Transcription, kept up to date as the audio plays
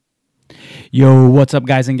Yo, what's up,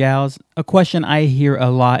 guys and gals? A question I hear a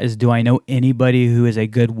lot is, do I know anybody who is a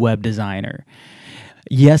good web designer?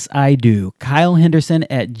 Yes, I do. Kyle Henderson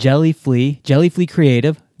at Jellyflea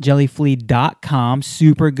Creative, jellyflea.com.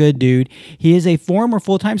 Super good dude. He is a former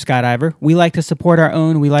full-time skydiver. We like to support our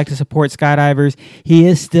own. We like to support skydivers. He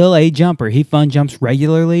is still a jumper. He fun jumps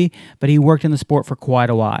regularly, but he worked in the sport for quite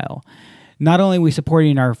a while. Not only are we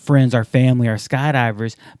supporting our friends, our family, our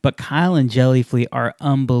skydivers, but Kyle and Jellyflea are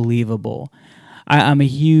unbelievable. I'm a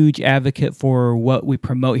huge advocate for what we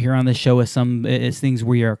promote here on the show is things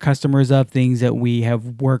we are customers of, things that we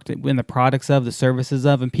have worked in the products of, the services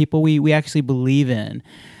of, and people we actually believe in.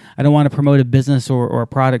 I don't want to promote a business or a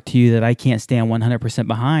product to you that I can't stand 100%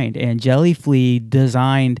 behind. And Jellyflea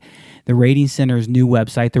designed the Rating Center's new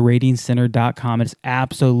website, theratingcenter.com. It's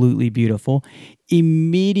absolutely beautiful.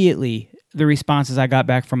 Immediately, the responses I got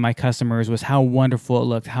back from my customers was how wonderful it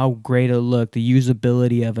looked, how great it looked, the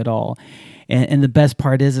usability of it all. And the best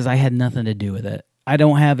part is I had nothing to do with it. I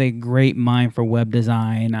don't have a great mind for web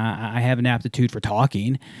design. I have an aptitude for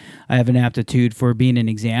talking. I have an aptitude for being an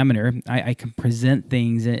examiner. I can present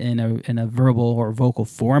things in a verbal or vocal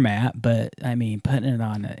format, but I mean, putting it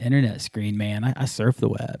on an internet screen, man, I surf the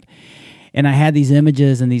web. And I had these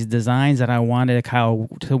images and these designs that I wanted Kyle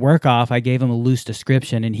to work off. I gave him a loose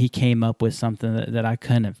description, and he came up with something that I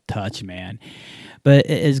couldn't have touched, man. But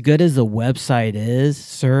as good as the website is,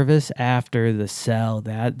 service after the sell,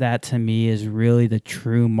 that to me is really the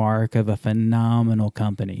true mark of a phenomenal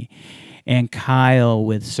company. And Kyle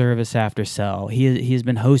with service after sell, he has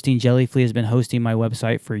been hosting, Jellyflea has been hosting my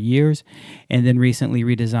website for years, and then recently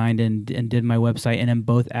redesigned and did my website. And in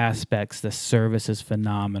both aspects, the service is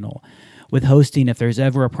phenomenal. With hosting, if there's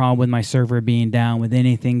ever a problem with my server being down, with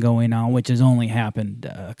anything going on, which has only happened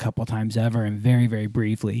a couple times ever and very, very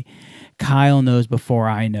briefly, Kyle knows before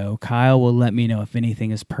I know. Kyle will let me know if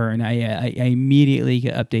anything is and I immediately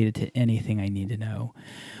get updated to anything I need to know.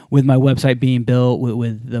 With my website being built,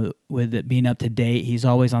 with it being up to date, he's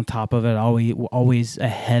always on top of it, always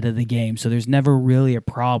ahead of the game. So there's never really a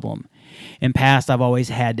problem. In past, I've always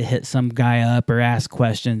had to hit some guy up or ask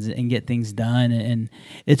questions and get things done, and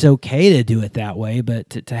it's okay to do it that way, but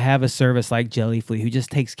to have a service like Jellyflea who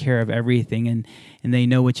just takes care of everything and they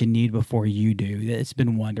know what you need before you do, it's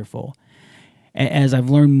been wonderful. As I've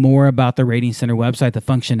learned more about the Rating Center website, the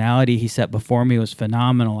functionality he set before me was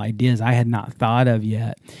phenomenal. Ideas I had not thought of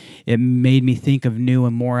yet. It made me think of new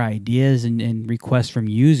and more ideas and requests from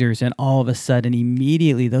users, and all of a sudden,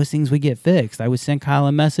 immediately, those things would get fixed. I would send Kyle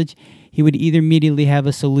a message. He would either immediately have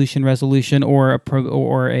a solution resolution or a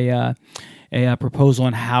proposal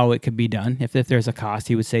on how it could be done. If there's a cost,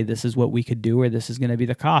 he would say, this is what we could do, or this is going to be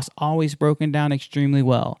the cost. Always broken down extremely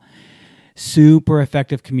well. Super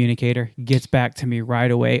effective communicator, gets back to me right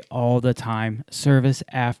away all the time. Service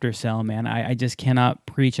after sell, man. I just cannot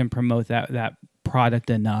preach and promote that product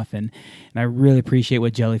enough, and I really appreciate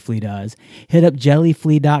what Jellyflea does. Hit up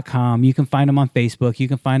jellyflea.com. You can find them on Facebook. You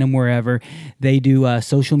can find them wherever. They do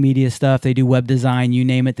social media stuff. They do web design. You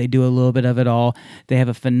name it. They do a little bit of it all. They have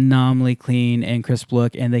a phenomenally clean and crisp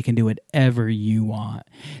look, and they can do whatever you want.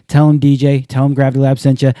 Tell them DJ, tell them Gravity Lab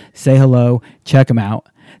sent you. Say hello. Check them out.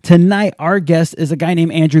 Tonight, our guest is a guy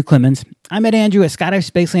named Andrew Clemens. I met Andrew at Skydive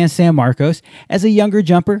Spaceland San Marcos. As a younger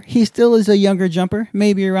jumper, he still is a younger jumper,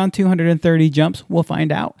 maybe around 230 jumps. We'll find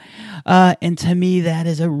out. And to me, that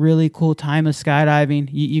is a really cool time of skydiving.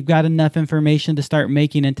 You've got enough information to start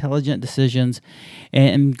making intelligent decisions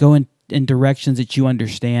and go in directions that you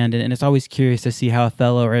understand. And it's always curious to see how a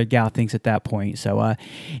fellow or a gal thinks at that point. So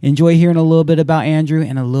enjoy hearing a little bit about Andrew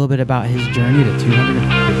and a little bit about his journey to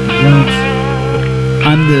 250 jumps.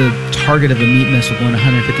 I'm the target of a meat missile going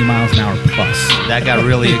 150 miles an hour plus. That got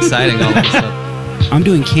really exciting all of a sudden. I'm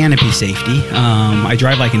doing canopy safety. I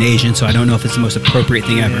drive like an Asian, so I don't know if it's the most appropriate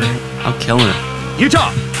thing ever. I'm killing it. Utah,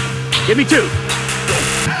 give me 2.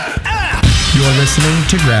 You're listening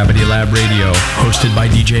to Gravity Lab Radio, hosted by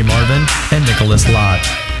DJ Marvin and Nicholas Lott.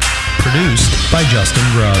 Produced by Justin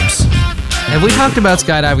Grubbs. Have we talked about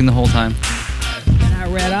skydiving the whole time?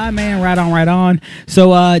 Right on, man. Right on.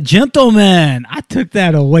 So, gentlemen, I took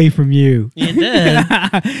that away from you. You did.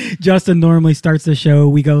 Justin normally starts the show.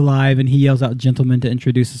 We go live, and he yells out "gentlemen" to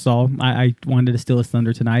introduce us all. I wanted to steal his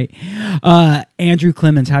thunder tonight. Andrew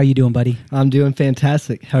Clemens, how you doing, buddy? I'm doing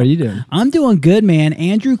fantastic. How are you doing? I'm doing good, man.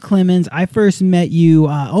 Andrew Clemens, I first met you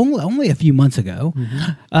only a few months ago.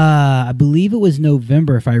 Mm-hmm. I believe it was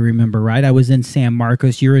November, if I remember right. I was in San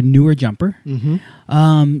Marcos. You're a newer jumper.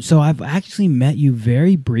 Mm-hmm. So I've actually met you very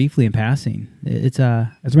briefly in passing. It's as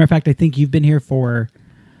a matter of fact, I think you've been here for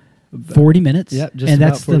 40 minutes. Yep, just and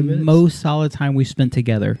about that's 40 the minutes. most solid time we spent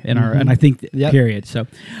together in our, and I think Yep. period. So,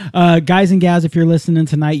 guys and gals, if you're listening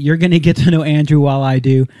tonight, you're going to get to know Andrew while I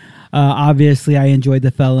do. Obviously, I enjoyed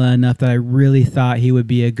the fella enough that I really thought he would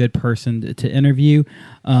be a good person to interview.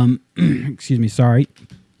 Excuse me, sorry.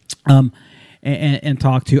 And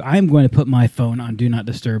talk to. I'm going to put my phone on Do Not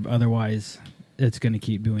Disturb, otherwise it's going to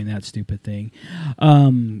keep doing that stupid thing.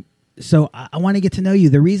 So I want to get to know you.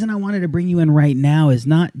 The reason I wanted to bring you in right now is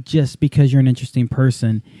not just because you're an interesting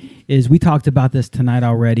person. Is we talked about this tonight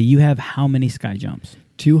already. You have how many sky jumps?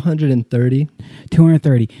 230.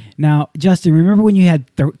 230. Now, Justin, remember when you had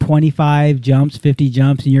 25 jumps, 50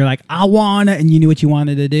 jumps, and you're like, I wanna, and you knew what you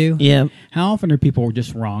wanted to do? Yeah. How often are people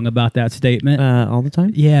just wrong about that statement? All the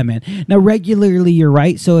time. Yeah, man. Now, regularly, you're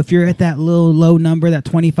right. So if you're at that little low number, that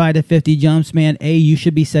 25 to 50 jumps, man, you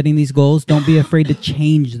should be setting these goals. Don't be afraid to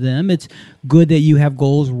change them. It's good that you have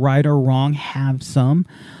goals, right or wrong, have some.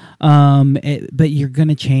 But you're going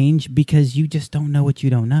to change because you just don't know what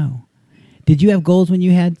you don't know. Did you have goals when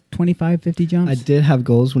you had 25, 50 jumps? I did have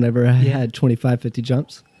goals whenever I had 25, 50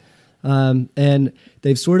 jumps. And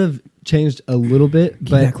they've sort of changed a little bit,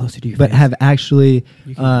 that closer to your but face. have actually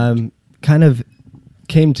kind of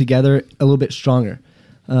came together a little bit stronger.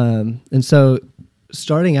 And so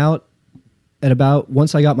starting out at about,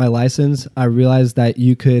 once I got my license, I realized that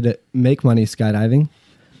you could make money skydiving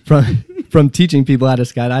from teaching people how to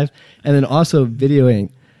skydive, and then also videoing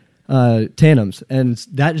tandems, and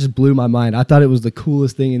that just blew my mind. I thought it was the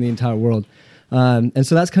coolest thing in the entire world. And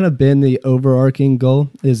so that's kind of been the overarching goal,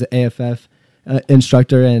 is AFF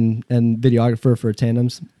instructor and videographer for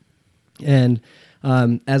tandems. And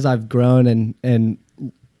as I've grown and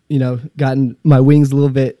you know, gotten my wings a little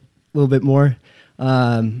bit more,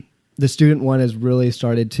 the student one has really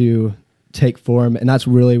started to take form, and that's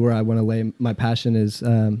really where I want to lay my passion, is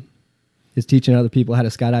teaching other people how to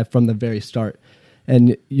skydive from the very start.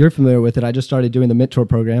 And you're familiar with it. I just started doing the mentor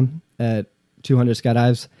program at 200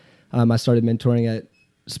 Skydives. I started mentoring at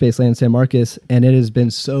Spaceland San Marcos, and it has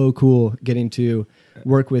been so cool getting to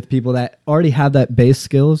work with people that already have that base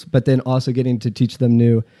skills, but then also getting to teach them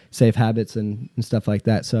new safe habits and stuff like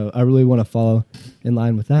that. So I really want to follow in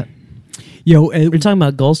line with that. We're talking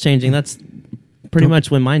about goals changing. That's pretty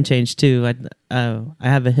much when mine changed too. I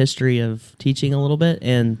have a history of teaching a little bit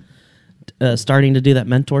and starting to do that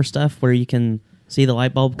mentor stuff where you can see the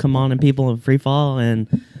light bulb come on in people in free fall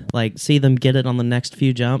and like see them get it on the next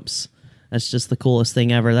few jumps. That's just the coolest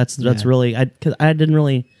thing ever. That's really, cause I didn't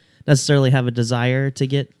really necessarily have a desire to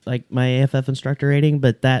get like my AFF instructor rating,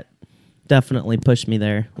 but that definitely pushed me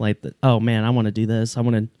there. Like, oh man, I want to do this. I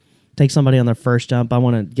want to take somebody on their first jump. I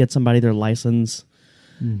want to get somebody their license.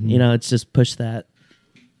 Mm-hmm. You know, it's just push that.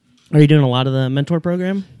 Are you doing a lot of the mentor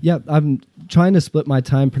program? Yep. I'm trying to split my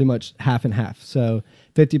time pretty much half and half. So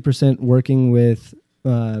 50% working with,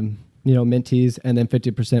 mentees, and then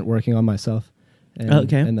 50% working on myself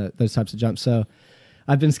and those types of jumps. So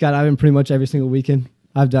I've been skydiving pretty much every single weekend.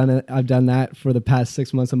 I've done it. I've done that for the past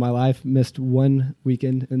 6 months of my life. Missed one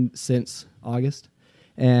weekend since August.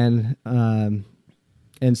 And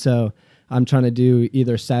so I'm trying to do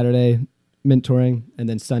either Saturday mentoring and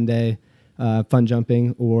then Sunday fun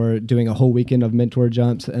jumping, or doing a whole weekend of mentor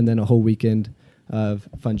jumps and then a whole weekend of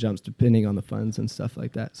fun jumps, depending on the funds and stuff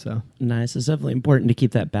like that. So nice. It's definitely important to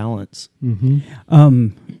keep that balance. Mm-hmm.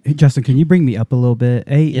 Hey, Justin, can you bring me up a little bit?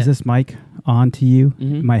 Hey, Yeah. Is this mic on to you?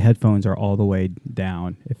 Mm-hmm. My headphones are all the way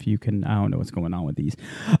down. If you can, I don't know what's going on with these.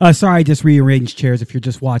 Sorry, I just rearranged chairs. If you're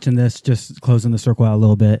just watching this, just closing the circle out a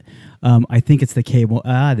little bit. I think it's the cable.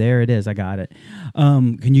 There it is. I got it.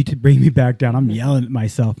 Can you bring me back down? I'm yelling at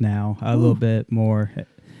myself now a little bit more.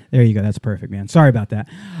 There you go. That's perfect, man. Sorry about that.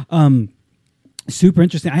 Super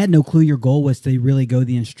interesting. I had no clue your goal was to really go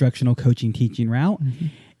the instructional coaching teaching route. Mm-hmm.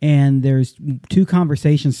 And there's two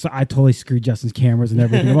conversations. So I totally screwed Justin's cameras and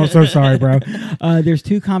everything. I'm so sorry, bro. There's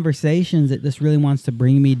two conversations that this really wants to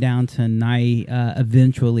bring me down tonight,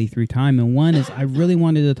 eventually through time. And one is I really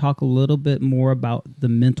wanted to talk a little bit more about the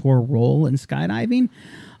mentor role in skydiving.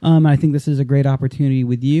 I think this is a great opportunity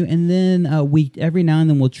with you. And then we every now and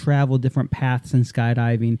then we'll travel different paths in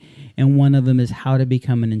skydiving, and one of them is how to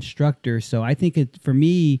become an instructor. So I think for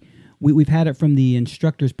me, we've had it from the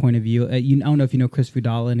instructor's point of view. I don't know if you know Chris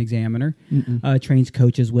Fudala, an examiner, trains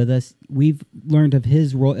coaches with us. We've learned of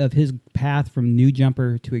his role, of his path from new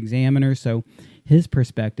jumper to examiner. So his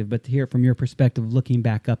perspective, but to hear it from your perspective, looking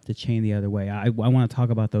back up the chain the other way. I want to talk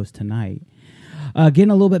about those tonight. Getting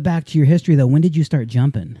a little bit back to your history, though, when did you start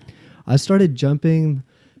jumping? I started jumping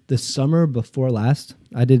the summer before last.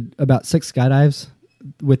 I did about 6 skydives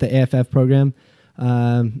with the AFF program.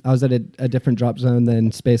 I was at a different drop zone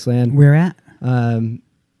than Spaceland. Where at?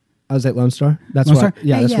 I I was at Lone Star. That's Lone where Star?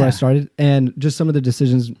 Hey, that's where yeah. I started, and just some of the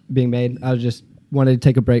decisions being made. I just wanted to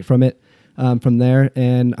take a break from it. From there,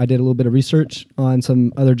 and I did a little bit of research on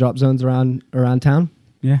some other drop zones around town.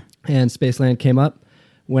 Yeah. And Spaceland came up.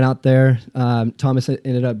 Went out there. Thomas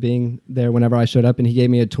ended up being there whenever I showed up, and he gave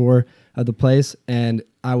me a tour of the place, and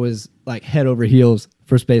I was like head over heels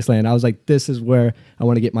for Spaceland. I was like, this is where I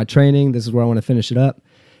want to get my training. This is where I want to finish it up.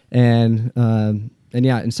 And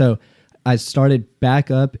so I started back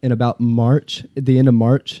up in about March, at the end of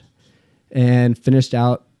March, and finished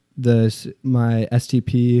out my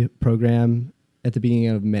STP program at the beginning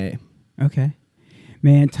of May. Okay.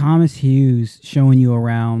 Man, Thomas Hughes showing you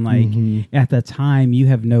around, like, at the time, you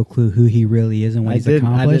have no clue who he really is and what he's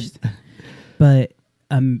accomplished. But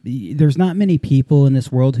there's not many people in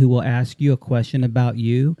this world who will ask you a question about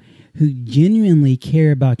you who genuinely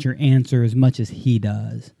care about your answer as much as he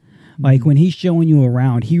does. Like, when he's showing you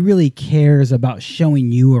around, he really cares about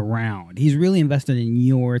showing you around. He's really invested in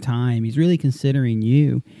your time. He's really considering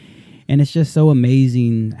you. And it's just so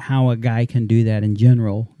amazing how a guy can do that in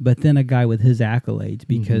general, but then a guy with his accolades,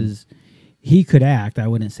 because he could act, I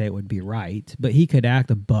wouldn't say it would be right, but he could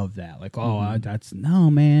act above that. Like,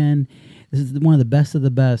 no, man, this is one of the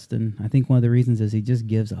best. And I think one of the reasons is he just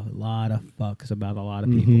gives a lot of fucks about a lot of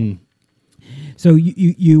people. So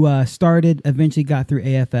you started, eventually got through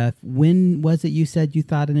AFF. When was it you said you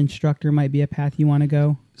thought an instructor might be a path you want to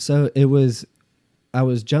go? So I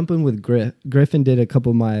was jumping with Griff. Griffin did a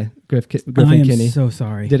couple of my Griffin Kinney. So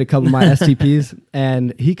sorry. Did a couple of my STPs,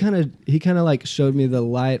 and he kind of like showed me the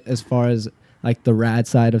light as far as like the rad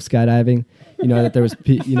side of skydiving. You know that there was,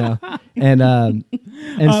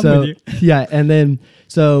 and so yeah, and then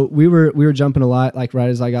so we were jumping a lot like right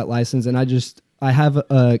as I got licensed, and I have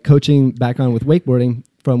a coaching background with wakeboarding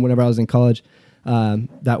from whenever I was in college.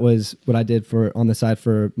 That was what I did on the side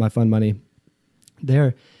for my fun money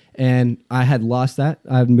there. And I had lost that.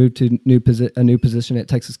 I had moved to a new position at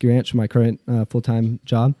Texas Ski Ranch, my current full-time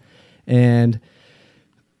job. And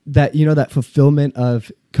that, that fulfillment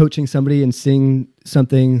of coaching somebody and seeing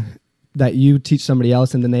something that you teach somebody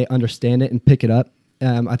else and then they understand it and pick it up.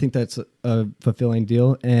 I think that's a fulfilling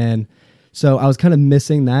deal. And so I was kind of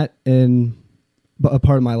missing that in a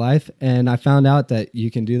part of my life. And I found out that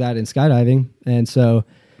you can do that in skydiving. And so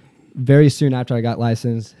very soon after I got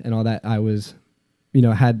licensed and all that, I was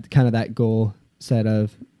had kind of that goal set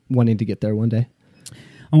of wanting to get there one day.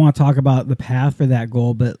 I want to talk about the path for that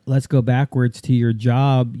goal, but let's go backwards to your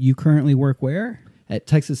job. You currently work where? At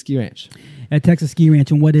Texas Ski Ranch. At Texas Ski Ranch.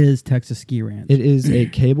 And what is Texas Ski Ranch? It is a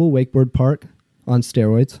cable wakeboard park on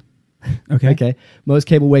steroids. Okay. Most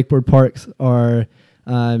cable wakeboard parks are,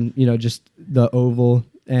 just the oval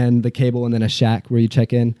and the cable and then a shack where you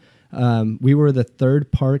check in. We were the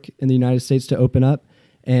third park in the United States to open up.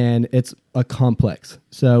 And it's a complex.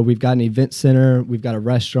 So we've got an event center, we've got a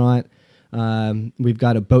restaurant, we've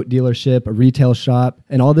got a boat dealership, a retail shop,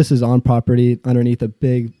 and all this is on property underneath a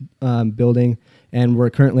big building. And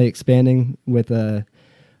we're currently expanding with a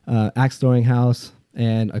axe throwing house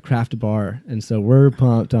and a craft bar. And so we're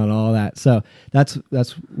pumped on all that. So that's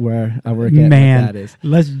where I work at. Man, that is.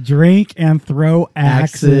 Let's drink and throw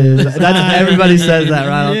axes. Everybody says that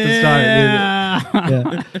right off the start.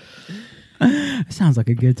 Yeah. It sounds like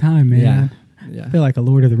a good time, man. Yeah. I feel like a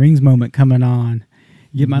Lord of the Rings moment coming on.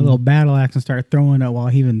 Get my little battle axe and start throwing it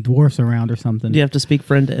while even dwarfs around or something. Do you have to speak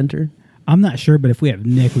friend to enter? I'm not sure, but if we have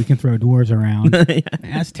Nick, we can throw dwarves around.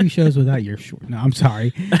 That's 2 shows without your short. No, I'm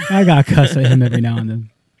sorry. I got to cuss at him every now and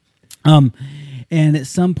then. And at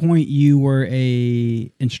some point, you were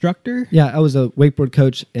a instructor? Yeah, I was a wakeboard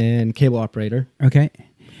coach and cable operator. Okay.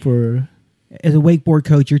 As a wakeboard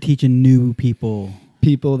coach, you're teaching new people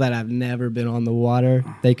that have never been on the water.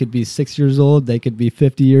 They could be 6 years old. They could be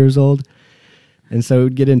 50 years old. And so it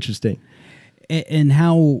would get interesting. And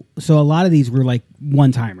so a lot of these were like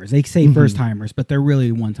one-timers. They say first-timers, but they're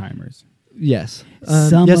really one-timers. Yes.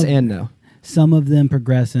 Yes and no. Some of them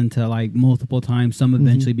progress into like multiple times. Some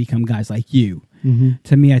eventually become guys like you.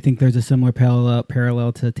 To me, I think there's a similar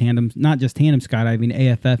parallel to tandem, not just tandem skydiving,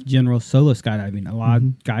 AFF, general solo skydiving. A lot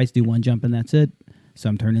of guys do one jump and that's it.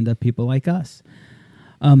 Some turn into people like us.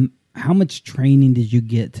 How much training did you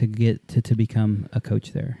get to become a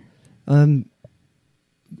coach there?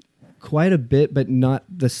 Quite a bit, but not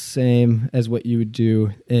the same as what you would do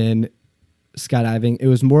in skydiving. It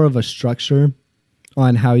was more of a structure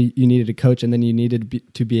on how you needed to coach, and then you needed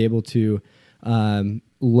to be able to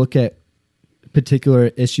look at particular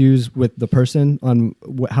issues with the person on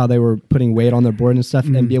how they were putting weight on their board and stuff,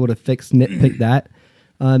 and be able to nitpick that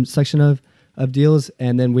section of deals.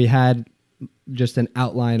 And then we had just an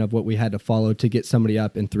outline of what we had to follow to get somebody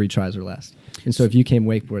up in 3 tries or less. And so if you came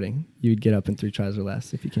wakeboarding, you'd get up in 3 tries or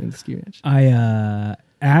less if you came to the ski ranch. I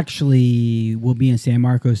actually will be in San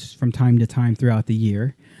Marcos from time to time throughout the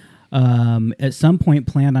year. At some point,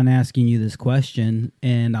 planned on asking you this question,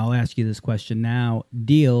 and I'll ask you this question now.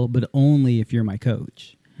 Deal, but only if you're my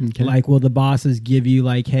coach. Okay. Like, will the bosses give you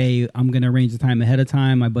like, hey, I'm going to arrange the time ahead of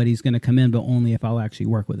time. My buddy's going to come in, but only if I'll actually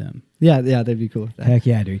work with him. Yeah, that'd be cool. Heck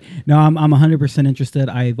yeah, dude. No, I'm 100% interested.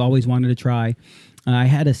 I've always wanted to try. I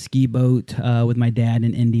had a ski boat with my dad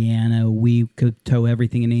in Indiana. We could tow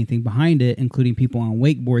everything and anything behind it, including people on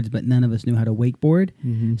wakeboards, but none of us knew how to wakeboard.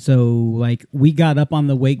 Mm-hmm. So, like, we got up on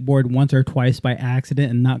the wakeboard once or twice by accident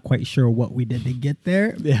and not quite sure what we did to get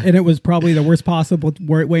there. Yeah. And it was probably the worst possible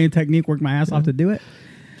way and technique, worked my ass off to do it.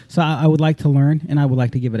 So I would like to learn, and I would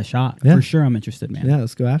like to give it a shot. Yeah. For sure, I'm interested, man. Yeah,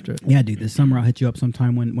 let's go after it. Yeah, dude, this summer I'll hit you up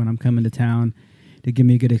sometime when I'm coming to town to give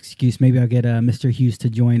me a good excuse. Maybe I'll get Mr. Hughes to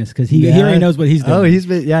join us because he already knows what he's doing. Oh,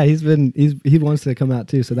 he wants to come out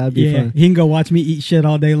too, so that'd be fun. He can go watch me eat shit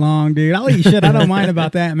all day long, dude. I'll eat shit. I don't mind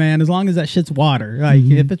about that, man, as long as that shit's water. Like,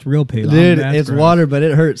 if it's real poo. Dude, it's gross. Water, but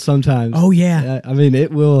it hurts sometimes. Oh, yeah. I mean,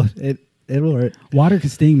 it will hurt. Water can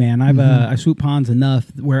sting, man. I swoop ponds enough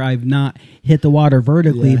where I've not hit the water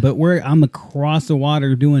vertically, but where I'm across the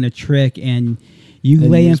water doing a trick, and you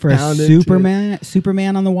lay in for a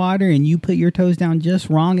Superman on the water, and you put your toes down just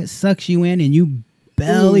wrong. It sucks you in, and you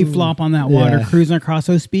belly flop on that water, cruising across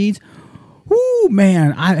those speeds. Woo,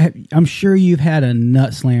 man! I'm sure you've had a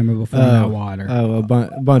nut slammer before in that water. Oh, a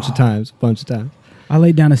bunch of times. I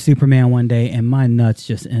laid down a Superman one day, and my nuts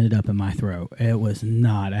just ended up in my throat. It was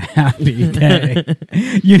not a happy day.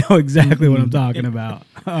 You know exactly what I'm talking about.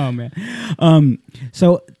 Oh, man.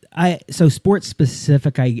 So sports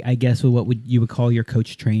specific, I guess, what you would call your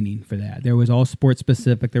coach training for that. There was all sports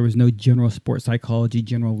specific. There was no general sports psychology,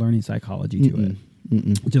 general learning psychology to it.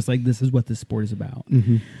 Mm-mm. Just like this is what this sport is about.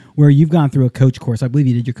 Mm-hmm. Where you've gone through a coach course. I believe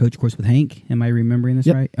you did your coach course with Hank. Am I remembering this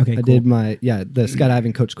right? Okay, I did the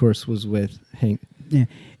skydiving coach course was with Hank. Yeah,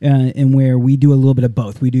 and where we do a little bit of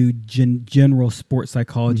both. We do general sports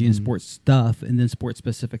psychology and sports stuff, and then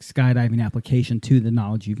sports-specific skydiving application to the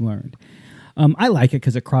knowledge you've learned. I like it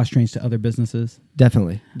because it cross-trains to other businesses.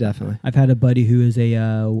 Definitely. I've had a buddy who is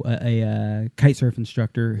a kite surf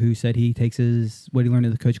instructor who said he takes what he learned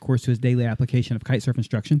in the coach course to his daily application of kite surf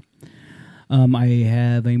instruction. I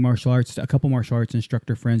have a couple martial arts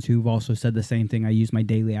instructor friends who've also said the same thing. I use my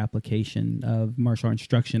daily application of martial art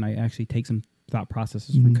instruction. I actually take some thought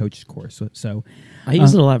processes from coach's course. So I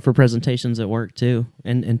use it a lot for presentations at work too,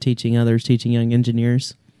 and teaching others, teaching young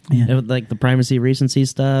engineers. Yeah. Like the primacy recency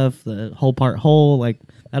stuff, the whole part whole, like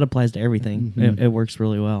that applies to everything. It works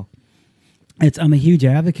really well. I'm a huge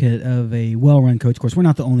advocate of a well-run coach course. We're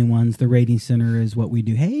not the only ones. The Rating Center is what we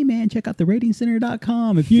do. Hey, man, check out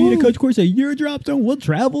theratingcenter.com. If you need a coach course at your drop zone, we'll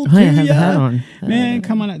travel to you. I have the hat on. Man,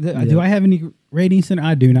 come on. Do I have any Rating Center?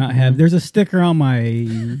 I do not have. There's a sticker on my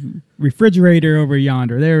refrigerator over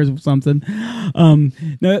yonder. There's something.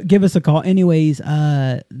 No, give us a call. Anyways,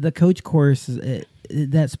 the coach course,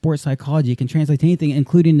 that sports psychology can translate to anything,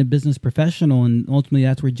 including the business professional, and ultimately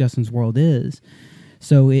that's where Justin's world is.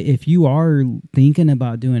 So if you are thinking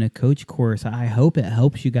about doing a coach course, I hope it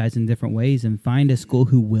helps you guys in different ways, and find a school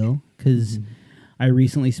who will, because I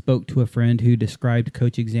recently spoke to a friend who described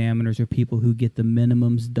coach examiners are people who get the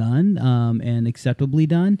minimums done and acceptably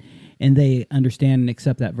done, and they understand and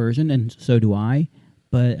accept that version, and so do I.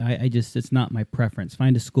 But it's not my preference.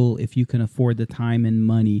 Find a school if you can afford the time and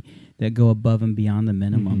money that go above and beyond the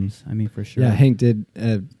minimums. I mean, for sure. Yeah, Hank did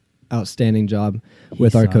outstanding job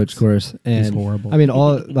with our coach course, and he's horrible. I mean,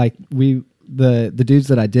 the dudes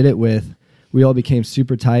that I did it with, we all became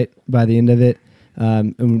super tight by the end of it,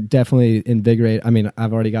 and definitely invigorate. I mean,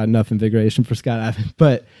 I've already got enough invigoration for skydiving,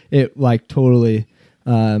 but it like totally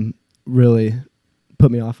really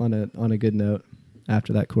put me off on a good note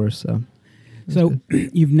after that course. So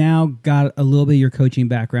you've now got a little bit of your coaching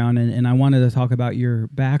background, and I wanted to talk about your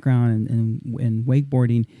background in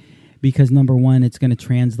wakeboarding, because number one, it's going to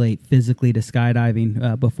translate physically to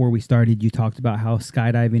skydiving. Before we started, you talked about how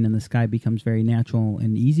skydiving in the sky becomes very natural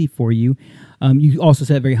and easy for you. You also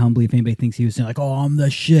said very humbly, if anybody thinks he was saying like, "Oh, I'm the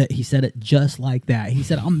shit," he said it just like that. He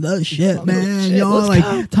said, "I'm the shit, man. Y'all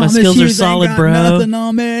like Thomas My skills Hughes are solid, ain't got bro. Nothing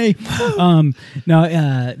on me."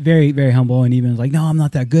 Very, very humble, and even like, "No, I'm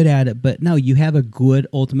not that good at it." But no, you have a good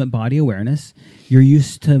ultimate body awareness. You're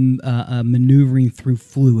used to maneuvering through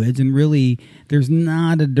fluids, and really, there's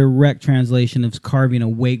not a direct translation of carving a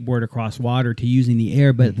wakeboard across water to using the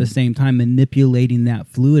air, but at the same time, manipulating that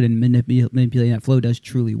fluid and manipulating that flow does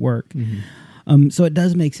truly work. So it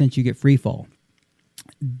does make sense you get free fall.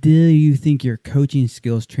 do you think your coaching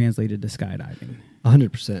skills translated to skydiving?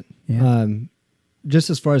 100%. Yeah.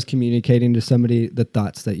 Just as far as communicating to somebody the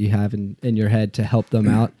thoughts that you have in your head to help them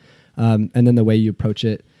out, and then the way you approach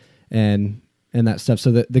it and that stuff.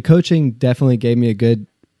 So the coaching definitely gave me a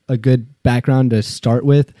good background to start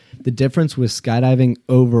with. The difference with skydiving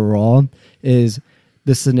overall is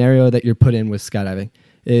the scenario that you're put in with skydiving.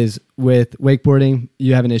 Is with wakeboarding,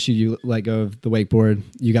 you have an issue, you let go of the wakeboard,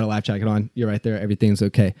 you got a life jacket on, you're right there, everything's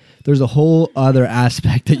okay. There's a whole other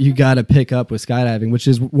aspect that you got to pick up with skydiving, which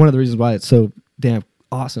is one of the reasons why it's so damn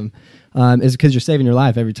awesome, is because you're saving your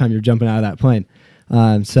life every time you're jumping out of that plane.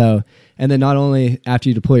 And then not only after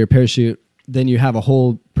you deploy your parachute, then you have a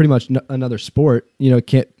whole pretty much another sport,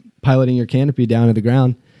 piloting your canopy down to the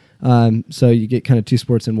ground. So you get kind of two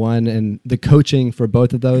sports in one, and the coaching for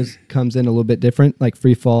both of those comes in a little bit different, like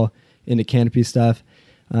free fall into canopy stuff.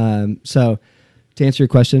 So to answer your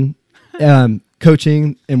question,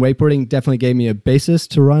 coaching and wakeboarding definitely gave me a basis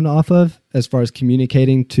to run off of as far as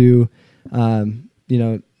communicating to,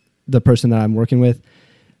 the person that I'm working with.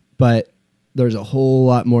 But there's a whole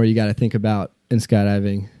lot more you got to think about in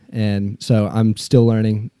skydiving. And so I'm still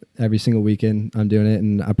learning every single weekend. I'm doing it,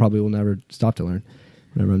 and I probably will never stop to learn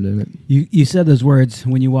whenever I'm doing it. You said those words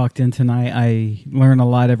when you walked in tonight. I learn a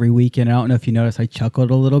lot every weekend. I don't know if you noticed, I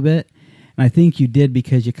chuckled a little bit. And I think you did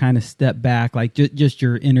because you kind of stepped back, like just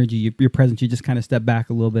your energy, your presence. You just kind of stepped back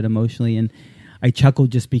a little bit emotionally. And I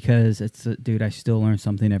chuckled just because dude, I still learn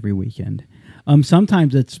something every weekend.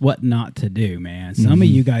 Sometimes it's what not to do, man. Some of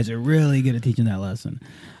you guys are really good at teaching that lesson.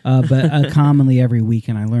 But commonly every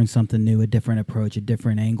weekend I learn something new, a different approach, a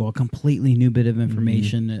different angle, a completely new bit of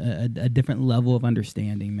information, a different level of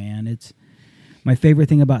understanding, man. It's my favorite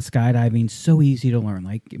thing about skydiving, so easy to learn.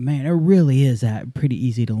 Like, man, it really is pretty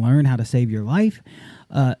easy to learn how to save your life.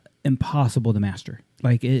 Impossible to master.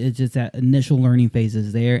 Like, it's just that initial learning phase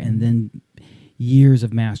is there, and then years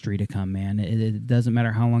of mastery to come, man. It doesn't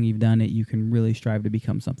matter how long you've done it. You can really strive to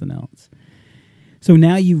become something else. So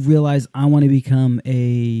now you've realized, I want to become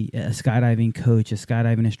a skydiving coach, a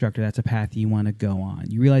skydiving instructor. That's a path you want to go on.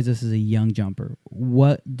 You realize this is a young jumper.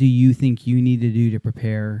 What do you think you need to do to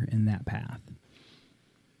prepare in that path?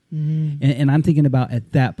 And I'm thinking about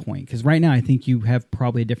at that point, because right now I think you have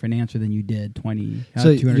probably a different answer than you did 200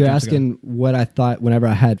 you're asking ago. What I thought whenever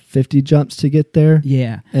I had 50 jumps to get there?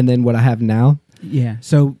 Yeah. And then what I have now? Yeah.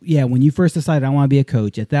 So, when you first decided I want to be a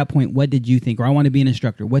coach, at that point, what did you think? Or I want to be an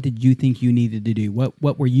instructor. What did you think you needed to do?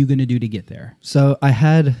 What were you going to do to get there? So I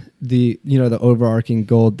had the overarching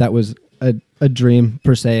goal that was a dream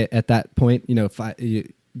per se at that point,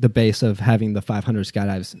 the base of having the 500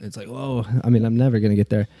 skydives. It's like, whoa, I mean, I'm never going to get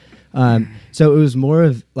there. So it was more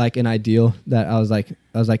of like an ideal that I was like,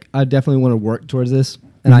 I definitely want to work towards this.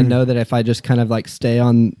 And I know that if I just kind of like stay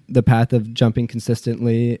on the path of jumping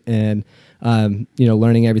consistently and,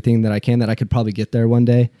 learning everything that I can, that I could probably get there one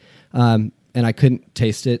day. And I couldn't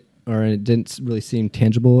taste it, or it didn't really seem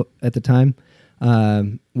tangible at the time.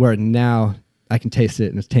 Where now I can taste it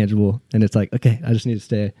and it's tangible, and it's like, okay, I just need to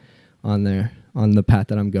stay on the path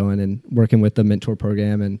that I'm going, and working with the mentor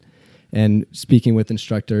program and speaking with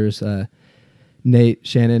instructors. Nate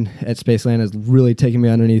Shannon at Spaceland has really taken me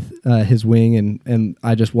underneath his wing, and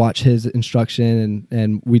I just watch his instruction,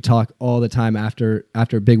 and we talk all the time after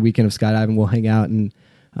a big weekend of skydiving. We'll hang out, and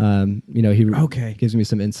he gives me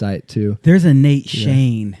some insight too. There's a Nate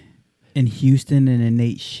Shane in Houston and a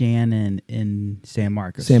Nate Shannon in San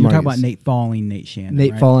Marcos. You're talking about Nate Falling, Nate Shannon.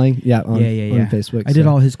 Nate right? Falling, on Facebook. I did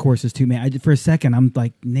all his courses too, man. For a second, I'm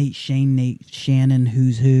like, Nate Shane, Nate Shannon,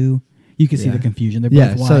 who's who? You can see the confusion. They're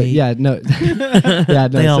both white.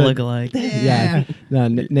 They all look alike.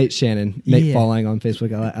 Nate Shannon, Nate Falling on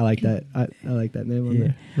Facebook. I like that. I like that name on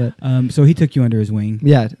there. But so he took you under his wing.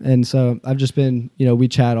 Yeah, and so I've just been, we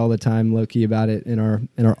chat all the time, low key, about it in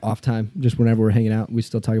our off time. Just whenever we're hanging out, we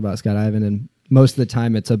still talk about skydiving, and most of the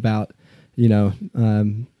time it's about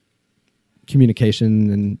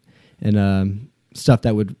communication and stuff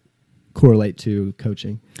that would correlate to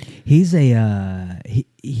coaching. He's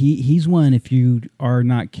he's one, if you are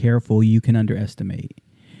not careful, you can underestimate.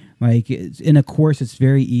 Like, in a course, it's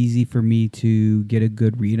very easy for me to get a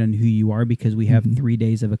good read on who you are, because we have 3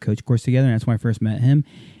 days of a coach course together, and that's when I first met him.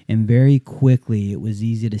 And very quickly, it was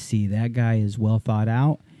easy to see that guy is well thought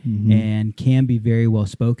out and can be very well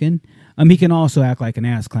spoken. He can also act like an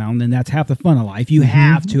ass clown, and that's half the fun of life. You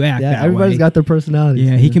have to act that way. Everybody's got their personality.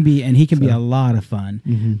 Yeah, he can be a lot of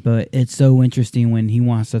fun. But it's so interesting when he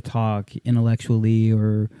wants to talk intellectually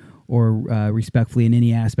or respectfully in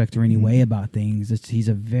any aspect or any way about things. He's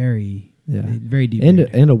a very deep and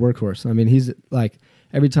a workhorse. I mean, he's like,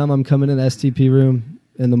 every time I'm coming in the STP room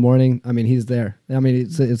in the morning, I mean, he's there. I mean,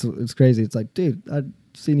 it's crazy. It's like, dude, I've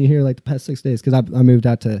seen you here like the past 6 days because I moved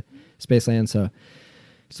out to Spaceland, so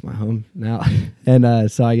it's my home now.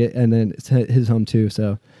 And so and then it's his home too.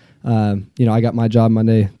 So, I got my job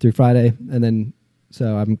Monday through Friday, and then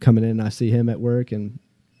so I'm coming in and I see him at work, and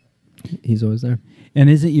he's always there. And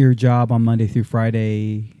isn't your job on Monday through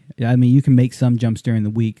Friday? I mean, you can make some jumps during the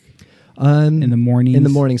week. In the morning. In the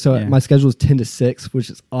morning. So my schedule is 10 to 6, which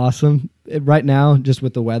is awesome. Right now, just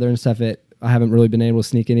with the weather and stuff, I haven't really been able to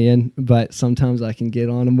sneak any in. But sometimes I can get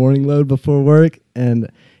on a morning load before work, and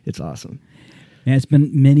it's awesome. And it's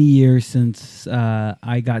been many years since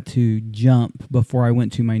I got to jump before I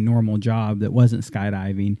went to my normal job that wasn't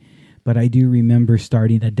skydiving. But I do remember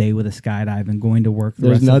starting a day with a skydive and going to work the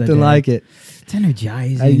There's rest of the day. nothing like it. It's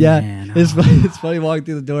energizing, man. It's funny. It's funny walking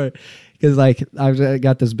through the door because like I've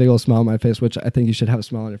got this big old smile on my face, which I think you should have a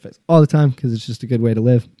smile on your face all the time because it's just a good way to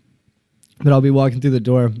live. But I'll be walking through the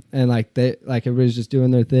door and like everybody's just doing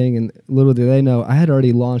their thing, and little do they know I had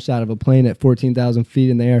already launched out of a plane at 14,000 feet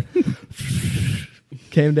in the air,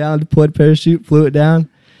 came down, deployed parachute, flew it down,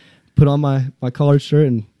 put on my collared shirt,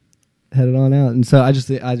 and headed on out. And so I just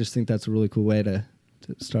think that's a really cool way to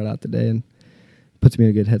start out the day, and puts me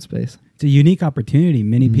in a good headspace. It's a unique opportunity.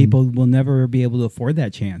 Many people will never be able to afford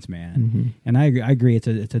that chance, man. And I agree. It's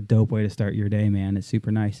a dope way to start your day, man. It's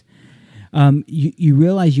super nice. You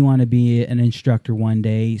realize you want to be an instructor one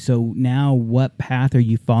day. So now what path are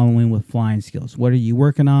you following with flying skills? What are you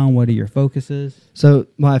working on? What are your focuses? So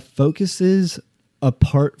my focuses,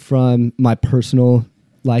 apart from my personal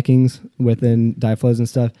likings within dive flows and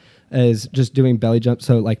stuff, is just doing belly jumps.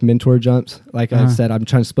 So like mentor jumps. Like I said, I'm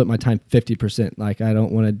trying to split my time 50%. Like I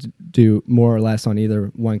don't want to do more or less on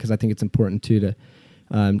either one because I think it's important too to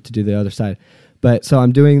do the other side. But so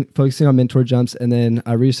I'm focusing on mentor jumps, and then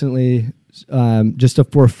I recently just a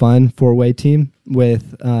for fun 4-way team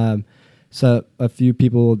with so a few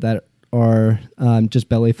people that are just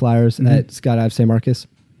belly flyers at Skydive San Marcos.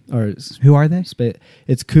 Or who are they?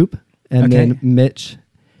 It's Coop and then Mitch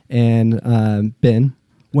and Ben.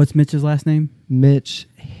 What's Mitch's last name? Mitch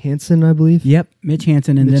Hansen, I believe. Yep, Mitch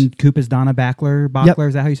Hansen, and then Coop is Donna Bachler. Bachler,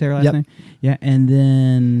 is that how you say her last name? Yeah, and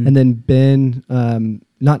then Ben.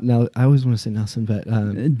 Not Nel. I always want to say Nelson, but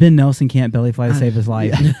Ben Nelson can't belly fly to save his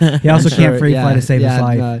life. He also can't free fly to save his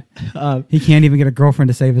life. He can't even get a girlfriend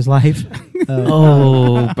to save his life.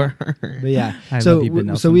 Burn. But yeah, love you, Ben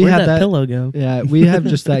Nelson. so we Where'd have that pillow go? Yeah, we have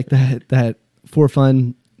just like that for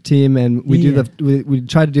fun team, and we we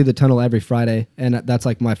try to do the tunnel every Friday, and that's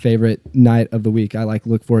like my favorite night of the week. I like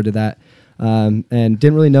look forward to that. And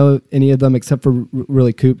didn't really know any of them except for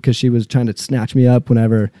really Coop, because she was trying to snatch me up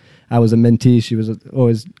whenever I was a mentee. She was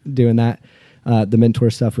always doing that, the mentor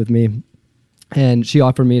stuff with me. And she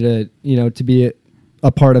offered me to be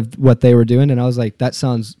a part of what they were doing. And I was like, that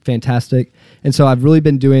sounds fantastic. And so I've really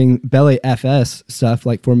been doing belly FS stuff,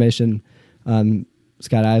 like formation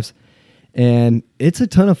skydives. And it's a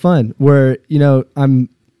ton of fun where, I'm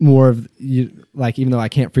more of, even though I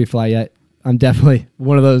can't free fly yet, I'm definitely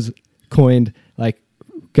one of those coined,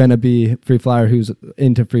 gonna be free flyer who's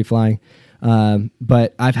into free flying.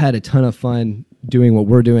 But I've had a ton of fun doing what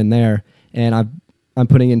we're doing there, and I'm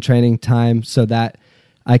putting in training time so that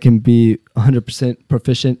I can be 100%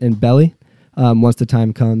 proficient in belly once the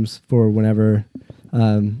time comes for whenever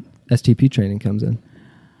STP training comes in.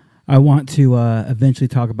 I want to eventually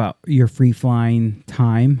talk about your free flying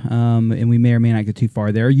time, and we may or may not get too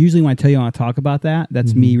far there. Usually when I tell you I want to talk about that,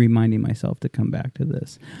 that's me reminding myself to come back to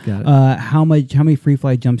this. Got it. How many free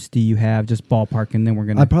fly jumps do you have? Just ballpark, and then we're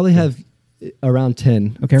going to... I probably have around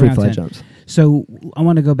 10 free fly jumps. So I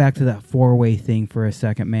want to go back to that 4-way thing for a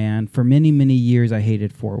second, man. For many, many years, I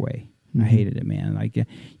hated 4-way. I hated it, man. Like, you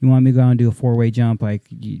want me to go and do a 4-way jump?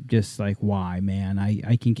 Why, man?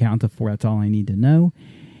 I can count to 4. That's all I need to know.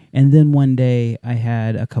 And then one day I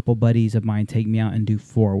had a couple buddies of mine take me out and do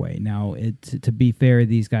 4-way. Now, to be fair,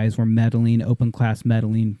 these guys were open class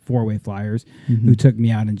medaling 4-way flyers who took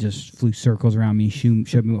me out and just flew circles around me,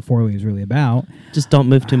 showed me what 4-way was really about. Just don't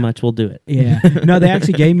move too much. We'll do it. Yeah. No, they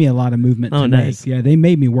actually gave me a lot of movement to nice. make. Yeah, they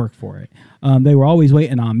made me work for it. They were always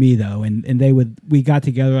waiting on me, though, and we got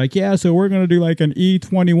together so we're going to do like an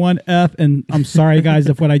E21F, and I'm sorry, guys,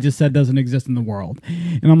 if what I just said doesn't exist in the world.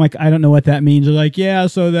 And I'm like, I don't know what that means. They're like,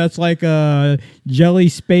 so that's like a jelly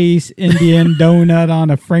space Indian donut on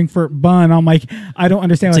a Frankfurt bun. I'm like, I don't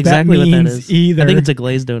understand what that means either. I think it's a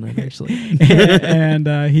glazed donut, actually. And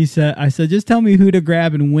I said, just tell me who to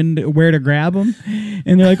grab and where to grab them.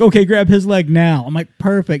 And they're like, okay, grab his leg now. I'm like,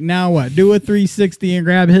 perfect. Now what? Do a 360 and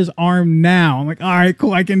grab his arm now. now. I'm like, all right,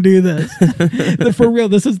 cool, I can do this. But for real,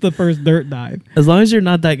 this is the first dirt dive. As long as you're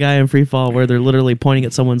not that guy in free fall where they're literally pointing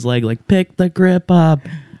at someone's leg, like pick the grip up.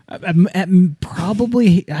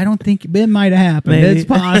 Probably, I don't think it might have happened. Maybe. It's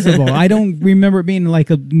possible. I don't remember it being like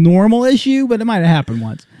a normal issue, but it might have happened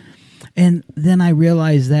once. And then I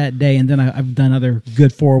realized that day, and then I've done other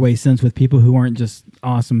good four-way since with people who aren't just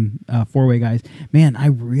awesome four-way guys. Man, I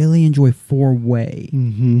really enjoy four-way.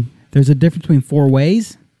 Mm-hmm. There's a difference between four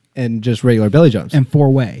ways And just regular belly jumps. and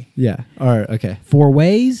four-way. Yeah. Or okay. Four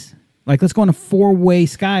ways, like let's go on a four-way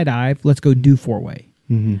skydive. Let's go do four-way.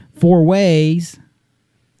 Mm-hmm. Four ways,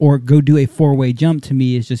 or go do a four-way jump, to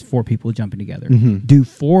me is just four people jumping together. Mhm. Do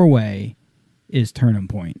four-way is turning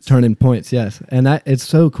points. Turning points, yes. And that it's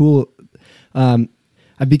so cool.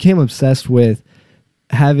 I became obsessed with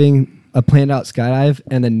having a planned out skydive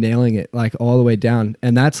and then nailing it like all the way down.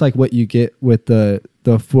 And that's like what you get with the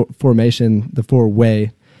formation, the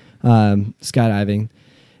four-way skydiving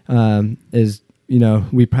is, you know,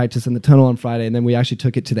 we practiced in the tunnel on Friday, and then we actually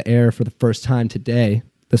took it to the air for the first time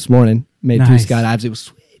this morning, made Nice. 2 skydives. It was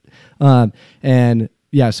sweet. And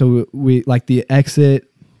yeah, so we like the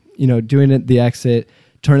exit, you know, doing it, the exit,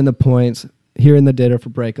 turning the points, hearing the ditto for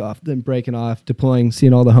break off, then breaking off, deploying,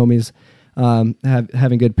 seeing all the homies,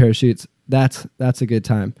 having good parachutes. That's a good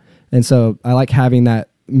time. And so I like having that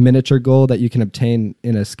miniature goal that you can obtain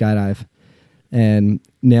in a skydive and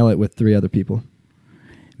nail it with 3 other people.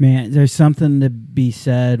 Man, there's something to be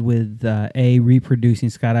said with reproducing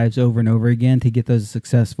skydives over and over again to get those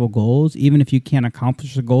successful goals. Even if you can't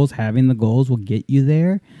accomplish the goals, having the goals will get you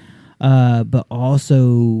there. But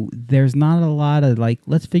also, there's not a lot of like,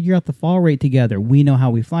 let's figure out the fall rate together. We know how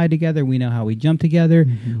we fly together. We know how we jump together.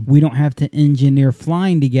 Mm-hmm. We don't have to engineer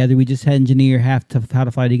flying together. We just engineer how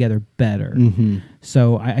to fly together better. Mm-hmm.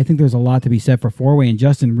 So I think there's a lot to be said for four-way. And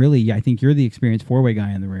Justin, really, I think you're the experienced four-way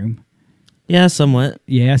guy in the room. Yeah, somewhat.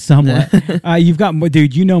 Yeah, somewhat. You've got,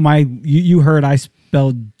 dude, you know you heard I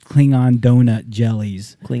spelled Klingon donut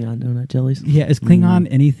jellies. Klingon donut jellies. Yeah, is Klingon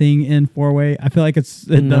anything in four-way? I feel like it's...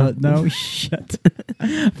 No, shit.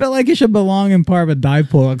 I feel like it should belong in part of a dive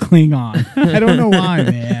pool of Klingon. I don't know why,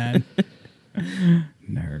 man.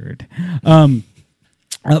 Nerd.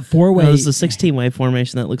 Four-way... No, it's the 16-way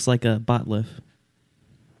formation that looks like a bot lift.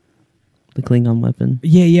 The Klingon weapon.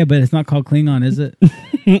 Yeah, but it's not called Klingon, is it?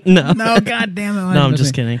 No. No, God damn it. No, I'm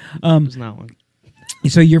just kidding. There's not one.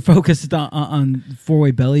 So you're focused on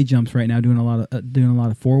four-way belly jumps right now, doing a lot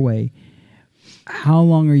of four-way. How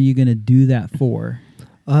long are you going to do that for?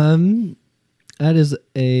 That is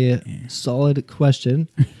a solid question.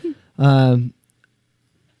 I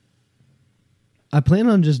plan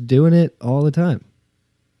on just doing it all the time.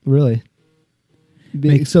 Really.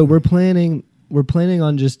 So we're planning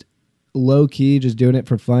on just low key, just doing it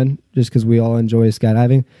for fun, just because we all enjoy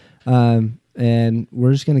skydiving. And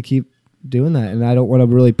we're just going to keep doing that. And I don't want to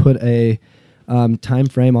really put a time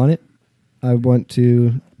frame on it. I want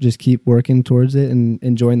to just keep working towards it and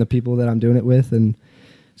enjoying the people that I'm doing it with and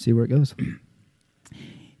see where it goes.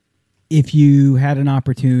 If you had an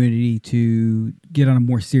opportunity to get on a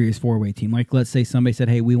more serious four-way team, like let's say somebody said,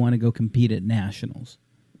 hey, we want to go compete at nationals,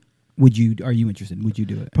 are you interested? Would you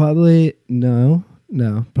do it? Probably no.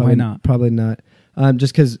 Probably Why not? Probably not.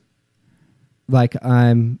 Just because, like,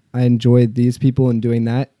 I enjoy these people and doing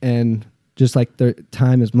that, and just like their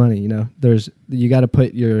time is money. You know, you got to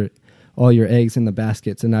put all your eggs in the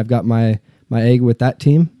baskets, and I've got my egg with that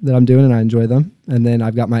team that I'm doing, and I enjoy them, and then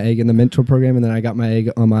I've got my egg in the mentor program, and then I got my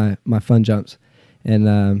egg on my fun jumps,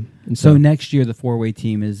 and so next year the four-way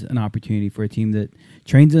team is an opportunity for a team that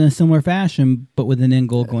trains in a similar fashion, but with an end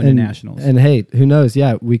goal going to nationals. And hey, who knows?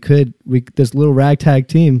 Yeah, we this little ragtag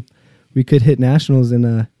team, we could hit nationals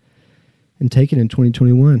and take it in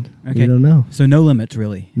 2021. Okay. We don't know. So no limits,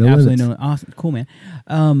 really. No Absolutely limits. no. Awesome, cool,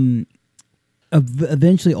 man.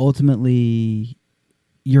 Eventually, ultimately,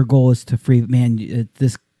 your goal is to free. Man,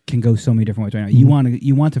 this can go so many different ways right now. Mm-hmm.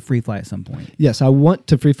 You want to free fly at some point. Yes, I want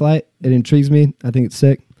to free fly. It intrigues me. I think it's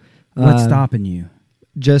sick. What's stopping you?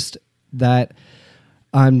 Just that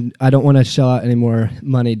I don't want to shell out any more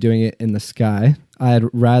money doing it in the sky. I'd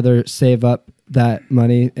rather save up that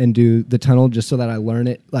money and do the tunnel just so that I learn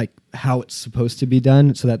it, like how it's supposed to be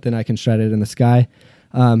done, so that then I can shred it in the sky.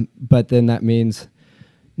 But then that means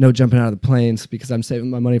no jumping out of the planes, because I'm saving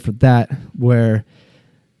my money for that, where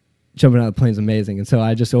jumping out of the plane is amazing. And so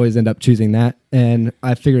I just always end up choosing that. And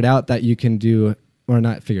I figured out that you can do, or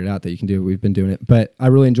not figured out that you can do, we've been doing it, but I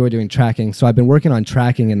really enjoy doing tracking. So I've been working on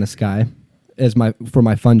tracking in the sky for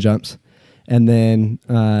my fun jumps. And then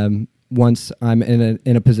once I'm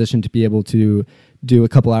in a position to be able to do a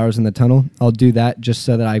couple hours in the tunnel, I'll do that just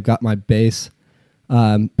so that I've got my base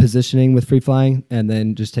positioning with free flying, and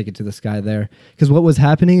then just take it to the sky there. Because what was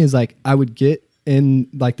happening is like I would get in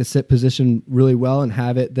like the sit position really well and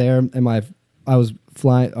have it there, and I was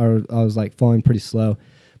flying, or I was like falling pretty slow,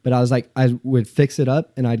 but I was like I would fix it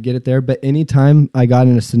up and I'd get it there. But anytime I got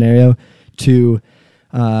in a scenario to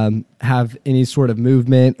have any sort of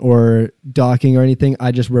movement or docking or anything,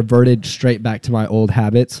 I just reverted straight back to my old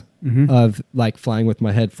habits of like flying with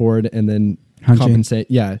my head forward and then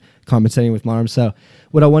compensating with my arms. So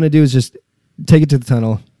what I want to do is just take it to the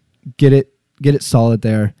tunnel, get it solid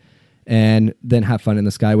there, and then have fun in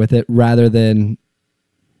the sky with it, rather than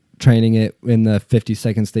training it in the 50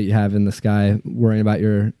 seconds that you have in the sky, worrying about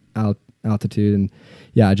your altitude. And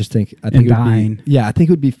yeah, I think it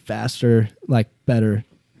would be faster, like better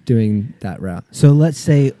doing that route. So let's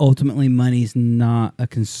say ultimately money's not a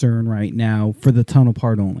concern right now for the tunnel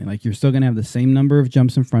part only. Like you're still going to have the same number of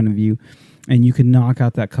jumps in front of you, and you can knock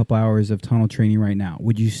out that couple hours of tunnel training right now.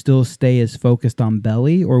 Would you still stay as focused on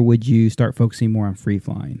belly, or would you start focusing more on free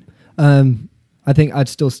flying? I think I'd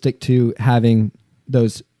still stick to having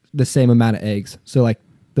the same amount of eggs. So like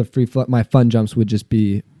my fun jumps would just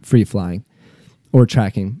be free flying or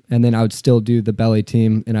tracking, and then I would still do the belly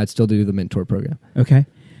team, and I'd still do the mentor program. Okay.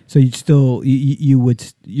 So you'd still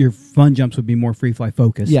your fun jumps would be more free fly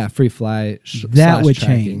focused. Yeah, free fly. That would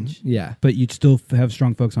tracking. change. Yeah, but you'd still have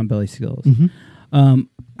strong focus on belly skills. Mm-hmm.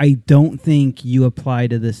 I don't think you apply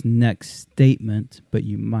to this next statement, but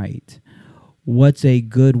you might. What's a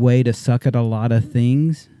good way to suck at a lot of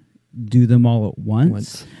things? Do them all at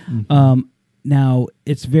once. Mm-hmm. Now,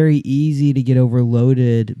 it's very easy to get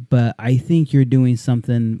overloaded, but I think you're doing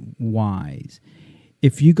something wise.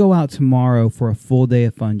 If you go out tomorrow for a full day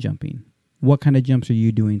of fun jumping, what kind of jumps are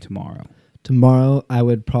you doing tomorrow? Tomorrow, I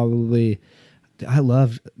would probably... I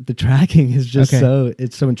love the tracking. Is just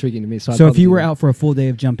it's so intriguing to me. So if you were out for a full day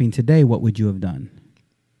of jumping today, what would you have done?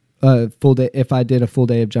 Full day. If I did a full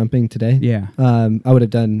day of jumping today, yeah, I would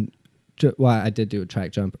have done. I did do a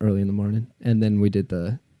track jump early in the morning, and then we did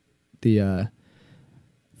the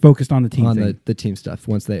focused on the team the team stuff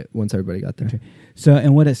once everybody got there. Okay. So,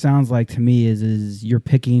 and what it sounds like to me is you're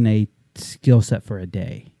picking a skill set for a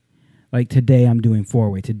day. Like today, I'm doing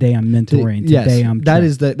 4-way. Today, I'm mentoring. Today, I'm that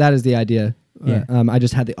is the idea. Yeah. I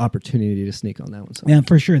just had the opportunity to sneak on that one. So. Yeah,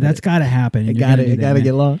 for sure. That's got to happen. It got to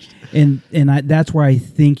get launched. And that's where I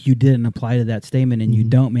think you didn't apply to that statement, and you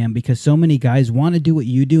don't, man, because so many guys want to do what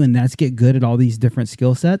you do, and that's get good at all these different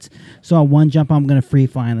skill sets. So on one jump, I'm going to free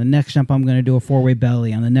fly. On the next jump, I'm going to do a 4-way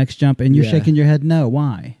belly. On the next jump, and you're shaking your head no.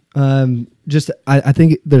 Why? I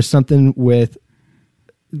think there's something with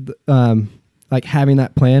like having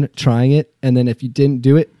that plan, trying it, and then if you didn't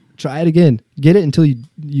do it, try it again. Get it until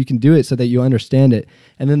you can do it so that you understand it.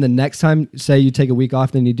 And then the next time, say you take a week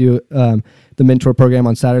off, then you do the mentor program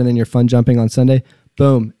on Saturday, and then you're fun jumping on Sunday.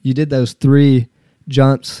 Boom. You did those 3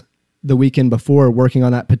 jumps the weekend before working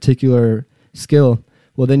on that particular skill.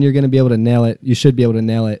 Well, then you're going to be able to nail it. You should be able to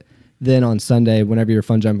nail it then on Sunday whenever you're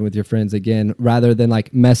fun jumping with your friends again, rather than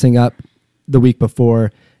like messing up the week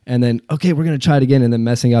before and then, okay, we're going to try it again, and then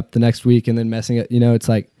messing up the next week and then messing up. It's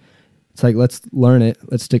like, let's learn it.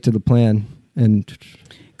 Let's stick to the plan and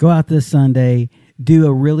go out this Sunday, do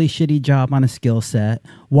a really shitty job on a skill set,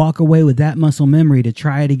 walk away with that muscle memory to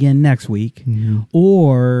try it again next week,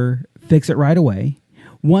 or fix it right away.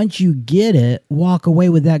 Once you get it, walk away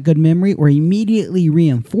with that good memory or immediately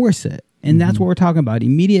reinforce it. And that's what we're talking about,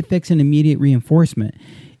 immediate fix and immediate reinforcement.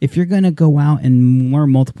 If you're going to go out and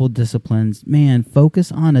learn multiple disciplines, man,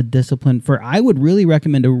 focus on a discipline. I would really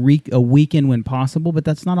recommend a weekend when possible, but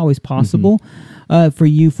that's not always possible. For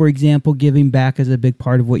you, for example, giving back is a big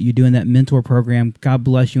part of what you do in that mentor program. God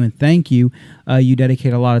bless you and thank you. You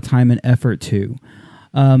dedicate a lot of time and effort to.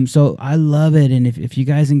 So I love it. And if you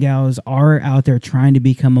guys and gals are out there trying to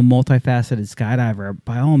become a multifaceted skydiver,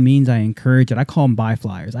 by all means, I encourage it. I call them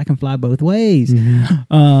bi-flyers. I can fly both ways.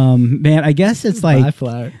 Man, I guess it's like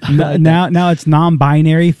now it's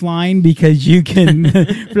non-binary flying because you can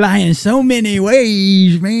fly in so many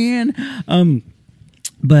ways, man.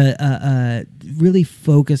 But really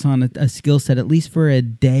focus on a skill set, at least for a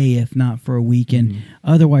day, if not for a weekend.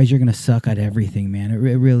 Otherwise, you're going to suck at everything, man. It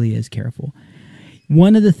really is. Careful.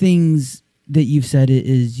 One of the things that you've said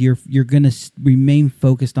is you're going to remain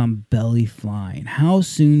focused on belly flying. How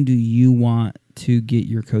soon do you want to get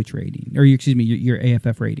your coach rating, or your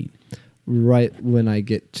AFF rating? Right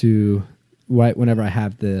whenever I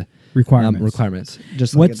have the requirements.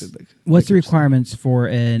 Just what's the requirements for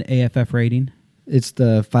an AFF rating? It's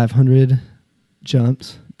the 500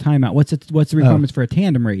 jumps. Timeout. What's the requirements for a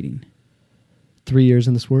tandem rating? 3 years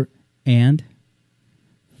in the sport. And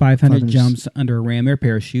 500 jumps under a ram air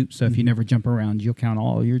parachute. So if you never jump around, you'll count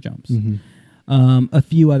all your jumps. A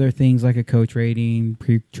few other things like a coach rating,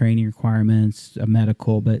 pre-training requirements, a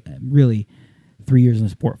medical, but really 3 years in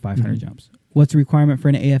sport, 500 jumps. What's the requirement for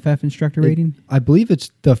an AFF instructor rating? I believe it's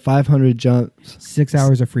the 500 jumps. 6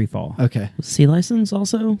 hours of free fall. Okay. C license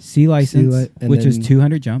also? C license, and which is then-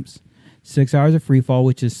 200 jumps. 6 hours of free fall,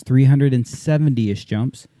 which is 370-ish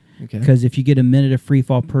jumps. Okay. Because if you get a minute of free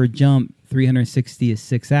fall per jump, 360 is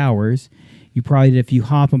 6 hours. You probably, if you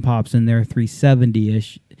hop and pops in there,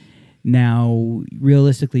 370-ish. Now,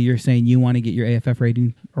 realistically, you're saying you want to get your AFF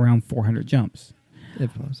rating around 400 jumps.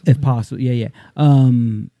 If possible. If possible, yeah.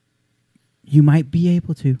 You might be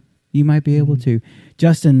able to.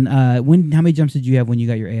 Justin, how many jumps did you have when you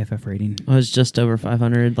got your AFF rating? I was just over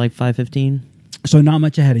 500, like 515. So not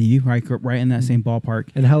much ahead of you, right? Right in that same ballpark.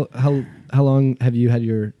 And how long have you had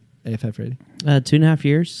your AFF rating? 2.5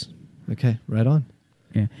 years. Okay, right on.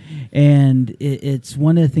 Yeah, and it's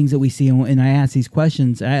one of the things that we see, and I ask these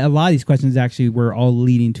questions. A lot of these questions actually were all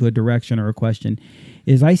leading to a direction or a question.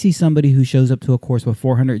 Is I see somebody who shows up to a course with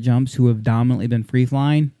 400 jumps who have dominantly been free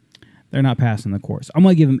flying, they're not passing the course. I'm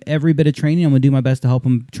going to give them every bit of training. I'm going to do my best to help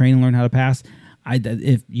them train and learn how to pass.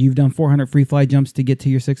 If you've done 400 free fly jumps to get to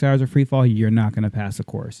your 6 hours of free fall, you're not going to pass the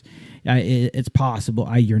course. It's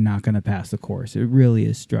possible. You're not going to pass the course. It really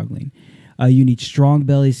is struggling. You need strong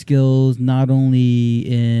belly skills, not only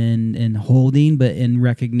in holding, but in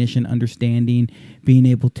recognition, understanding, being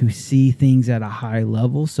able to see things at a high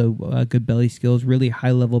level. So good belly skills, really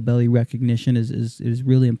high-level belly recognition is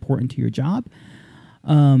really important to your job.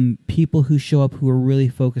 People who show up who are really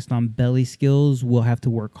focused on belly skills will have to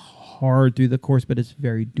work hard through the course, but it's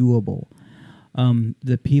very doable.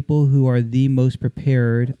 The people who are the most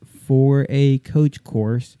prepared for a coach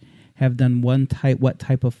course have done what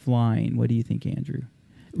type of flying? What do you think, Andrew?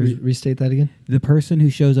 Restate that again. The person who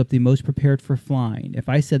shows up the most prepared for flying. If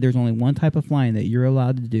I said there's only one type of flying that you're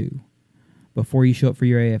allowed to do before you show up for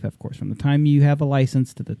your AFF course, from the time you have a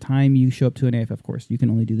license to the time you show up to an AFF course, you can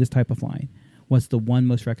only do this type of flying. What's the one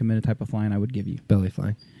most recommended type of flying I would give you? Belly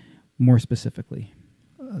flying. More specifically.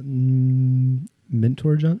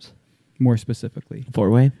 Mentor jumps? More specifically.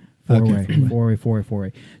 Four-way?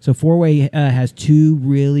 Four-way. So four-way has two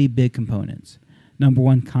really big components. Number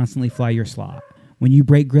one, constantly fly your slot. When you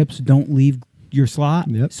break grips, don't leave your slot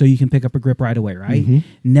so you can pick up a grip right away, right? Mm-hmm.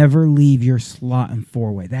 Never leave your slot in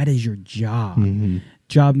four-way. That is your job. Mm-hmm.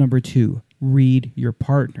 Job number two, read your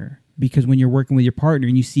partner. Because when you're working with your partner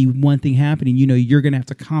and you see one thing happening, you know you're going to have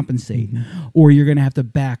to compensate or you're going to have to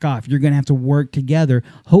back off. You're going to have to work together,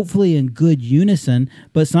 hopefully in good unison,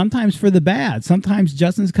 but sometimes for the bad. Sometimes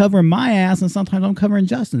Justin's covering my ass and sometimes I'm covering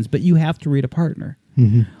Justin's, but you have to read a partner.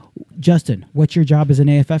 Mm-hmm. Justin, what's your job as an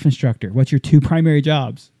AFF instructor? What's your two primary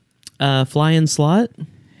jobs? Fly in slot.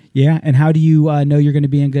 Yeah, and how do you know you're going to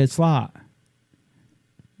be in good slot?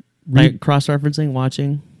 Like cross-referencing,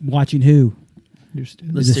 watching. Watching who? Your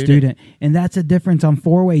student. The student. And that's a difference on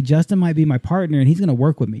four-way. Justin might be my partner, and he's going to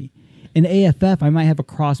work with me. In AFF, I might have a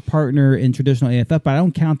cross-partner in traditional AFF, but I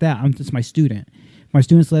don't count that. I'm just my student. If my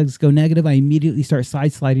student's legs go negative, I immediately start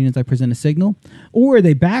side-sliding as I present a signal. Or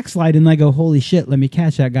they backslide, and I go, holy shit, let me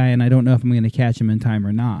catch that guy, and I don't know if I'm going to catch him in time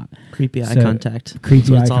or not. Creepy eye contact.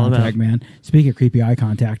 Creepy eye contact, man. Speaking of creepy eye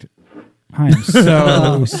contact, I am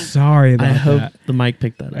so sorry about that. I hope the mic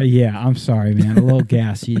picked that up. Yeah, I'm sorry, man. A little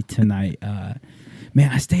gassy tonight. Man,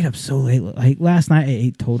 I stayed up so late. Like last night, I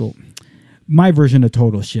ate my version of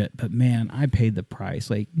total shit. But man, I paid the price.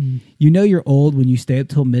 Like, you know, you're old when you stay up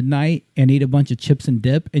till midnight and eat a bunch of chips and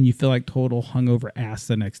dip, and you feel like total hungover ass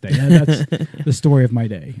the next day. That's the story of my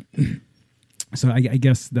day. So I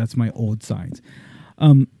guess that's my old signs.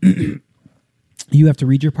 You have to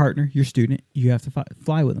read your partner, your student. You have to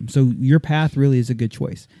fly with them. So your path really is a good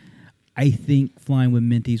choice. I think flying with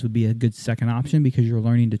mentees would be a good second option because you're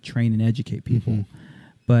learning to train and educate people. Mm-hmm.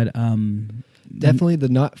 But definitely the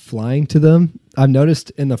not flying to them. I've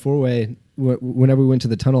noticed in the four-way, whenever we went to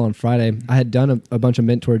the tunnel on Friday, I had done a bunch of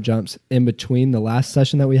mentor jumps in between the last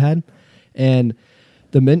session that we had. And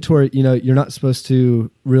the mentor, you know, you're not supposed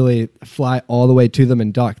to really fly all the way to them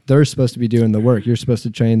and dock. They're supposed to be doing the work. You're supposed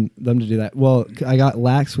to train them to do that. Well, I got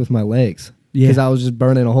lax with my legs because I was just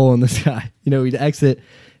burning a hole in the sky. You know, we'd exit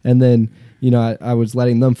and then, you know, I was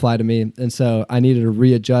letting them fly to me. And so I needed to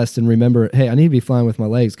readjust and remember, hey, I need to be flying with my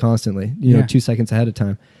legs constantly, you know, 2 seconds ahead of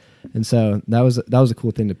time. And so that was a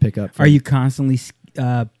cool thing to pick up. Are you constantly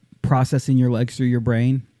processing your legs through your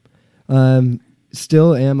brain?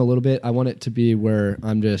 Still am a little bit. I want it to be where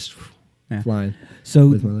I'm just flying So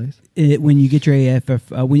with my legs. when you get your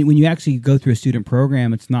AFF, when you actually go through a student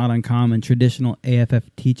program, it's not uncommon. Traditional AFF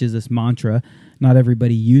teaches this mantra. Not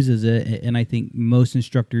everybody uses it, and I think most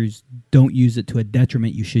instructors don't use it to a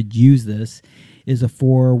detriment. You should use this. Is a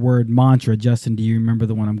 4-word mantra. Justin, do you remember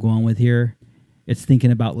the one I'm going with here? It's thinking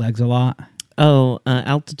about legs a lot. Oh,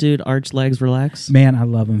 altitude, arch, legs, relax. Man, I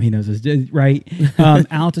love him. He knows this, right?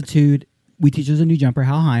 Altitude. We teach as a new jumper.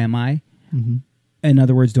 How high am I? Mm-hmm. In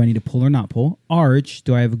other words, do I need to pull or not pull? Arch,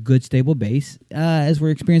 do I have a good stable base? As we're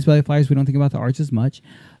experienced belly flyers, we don't think about the arch as much.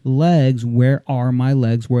 Legs, where are my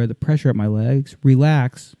legs? Where are the pressure at my legs?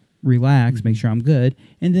 Relax, make sure I'm good.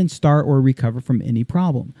 And then start or recover from any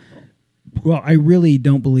problem. Well, I really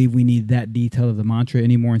don't believe we need that detail of the mantra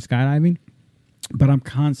anymore in skydiving, but I'm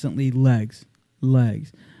constantly legs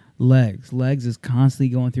is constantly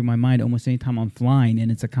going through my mind almost anytime I'm flying,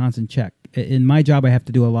 and it's a constant check. In my job, I have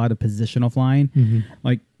to do a lot of positional flying. Mm-hmm.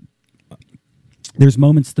 Like, there's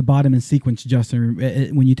moments at the bottom in sequence,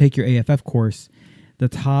 Justin, when you take your AFF course, the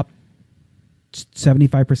top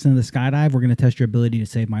 75% of the skydive, we're going to test your ability to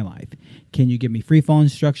save my life. Can you give me free fall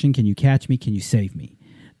instruction? Can you catch me? Can you save me?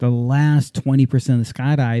 The last 20% of the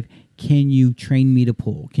skydive, can you train me to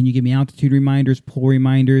pull? Can you give me altitude reminders, pull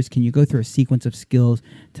reminders? Can you go through a sequence of skills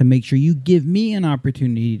to make sure you give me an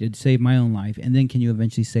opportunity to save my own life? And then can you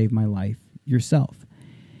eventually save my life yourself?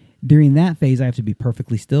 During that phase, I have to be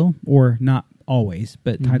perfectly still, or not always,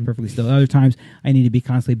 but tied perfectly still. Other times, I need to be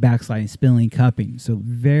constantly backsliding, spilling, cupping. So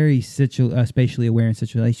very spatially aware and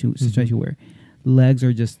situation aware. Legs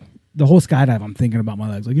are just... The whole skydive, I'm thinking about my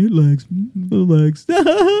legs. Like, legs,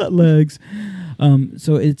 legs.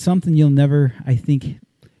 So it's something you'll never, I think...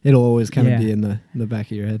 It'll always kind of be in the back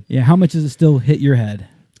of your head. Yeah, how much does it still hit your head?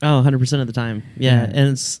 Oh, 100% of the time. Yeah,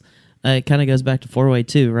 and it kind of goes back to 4-way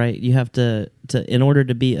too, right? You have to, in order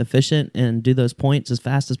to be efficient and do those points as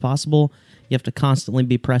fast as possible, you have to constantly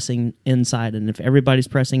be pressing inside. And if everybody's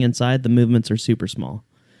pressing inside, the movements are super small.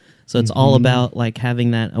 So it's all about like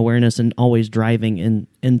having that awareness and always driving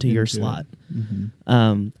into your slot.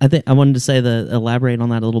 Mm-hmm. I think I wanted to elaborate on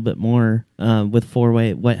that a little bit more with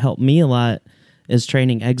 4-way. What helped me a lot is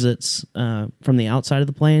training exits from the outside of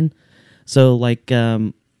the plane. So like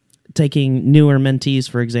taking newer mentees,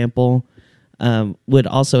 for example, would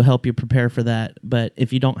also help you prepare for that. But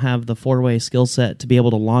if you don't have the 4-way skill set to be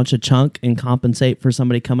able to launch a chunk and compensate for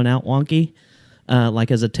somebody coming out wonky, like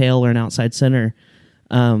as a tail or an outside center,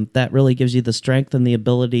 that really gives you the strength and the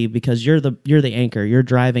ability, because you're the anchor. You're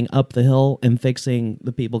driving up the hill and fixing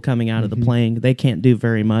the people coming out of the plane. They can't do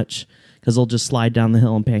very much because they'll just slide down the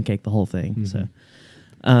hill and pancake the whole thing. So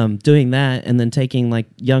doing that and then taking like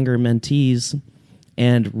younger mentees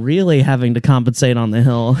and really having to compensate on the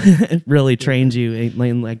hill it really trains you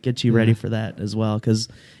and like gets you ready for that as well. Because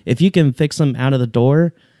if you can fix them out of the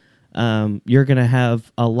door, you're going to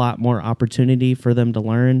have a lot more opportunity for them to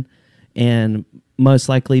learn and most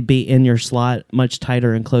likely be in your slot much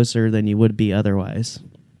tighter and closer than you would be otherwise.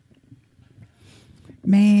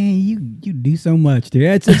 Man, you do so much, dude.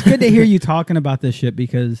 It's good to hear you talking about this shit,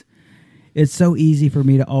 because it's so easy for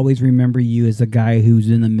me to always remember you as the guy who's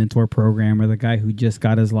in the mentor program, or the guy who just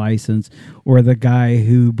got his license, or the guy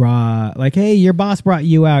who brought, like, hey, your boss brought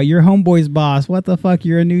you out, your homeboy's boss, what the fuck,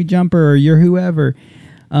 you're a new jumper, or you're whoever.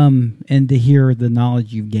 And to hear the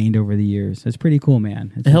knowledge you've gained over the years, it's pretty cool,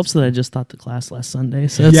 man. It helps that I just taught the class last Sunday,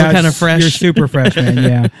 so it's kind of fresh. You're super fresh,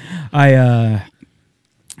 man. Yeah,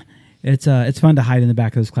 it's fun to hide in the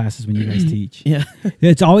back of those classes when you guys teach. Yeah,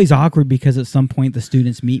 it's always awkward because at some point the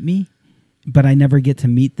students meet me, but I never get to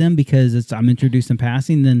meet them because I'm introduced in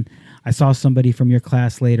passing. Then I saw somebody from your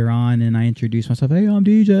class later on, and I introduced myself. Hey, I'm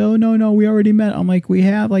DJ. Oh, no, we already met. I'm like, we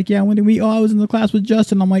have? Like, yeah, when did we? Oh, I was in the class with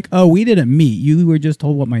Justin. I'm like, oh, we didn't meet. You were just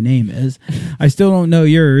told what my name is. I still don't know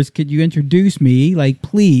yours. Could you introduce me? Like,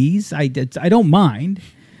 please. I don't mind,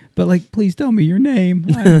 but like, please tell me your name.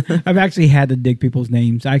 I've actually had to dig people's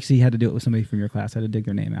names. I actually had to do it with somebody from your class. I had to dig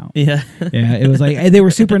their name out. Yeah. Yeah, it was like, they were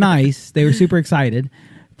super nice. They were super excited.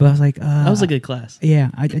 But I was like, that was a good class. Yeah,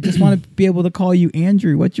 I just want to be able to call you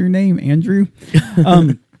Andrew. What's your name, Andrew?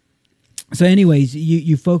 So anyways,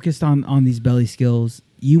 you focused on these belly skills.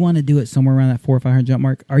 You want to do it somewhere around that 400 or 500 jump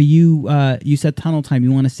mark. Are you, you said tunnel time,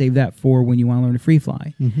 you want to save that for when you want to learn to free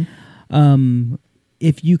fly.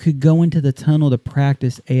 If you could go into the tunnel to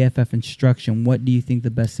practice AFF instruction, what do you think the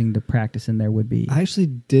best thing to practice in there would be? I actually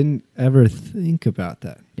didn't ever think about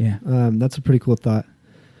that. Yeah. That's a pretty cool thought.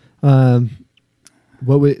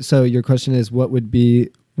 So your question is, what would be...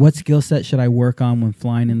 What skill set should I work on when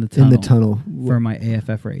flying in the tunnel? For my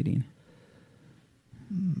AFF rating.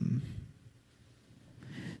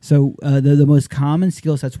 So the most common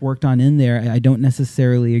skill sets worked on in there, I don't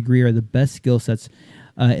necessarily agree are the best skill sets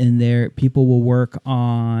in there. People will work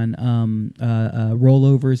on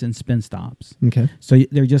rollovers and spin stops. Okay. So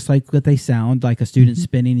they're just like what they sound, like a student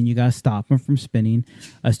spinning and you got to stop them from spinning.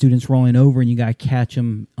 A student's rolling over and you got to catch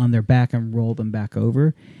them on their back and roll them back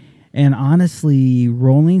over. And honestly,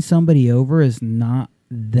 rolling somebody over is not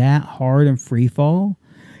that hard in free fall.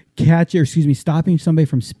 Stopping somebody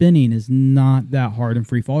from spinning is not that hard in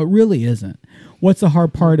free fall. It really isn't. What's the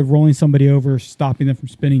hard part of rolling somebody over, stopping them from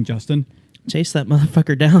spinning, Justin? Chase that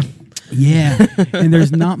motherfucker down. Yeah, and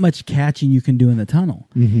there's not much catching you can do in the tunnel.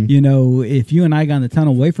 You know, if you and I got in the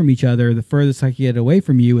tunnel away from each other, the furthest I can get away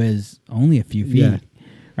from you is only a few feet.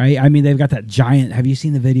 Right? I mean, they've got that giant. Have you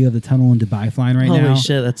seen the video of the tunnel in Dubai flying right now? Holy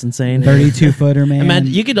shit, that's insane. 32-footer, man.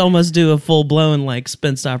 Imagine, you could almost do a full-blown like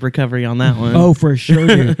spin stop recovery on that one. Oh, for sure,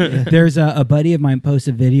 dude. There's a buddy of mine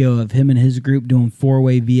posted a video of him and his group doing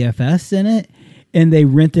 4-way VFS in it. And they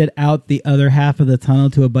rented out the other half of the tunnel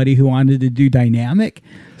to a buddy who wanted to do dynamic.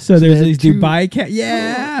 So there's these Dubai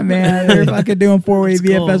yeah, man, they're fucking doing 4-way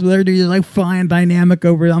VFS, cool. but they're just like flying dynamic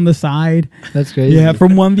over on the side. That's crazy. Yeah,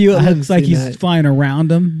 from one view it I looks like haven't he's seen that. flying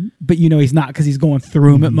around him, but you know he's not because he's going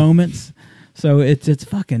through him at moments. So it's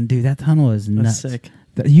fucking, dude, that tunnel is nuts. That's sick.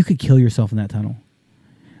 You could kill yourself in that tunnel.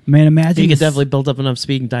 Man, imagine You could this- definitely build up enough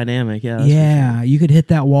speed and dynamic. Yeah. that's for yeah, you could hit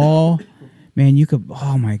that wall. Man, you could.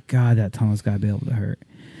 Oh my God, that tunnel's got to be able to hurt.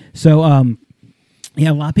 So,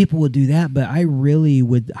 yeah, a lot of people would do that, but I really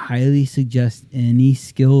would highly suggest any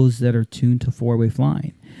skills that are tuned to 4-way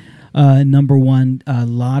flying. Number one, a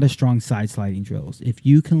lot of strong side sliding drills. If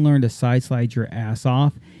you can learn to side slide your ass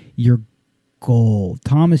off, you're gold.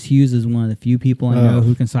 Thomas Hughes is one of the few people I know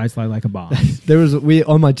who can side slide like a boss. There was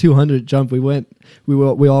on my 200 jump. We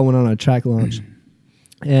all went on a track launch,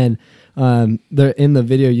 and there in the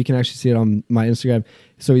video you can actually see it on my Instagram.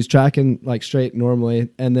 So he's tracking like straight normally,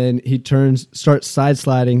 and then he starts side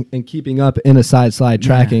sliding and keeping up in a side slide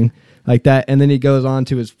tracking like that, and then he goes on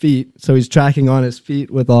to his feet. So he's tracking on his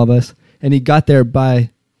feet with all of us, and he got there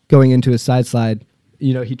by going into a side slide.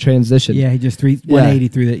 You know, he transitioned. Yeah, he just 180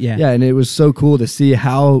 through that. Yeah, Yeah, and it was so cool to see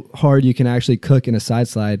how hard you can actually cook in a side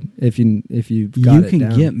slide if you got you it can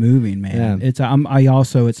down. get moving, man. Yeah. It's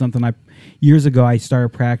something years ago I started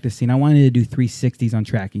practicing. I wanted to do 360s on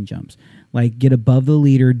tracking jumps, like get above the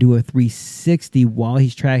leader, do a 360 while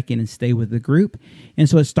he's tracking and stay with the group. And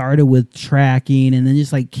so it started with tracking and then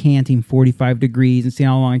just like canting 45 degrees and seeing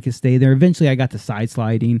how long I could stay there. Eventually I got to side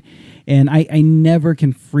sliding, and I never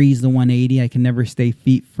can freeze the 180. I can never stay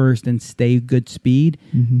feet first and stay good speed.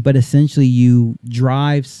 But essentially you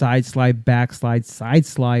drive, side slide, backslide, side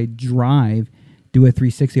slide, drive, do a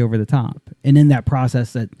 360 over the top. And in that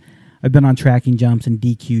process, that I've been on tracking jumps and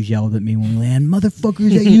DQs yelled at me when we land.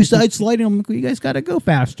 Motherfuckers, that you side sliding. I'm like, well, you guys got to go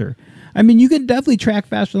faster. I mean, you can definitely track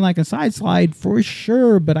faster than I can side slide for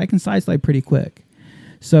sure, but I can side slide pretty quick.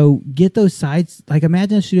 So get those sides. Like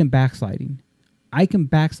imagine a student backsliding. I can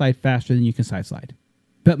backslide faster than you can side slide.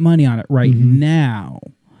 Bet money on it right now.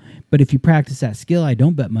 But if you practice that skill, I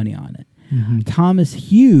don't bet money on it. Thomas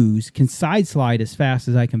Hughes can side slide as fast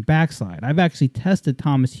as I can backslide. I've actually tested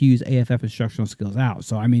Thomas Hughes' AFF instructional skills out.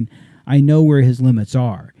 So, I mean, I know where his limits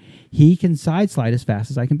are. He can side slide as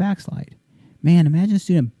fast as I can backslide. Man, imagine a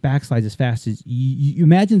student backslides as fast as you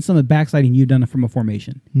imagine some of the backsliding you've done from a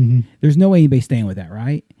formation. There's no way anybody's staying with that,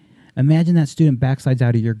 right? Imagine that student backslides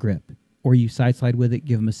out of your grip, or you side slide with it,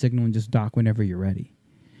 give them a signal, and just dock whenever you're ready.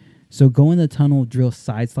 So go in the tunnel, drill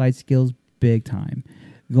side slide skills big time.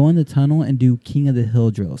 Go in the tunnel and do King of the Hill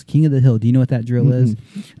drills. King of the Hill, do you know what that drill is?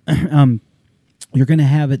 You're going to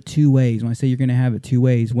have it two ways. When I say you're going to have it two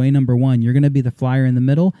ways, way number one, you're going to be the flyer in the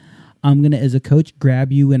middle. I'm going to, as a coach,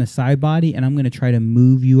 grab you in a side body, and I'm going to try to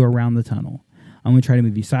move you around the tunnel. I'm going to try to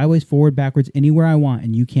move you sideways, forward, backwards, anywhere I want,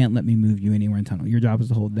 and you can't let me move you anywhere in the tunnel. Your job is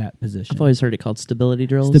to hold that position. I've always heard it called stability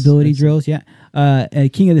drills. Stability drills, yeah.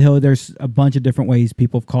 At King of the Hill, there's a bunch of different ways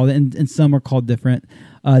people have called it, and some are called different.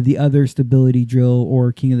 The other stability drill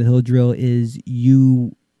or King of the Hill drill is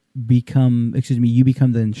you become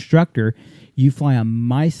the instructor. You fly on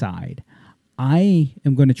my side. I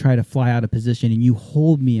am going to try to fly out of position, and you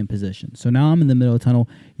hold me in position. So now I'm in the middle of the tunnel.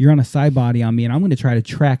 You're on a side body on me, and I'm going to try to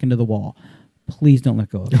track into the wall. Please don't let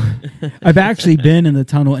go of me. I've actually been in the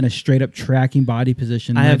tunnel in a straight up tracking body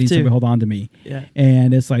position, I have letting too. somebody hold on to me. Yeah.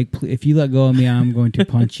 And it's like, if you let go of me, I'm going to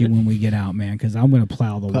punch you when we get out, man, because I'm going to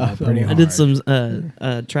plow the wall pretty hard. I did some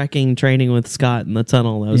tracking training with Scott in the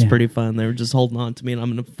tunnel. That was Yeah. pretty fun. They were just holding on to me, and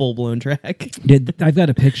I'm in a full blown track. I've got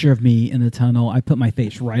a picture of me in the tunnel. I put my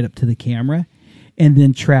face right up to the camera, and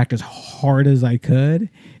then tracked as hard as I could.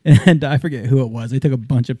 And I forget who it was. They took a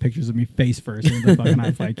bunch of pictures of me face first in the fucking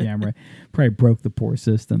iFly camera. Probably broke the poor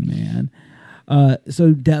system, man.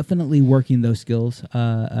 So definitely working those skills,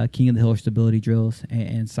 King of the Hill stability drills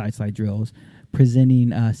and side slide drills,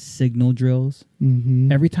 presenting signal drills.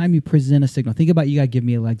 Mm-hmm. Every time you present a signal, think about you got to give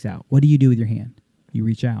me a legs out. What do you do with your hand? You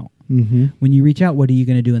reach out. Mm-hmm. When you reach out, what are you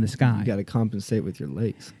going to do in the sky? You got to compensate with your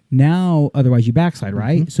legs. Now, otherwise you backslide,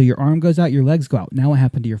 right? So your arm goes out, your legs go out. Now what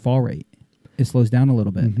happened to your fall rate? It slows down a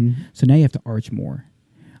little bit. So now you have to arch more.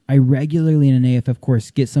 I regularly in an AFF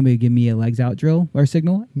course get somebody to give me a legs out drill or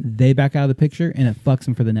signal. They back out of the picture and it fucks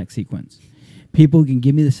them for the next sequence. People can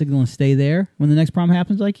give me the signal and stay there. When the next problem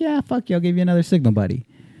happens, like, yeah, fuck you, I'll give you another signal, buddy.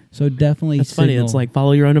 So definitely That's funny. It's like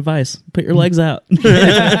follow your own advice. Put your legs out.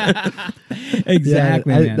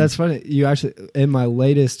 Exactly. Yeah, man. that's funny. You actually, in my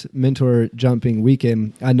latest mentor jumping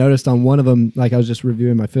weekend, I noticed on one of them, like I was just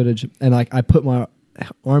reviewing my footage, and like I put my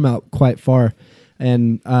arm out quite far,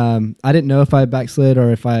 and I didn't know if I backslid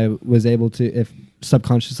or if I was able to, if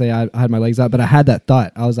subconsciously I had my legs out, but I had that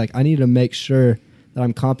thought. I was like, I need to make sure that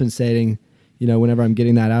I'm compensating, you know, whenever I'm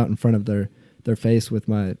getting that out in front of their face with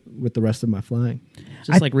the rest of my flying.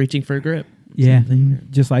 Just like reaching for a grip. Yeah,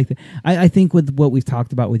 just like that. I think with what we've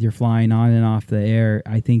talked about with your flying on and off the air,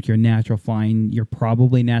 I think your natural flying, you're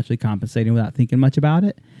probably naturally compensating without thinking much about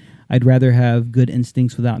it. I'd rather have good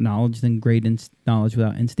instincts without knowledge than great knowledge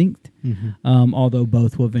without instinct. Although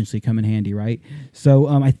both will eventually come in handy, right? So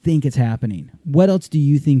I think it's happening. What else do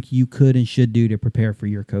you think you could and should do to prepare for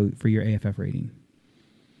your for your AFF rating?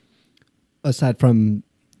 Aside from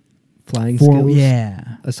flying skills?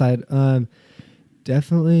 Yeah. Aside,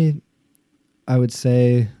 definitely, I would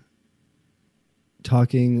say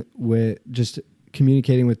just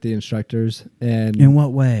communicating with the instructors and In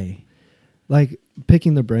what way? like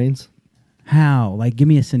picking their brains. How? Like, give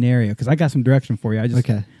me a scenario, because I got some direction for you. I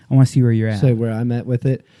want to see where you're at. So where I'm at with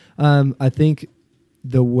it, I think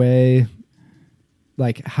the way,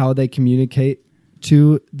 like how they communicate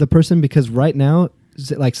to the person, because right now,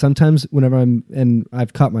 like sometimes whenever and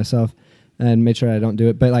I've caught myself and made sure I don't do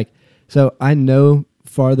it, but like, so I know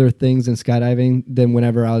farther things in skydiving than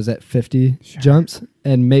whenever I was at 50 jumps,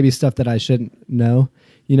 and maybe stuff that I shouldn't know,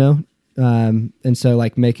 you know? And so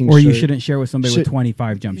like making or sure you shouldn't share with somebody with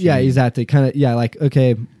 25 jumps. Yeah, exactly. Kind of, yeah, like,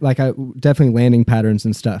 okay, like I definitely landing patterns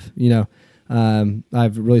and stuff, you know.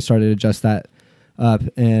 I've really started to adjust that up.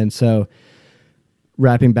 And so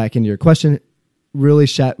wrapping back into your question, really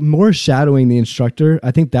more shadowing the instructor.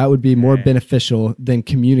 I think that would be more beneficial than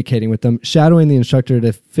communicating with them. Shadowing the instructor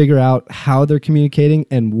to figure out how they're communicating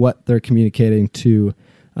and what they're communicating to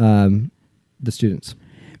the students.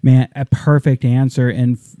 Man, a perfect answer,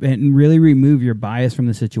 and really remove your bias from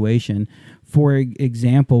the situation. For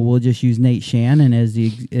example, we'll just use Nate Shannon as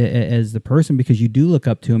the person, because you do look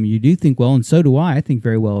up to him. You do think well, and so do I. I think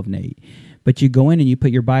very well of Nate. But you go in and you put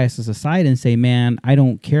your biases aside and say, man, I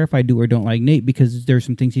don't care if I do or don't like Nate, because there's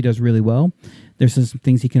some things he does really well. There's some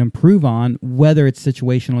things he can improve on, whether it's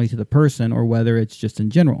situationally to the person or whether it's just in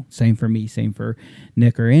general. Same for me, same for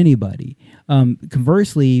Nick or anybody.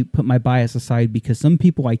 Conversely, put my bias aside, because some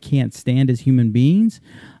people I can't stand as human beings.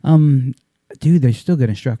 Dude, they're still good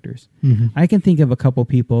instructors. I can think of a couple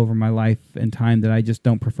people over my life and time that I just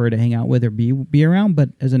don't prefer to hang out with or be around, but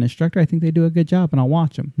as an instructor, I think they do a good job, and I'll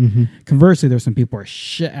watch them. Conversely, there's some people who are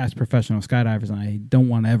shit-ass professional skydivers, and I don't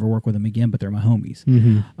want to ever work with them again, but they're my homies.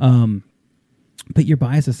 Put your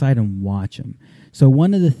bias aside and watch them. So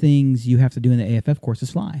one of the things you have to do in the AFF course is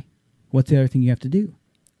fly. What's the other thing you have to do?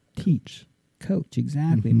 Teach. Coach.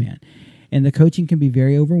 Exactly, man. And the coaching can be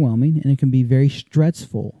very overwhelming, and it can be very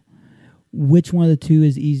stressful. Which one of the two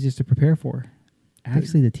is easiest to prepare for?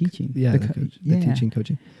 Actually, the teaching. Yeah, the teaching,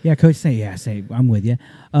 coaching. Yeah, coach, say, I'm with you.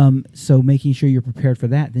 So making sure you're prepared for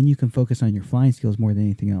that, then you can focus on your flying skills more than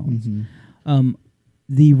anything else.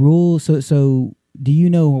 The rules, so do you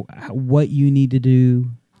know what you need to do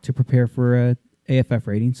to prepare for a AFF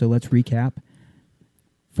rating? So let's recap.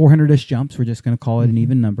 400-ish jumps, we're just going to call it an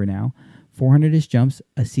even number now. 400-ish jumps,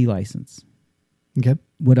 a C license. Okay.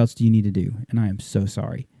 What else do you need to do? And I am so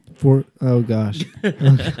sorry.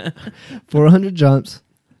 400 jumps,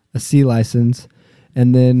 a C license,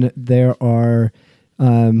 and then there are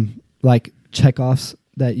like checkoffs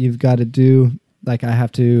that you've got to do. Like I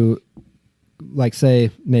have to, like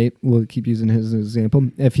say Nate, we'll keep using his example.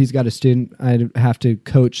 If he's got a student, I have to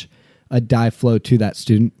coach a dive flow to that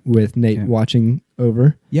student with Nate watching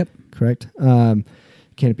over. Yep. Correct.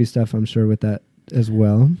 Canopy stuff, I'm sure, with that as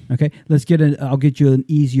well. Okay, I'll get you an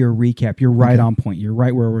easier recap. You're right on point. You're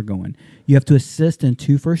right where we're going. You have to assist in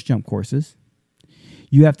 2 first jump courses.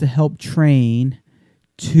 You have to help train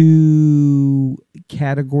 2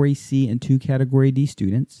 Category C and 2 Category D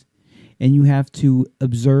students, and you have to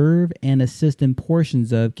observe and assist in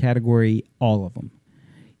portions of Category all of them.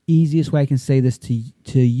 Easiest way I can say this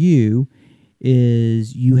to you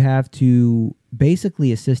is you have to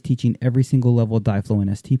basically assist teaching every single level of dive flow in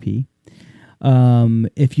STP.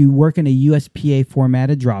 If you work in a USPA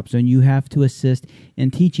formatted drop zone, you have to assist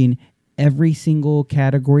in teaching every single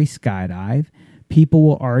category skydive. People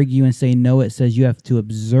will argue and say, no, it says you have to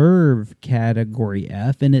observe category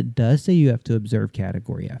F, and it does say you have to observe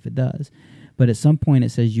category F. It does. But at some point, it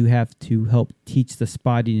says you have to help teach the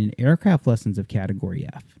spotting and aircraft lessons of category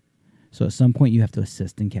F. So at some point, you have to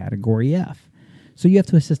assist in category F. So you have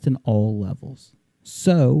to assist in all levels.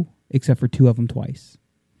 So, except for 2 of them twice.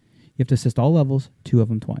 You have to assist all levels, 2 of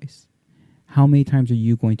them twice. How many times are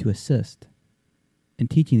you going to assist in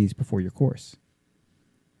teaching these before your course?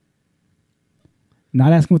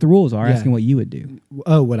 Not asking what the rules are, asking what you would do.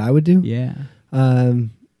 Oh, what I would do? Yeah.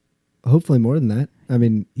 Hopefully more than that. I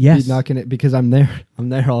mean, yes, not gonna, because I'm there. I'm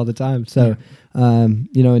there all the time. So,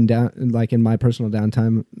 you know, in my personal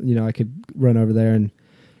downtime, you know, I could run over there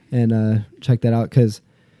and check that out, because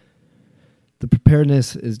the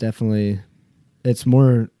preparedness is definitely, it's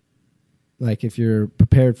more like if you're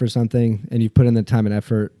prepared for something and you put in the time and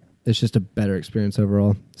effort, it's just a better experience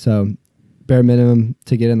overall. So bare minimum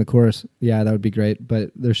to get in the course, yeah, that would be great,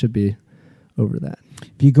 but there should be over that.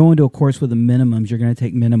 If you go into a course with the minimums, you're going to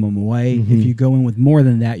take minimum away. Mm-hmm. If you go in with more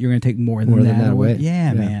than that, you're going to take more than that away.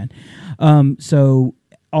 Yeah, man. So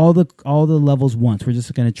all the levels once. We're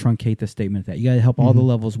just going to truncate the statement of that. You got to help all the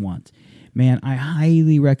levels once. Man, I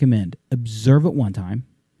highly recommend observe it one time,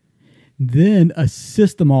 then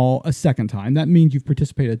assist them all a second time. That means you've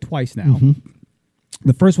participated twice now.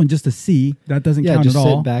 The first one, just to see, that doesn't count at all. Yeah,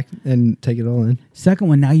 just sit back and take it all in. Second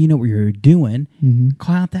one, now you know what you're doing.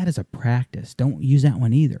 Call out that as a practice. Don't use that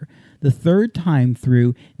one either. The third time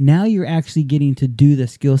through, now you're actually getting to do the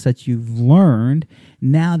skill sets you've learned.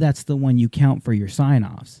 Now that's the one you count for your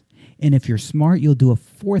sign-offs. And if you're smart, you'll do a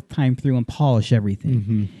 4th time through and polish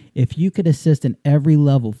everything. If you could assist in every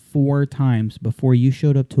level 4 times before you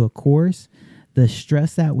showed up to a course, the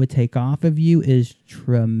stress that would take off of you is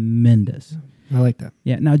tremendous. I like that.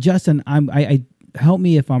 Yeah. Now, Justin, I help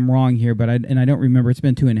me if I'm wrong here, but I don't remember. It's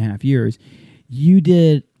been 2.5 years. You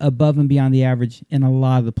did above and beyond the average in a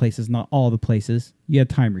lot of the places, not all the places. You had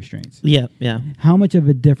time restraints. Yeah. How much of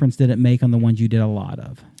a difference did it make on the ones you did a lot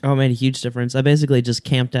of? Oh, it made a huge difference. I basically just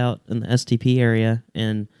camped out in the STP area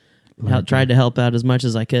and tried to help out as much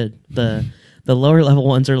as I could. The lower level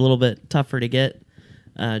ones are a little bit tougher to get,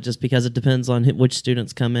 just because it depends on which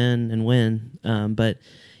students come in and when. But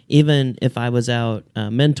even if I was out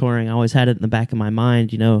mentoring, I always had it in the back of my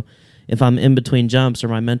mind, you know, if I'm in between jumps or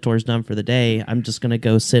my mentor's done for the day, I'm just going to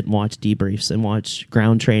go sit and watch debriefs and watch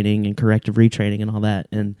ground training and corrective retraining and all that.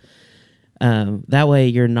 And that way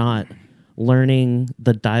you're not learning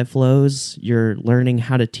the dive flows, you're learning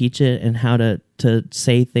how to teach it and how to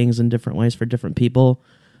say things in different ways for different people.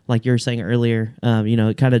 Like you were saying earlier, you know,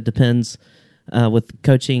 it kind of depends with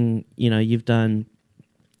coaching, you know, you've done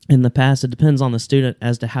in the past, it depends on the student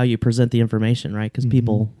as to how you present the information, right? Because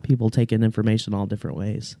people take in information all different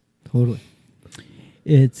ways. Totally.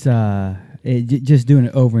 It's just doing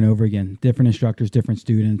it over and over again. Different instructors, different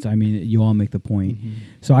students. I mean, you all make the point.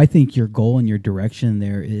 So I think your goal and your direction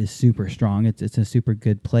there is super strong. It's a super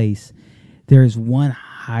good place. There's one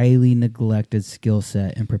highly neglected skill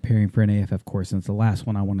set in preparing for an AFF course, and it's the last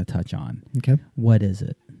one I want to touch on. Okay. What is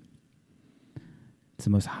it? It's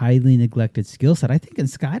the most highly neglected skill set, I think, in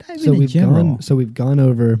skydiving in general. So we've gone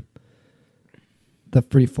over the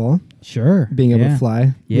free fall. Sure. Being able to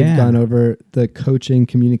fly. Yeah. We've gone over the coaching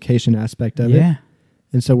communication aspect of it.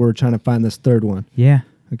 And so we're trying to find this third one. Yeah.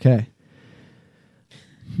 Okay.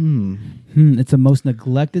 It's the most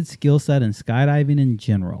neglected skill set in skydiving in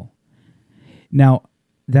general. Now,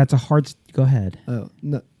 that's a hard... Go ahead. Oh,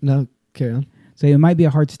 no, carry on. So it might be a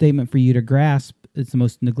hard statement for you to grasp. It's the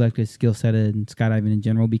most neglected skill set in skydiving in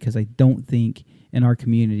general, because I don't think in our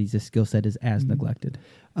communities the skill set is as neglected.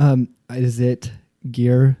 Is it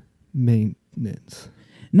gear maintenance?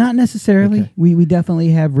 Not necessarily. Okay. We definitely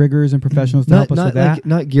have riggers and professionals to help us with that.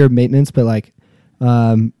 Not gear maintenance, but like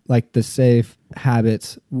the safe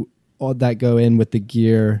habits all that go in with the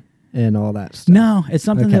gear and all that stuff. No, it's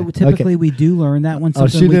something that typically we do learn. That one. I'll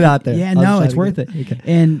shoot it out there. Yeah, no, it's worth it. Okay.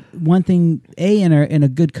 And one thing, in a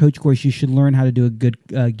good coach course, you should learn how to do a good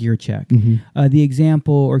gear check. The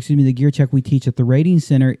the gear check we teach at the Rating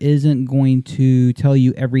Center isn't going to tell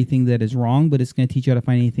you everything that is wrong, but it's going to teach you how to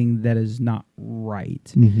find anything that is not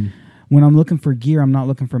right. When I'm looking for gear, I'm not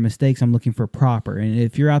looking for mistakes. I'm looking for proper. And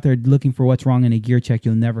if you're out there looking for what's wrong in a gear check,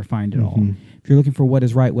 you'll never find it all. If you're looking for what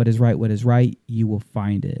is right, you will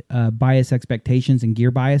find it. Bias expectations and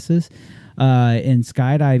gear biases. In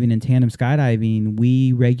skydiving and tandem skydiving,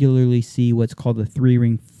 we regularly see what's called the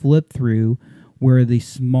 3-ring flip through, where the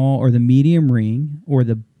small or the medium ring or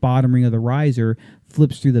the bottom ring of the riser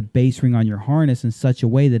flips through the base ring on your harness in such a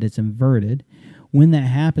way that it's inverted. When that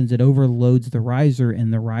happens, it overloads the riser,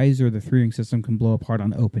 and the 3-ring system can blow apart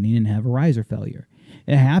on opening and have a riser failure.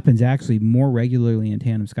 It happens actually more regularly in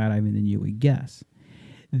tandem skydiving than you would guess.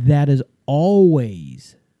 That is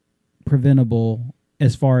always preventable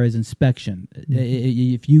as far as inspection.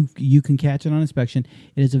 If you can catch it on inspection,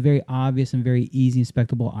 it is a very obvious and very easy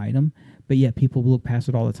inspectable item, but yet people look past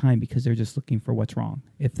it all the time because they're just looking for what's wrong.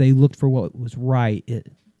 If they looked for what was right,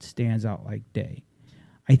 it stands out like day.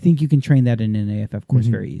 I think you can train that in an AFF course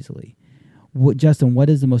very easily. Justin, what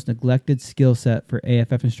is the most neglected skill set for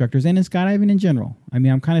AFF instructors and in skydiving in general? I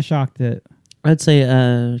mean, I'm kind of shocked that... I'd say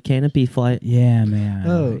canopy flight. Yeah, man.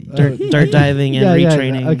 Dirt diving and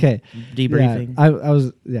retraining. Okay. Debriefing. Yeah, I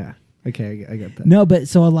was. Yeah. Okay, I got that. No, but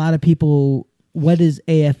so a lot of people... What does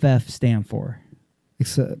AFF stand for?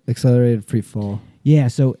 Accelerated free fall. Yeah,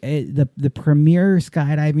 so the premier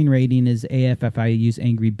skydiving rating is AFF. I use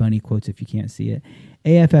angry bunny quotes if you can't see it.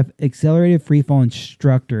 AFF, Accelerated Freefall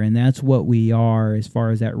Instructor, and that's what we are as far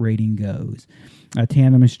as that rating goes. A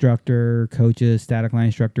tandem instructor, coaches, static line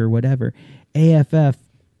instructor, whatever. AFF,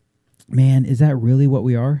 man, is that really what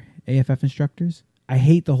we are? AFF instructors? I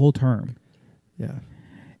hate the whole term. Yeah.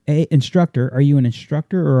 Instructor, are you an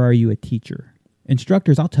instructor or are you a teacher?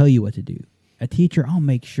 Instructors, I'll tell you what to do. A teacher, I'll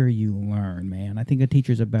make sure you learn, man. I think a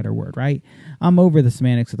teacher's a better word, right? I'm over the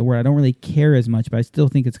semantics of the word. I don't really care as much, but I still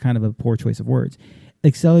think it's kind of a poor choice of words.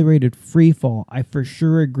 Accelerated free fall, I for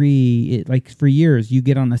sure agree. Like for years, you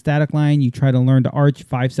get on the static line, you try to learn to arch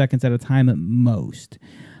 5 seconds at a time at most.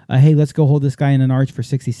 Hey, let's go hold this guy in an arch for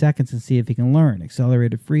 60 seconds and see if he can learn.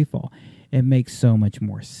 Accelerated free fall. It makes so much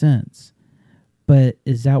more sense. But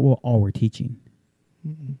is that all we're teaching?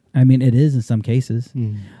 I mean, it is in some cases.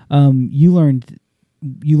 You learned at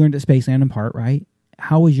Spaceland in part, right?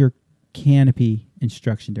 How was your canopy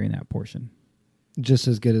instruction during that portion? Just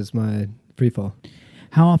as good as my free fall.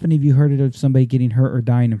 How often have you heard of somebody getting hurt or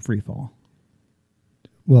dying in free fall?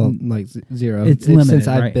 Well, like zero. It's limited, since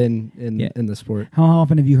I've right? been in the sport. How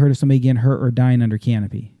often have you heard of somebody getting hurt or dying under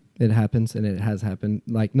canopy? It happens, and it has happened.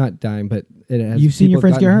 Like, not dying, but it has. You've seen your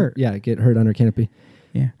friends get hurt? Yeah, get hurt under canopy.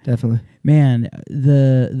 Yeah, definitely. Man,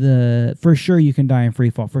 the for sure you can die in free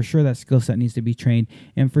fall. For sure that skill set needs to be trained,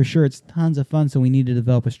 and for sure it's tons of fun. So we need to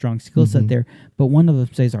develop a strong skill set there. But one of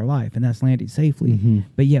them saves our life, and that's landing safely.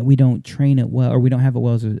 But yet we don't train it well, or we don't have it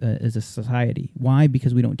well as a society. Why?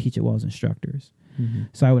 Because we don't teach it well as instructors.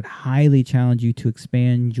 So I would highly challenge you to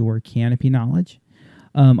expand your canopy knowledge.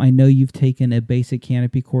 I know you've taken a basic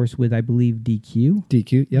canopy course with, I believe, DQ.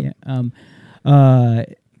 DQ, yep. Yeah.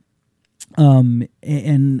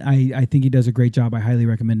 And I think he does a great job. I highly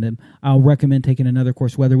recommend him. I'll recommend taking another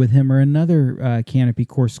course, whether with him or another canopy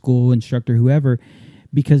course school instructor, whoever,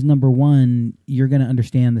 because number one, you're going to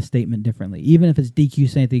understand the statement differently. Even if it's DQ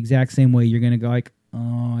saying it the exact same way, you're going to go like,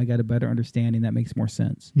 oh, I got a better understanding. That makes more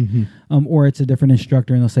sense. Or it's a different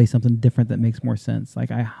instructor and they'll say something different that makes more sense.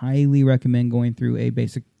 Like, I highly recommend going through a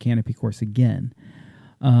basic canopy course again.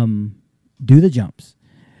 Do the jumps.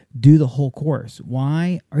 Do the whole course.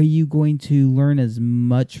 Why are you going to learn as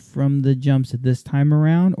much from the jumps at this time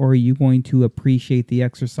around, or are you going to appreciate the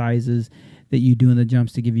exercises that you do in the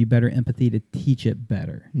jumps to give you better empathy to teach it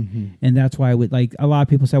better? And that's why I would, like, a lot of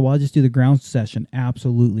people say, well, I'll just do the ground session.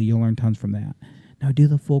 Absolutely. You'll learn tons from that. Now do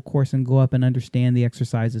the full course and go up and understand the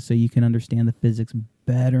exercises so you can understand the physics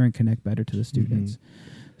better and connect better to the students.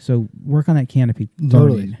 So work on that canopy learning.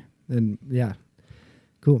 Totally. And yeah,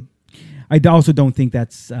 cool. I also don't think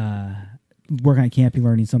that's working on canopy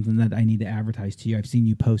learning something that I need to advertise to you. I've seen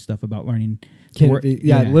you post stuff about learning canopy.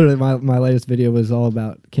 Yeah, literally, my latest video was all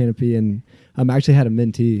about canopy, and I actually had a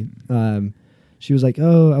mentee. She was like,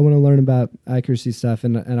 "Oh, I want to learn about accuracy stuff,"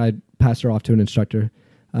 and I passed her off to an instructor.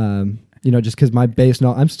 Just because my base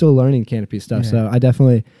I'm still learning canopy stuff, so I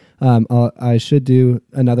definitely I should do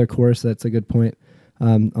another course. That's a good point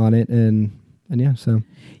on it, and yeah, so.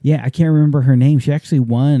 Yeah, I can't remember her name. She actually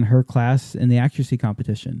won her class in the accuracy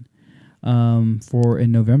competition in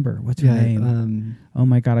November. What's her name? Oh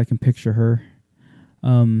my God, I can picture her.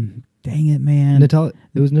 Dang it, man. Natalia.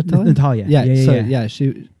 It was Natalia? Natalia.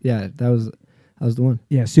 That was the one.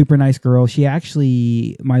 Yeah, super nice girl. She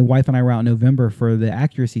actually, my wife and I were out in November for the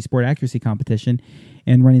sport accuracy competition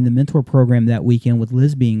and running the mentor program that weekend with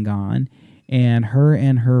Liz being gone. and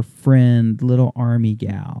her friend, little army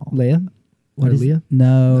gal. Leia? What Or is Leah?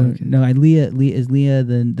 No, Okay. no. Leah is Leah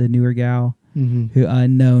the newer gal. Mm-hmm. Who?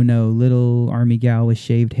 No, little army gal with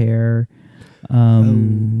shaved hair. Oh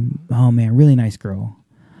man, really nice girl.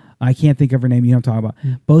 I can't think of her name. You know what I'm talking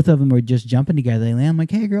about. Both of them were just jumping together. I'm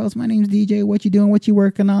like, hey girls, my name's DJ. What you doing? What you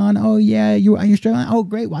working on? Oh yeah, you're struggling. Oh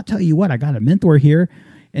great. Well, I'll tell you what, I got a mentor here.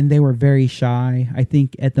 And they were very shy. I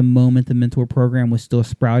think at the moment the mentor program was still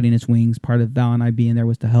sprouting its wings. Part of Val and I being there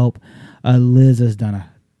was to help. Liz has done a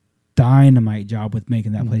dynamite job with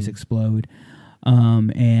making that place explode.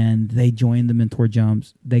 And they joined the mentor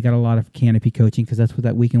jumps. They got a lot of canopy coaching because that's what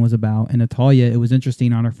that weekend was about. And Natalia, it was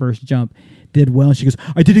interesting, on her first jump, did well. And she goes,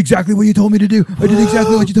 I did exactly what you told me to do. I did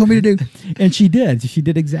exactly what you told me to do. And she did. She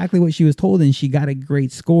did exactly what she was told, and she got a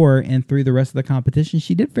great score. And through the rest of the competition,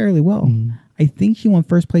 she did fairly well. I think she won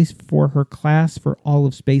first place for her class for all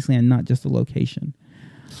of Spaceland, not just the location.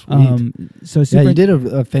 So super, Yeah, you did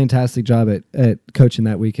a fantastic job at coaching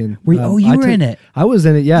that weekend. Were you- you I were in it. I was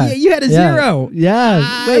in it, yeah. Yeah, you had a Yeah. zero.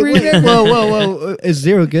 Yeah. Wait, whoa. Is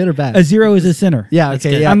zero good or bad? a zero is a center. Yeah, That's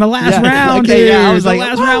okay, good. yeah. On the last Yeah, round, okay, dude. yeah, I was the like,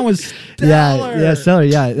 last "Whoa." round was Yeah, stellar,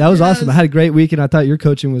 yeah. That was awesome. I had a great weekend. I thought your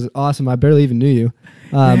coaching was awesome. I barely even knew you.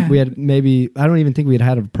 Yeah. We had I don't even think we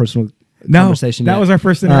had a personal No, conversation that yet. was our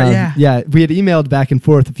first interaction. Yeah. Yeah, we had emailed back and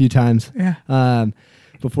forth a few times. Yeah.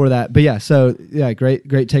 Before that, but yeah, so yeah, great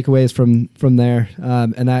takeaways from there,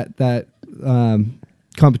 and that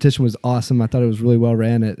competition was awesome. I thought it was really well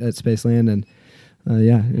ran at Spaceland, and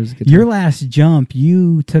yeah, it was a good. Your time. last jump,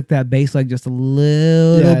 you took that base leg just a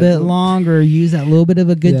little Yeah. bit longer, used that little bit of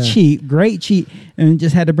a good Yeah. cheat, great cheat, and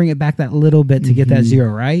just had to bring it back that little bit to get that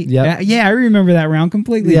zero, right? Yep. Yeah, I remember that round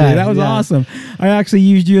completely, Yeah, dude. That was yeah. awesome. I actually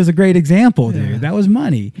used you as a great example, dude. Yeah. That was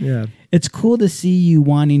money. Yeah. It's cool to see you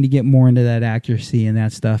wanting to get more into that accuracy and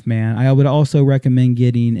that stuff, man. I would also recommend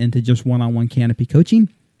getting into just one-on-one canopy coaching.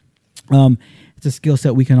 It's a skill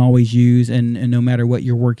set we can always use, and no matter what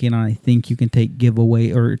you're working on, I think you can take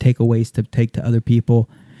giveaway or takeaways to take to other people,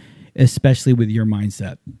 especially with your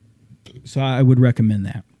mindset. So I would recommend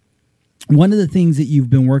that. One of the things that you've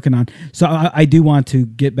been working on, so I do want to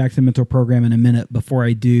get back to the mentor program in a minute. Before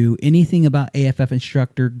I do, anything about AFF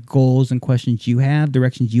instructor goals and questions you have,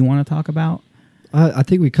 directions you want to talk about? I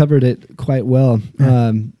think we covered it quite well.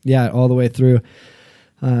 Yeah, all the way through,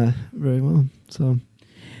 very well. So,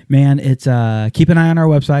 Man, it's keep an eye on our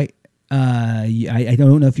website. I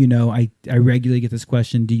don't know if you know, I regularly get this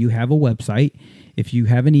question. Do you have a website? If you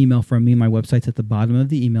have an email from me, my website's at the bottom of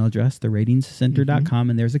the email address, theratingscenter.com,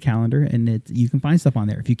 and there's a calendar, and you can find stuff on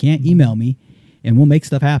there. If you can't, email me, and we'll make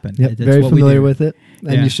stuff happen. yep, That's very what we familiar do. with it,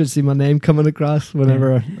 and Yeah. you should see my name coming across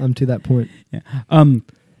whenever I'm to that point. Yeah.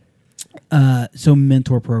 So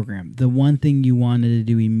mentor program. The one thing you wanted to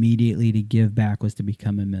do immediately to give back was to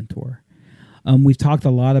become a mentor. We've talked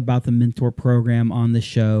a lot about the mentor program on the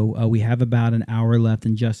show. We have about an hour left,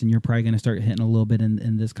 and Justin, you're probably going to start hitting a little bit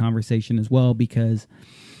in this conversation as well, because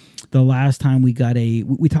the last time we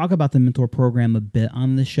talk about the mentor program a bit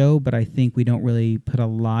on the show, but I think we don't really put a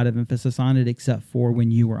lot of emphasis on it, except for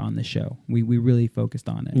when you were on the show. We really focused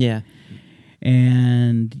on it. Yeah.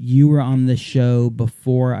 And you were on the show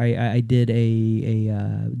before I did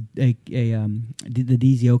the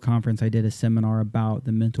DZO conference. I did a seminar about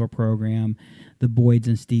the mentor program. The Boyds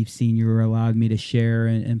and Steve Sr. allowed me to share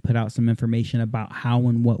and put out some information about how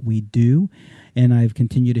and what we do. And I've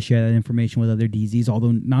continued to share that information with other DZs,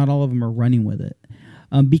 although not all of them are running with it.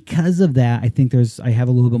 Because of that, I think I have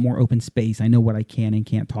a little bit more open space. I know what I can and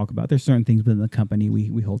can't talk about. There's certain things within the company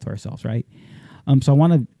we hold to ourselves, right? So I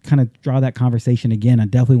want to kind of draw that conversation again. I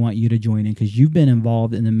definitely want you to join in, because you've been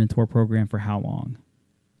involved in the mentor program for how long?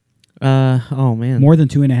 Oh man. More than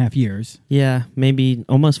 2.5 years. Yeah, maybe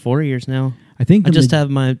almost 4 years now. I think I just had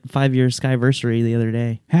my 5-year Skyversary the other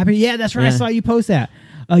day. happy. Yeah, that's right. I Yeah. saw you post that.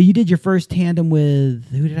 You did your first tandem with,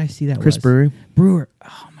 who did I see that Chris was? Brewer.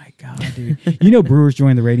 Oh my God, dude. You know Brewer's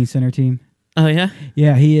joined the Rating Center team. Oh yeah.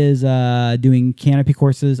 Yeah, he is doing canopy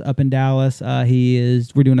courses up in Dallas.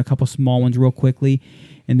 We're doing a couple small ones real quickly,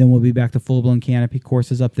 and then we'll be back to full-blown canopy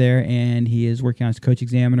courses up there. And he is working on his coach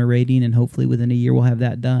examiner rating, and hopefully within a year we'll have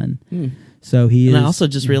that done. So he is. And I also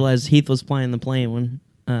just realized Heath was flying the plane when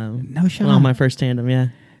No shot. on my first tandem. Yeah.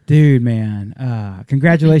 Dude, man,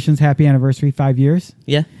 congratulations, happy anniversary, 5 years.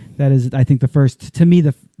 Yeah. That is, I think, the first, to me,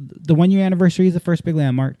 the 1 year anniversary is the first big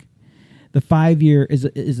landmark. The 5 year is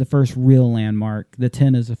the first real landmark. The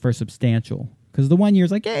 10 is the first substantial. Because the 1 year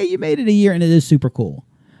is like, hey, you made it a year, and it is super cool.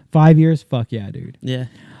 5 years, fuck yeah, dude. Yeah.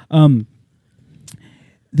 The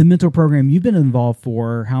mentor program, you've been involved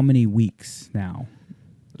for how many weeks now?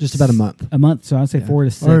 just about a month. A month, so I'd say Yeah. 4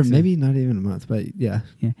 to 6. Or maybe not even a month, but yeah.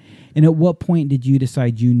 Yeah. And at what point did you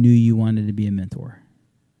decide you knew you wanted to be a mentor?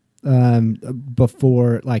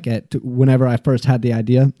 Before, like whenever I first had the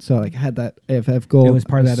idea, so like I had that AFF goal. It was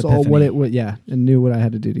part of that saw what epiphany. it would, yeah, and knew what I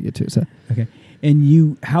had to do to get to it. So Okay.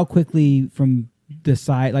 And how quickly from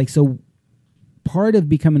decide, like, so part of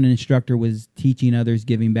becoming an instructor was teaching others,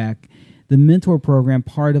 giving back. The mentor program,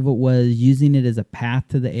 part of it was using it as a path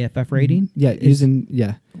to the AFF rating. yeah,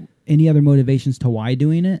 Any other motivations to why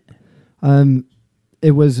doing it?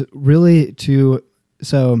 It was really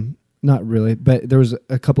not really, but there was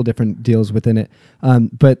a couple different deals within it.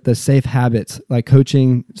 But the safe habits, like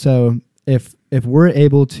coaching. So if we're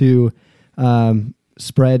able to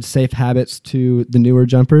spread safe habits to the newer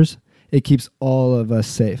jumpers, it keeps all of us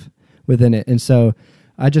safe within it. And so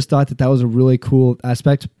I just thought that was a really cool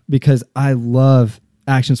aspect, because I love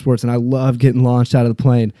action sports and I love getting launched out of the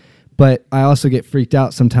plane, but I also get freaked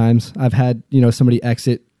out sometimes. I've had, somebody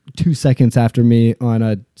exit 2 seconds after me on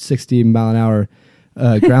a 60 mile an hour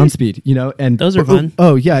ground speed, and Those are fun.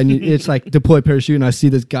 Oh yeah. And it's like deploy parachute and I see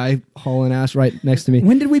this guy hauling ass right next to me.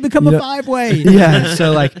 When did we become a 5-way? Yeah.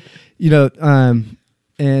 So like,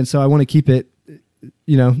 and so I want to keep it,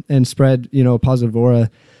 and spread, a positive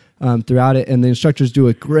aura throughout it. And the instructors do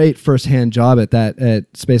a great firsthand job at that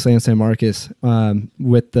at Spaceland San Marcos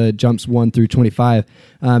with the jumps 1 through 25.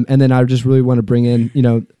 And then I just really want to bring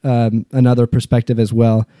in, another perspective as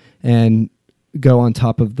well, and go on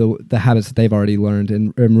top of the habits that they've already learned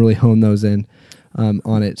and really hone those in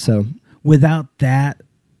on it. So Without that,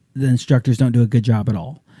 the instructors don't do a good job at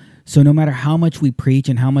all. So no matter how much we preach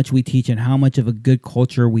and how much we teach and how much of a good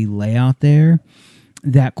culture we lay out there,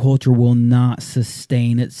 that culture will not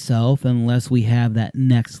sustain itself unless we have that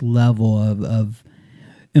next level of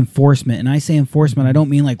enforcement. And I say enforcement, I don't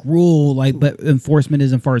mean like rule, but enforcement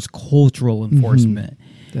is as far as cultural enforcement.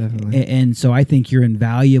 definitely. And so I think you're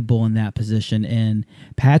invaluable in that position. And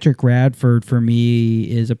Patrick Radford, for me,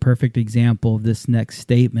 is a perfect example of this next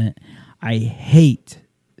statement. I hate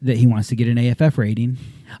that he wants to get an AFF rating.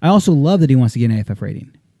 I also love that he wants to get an AFF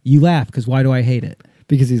rating. You laugh, because why do I hate it?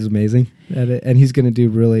 Because he's amazing at it, and he's going to do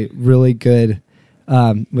really, really good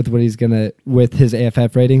with with his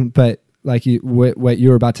AFF rating. But like what you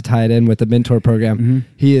were about to tie it in with the mentor program,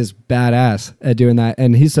 he is badass at doing that,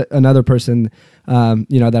 and he's another person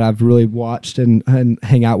that I've really watched and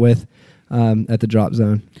hang out with at the drop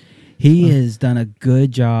zone. He has done a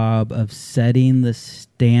good job of setting the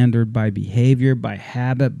standard by behavior, by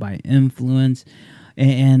habit, by influence.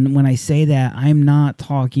 And when I say that, I'm not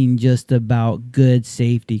talking just about good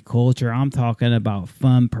safety culture. I'm talking about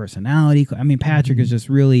fun personality. I mean, Patrick is just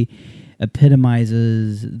really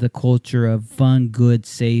epitomizes the culture of fun, good,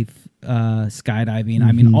 safe skydiving.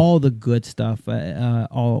 I mean, all the good stuff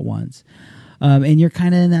all at once. And you're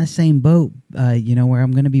kind of in that same boat, where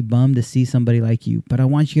I'm going to be bummed to see somebody like you. But I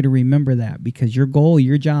want you to remember that, because your goal,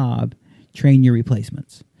 your job, train your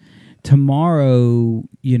replacements. Tomorrow,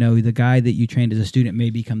 the guy that you trained as a student may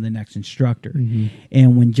become the next instructor.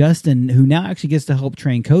 And when Justin, who now actually gets to help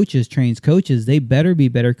trains coaches, they better be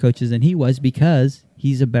better coaches than he was, because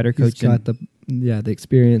he's a better coach. He's got the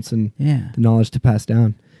experience and the knowledge to pass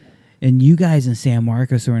down. And you guys in San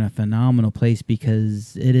Marcos are in a phenomenal place,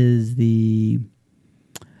 because it is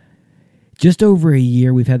just over a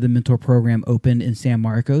year we've had the mentor program opened in San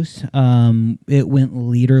Marcos. It went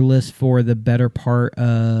leaderless for the better part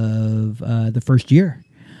of the first year.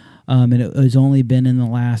 And it has only been in the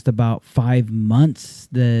last about 5 months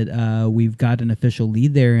that we've got an official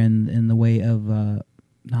lead there in the way of,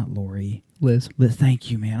 not Lori. Liz, thank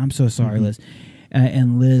you, man. I'm so sorry, Liz.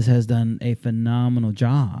 And Liz has done a phenomenal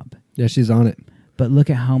job. Yeah, she's on it. But look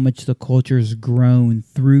at how much the culture's grown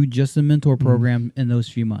through just the mentor program in those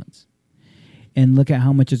few months. And look at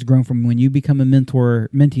how much it's grown from when you become a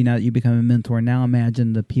mentee, now that you become a mentor. Now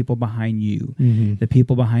imagine the people behind you, the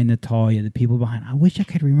people behind Natalia, the people behind... I wish I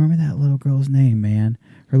could remember that little girl's name, man.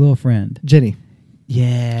 Her little friend. Jenny.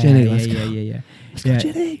 Yeah. Jenny, yeah, let's yeah, go. yeah. Let's go,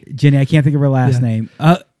 Jenny. Jenny, I can't think of her last name.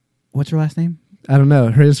 What's her last name? I don't know.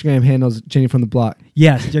 Her Instagram handle is Jenny from the Block.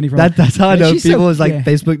 Yes, Jenny from That's how I know She's people so- is like yeah.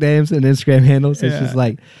 Facebook names and Instagram handles. It's Yeah. just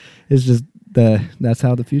like, that's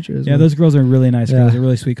how the future is. Yeah, man. those girls are really nice girls. Yeah. They're a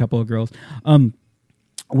really sweet couple of girls.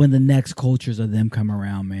 When the next cultures of them come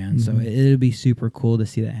around, man. So it'll be super cool to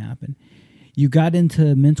see that happen. You got into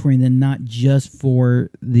mentoring then not just for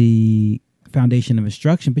the foundation of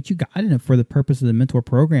instruction, but you got in it for the purpose of the mentor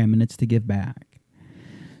program, and it's to give back.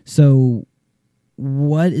 So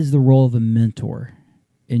what is the role of a mentor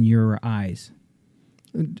in your eyes?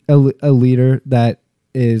 a leader that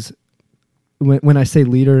is when I say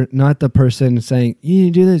leader, not the person saying, you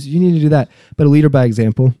need to do this, you need to do that, but a leader by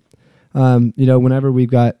example. Whenever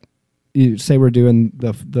we've got, you say we're doing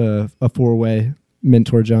a 4-way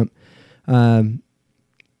mentor jump,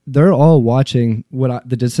 they're all watching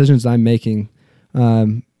the decisions I'm making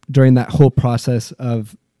during that whole process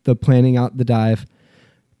of the planning out the dive,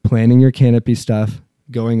 planning your canopy stuff,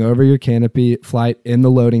 going over your canopy flight in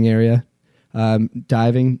the loading area,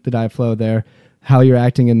 diving the dive flow there, how you're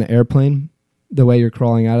acting in the airplane, the way you're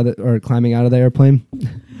crawling out of it or climbing out of the airplane.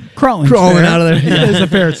 Crawling out of there. That is a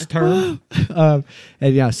fair term.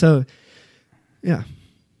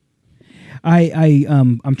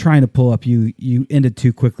 I'm trying to pull up. You ended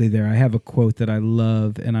too quickly there. I have a quote that I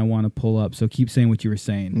love and I want to pull up. So keep saying what you were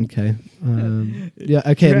saying. Okay.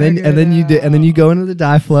 Okay. And then you go into the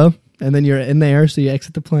dive flow, and then you're in the air. So you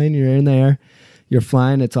exit the plane. You're in the air. You're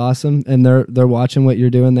flying. It's awesome, and they're watching what you're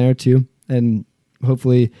doing there too. And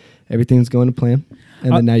hopefully everything's going to plan.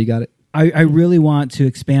 And then now you got it. I really want to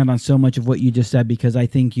expand on so much of what you just said because I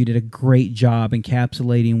think you did a great job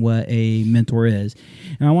encapsulating what a mentor is.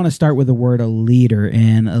 And I want to start with the word a leader.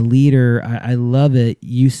 And a leader, I love it.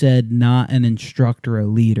 You said not an instructor, a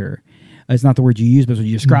leader. It's not the word you use, but it's what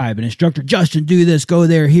you describe. An instructor, Justin, do this, go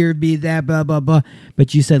there, here, be that, blah, blah, blah.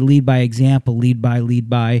 But you said lead by example, lead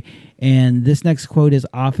by. And this next quote is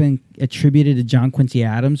often attributed to John Quincy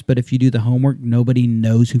Adams, but if you do the homework, nobody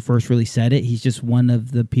knows who first really said it. He's just one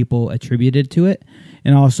of the people attributed to it,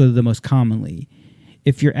 and also the most commonly.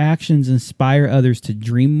 If your actions inspire others to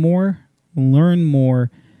dream more, learn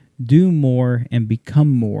more, do more, and become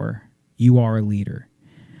more, you are a leader.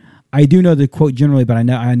 I do know the quote generally, but I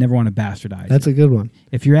never want to bastardize That's it. a good one.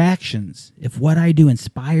 If your actions, if what I do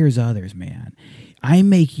inspires others, man, I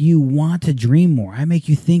make you want to dream more. I make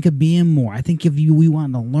you think of being more. I think if we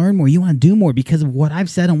want to learn more, you want to do more because of what I've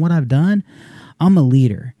said and what I've done. I'm a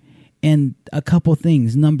leader. And a couple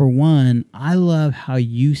things. Number one, I love how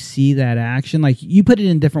you see that action. Like you put it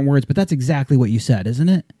in different words, but that's exactly what you said, isn't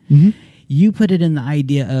it? Mm-hmm. You put it in the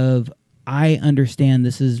idea of, I understand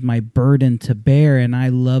this is my burden to bear, and I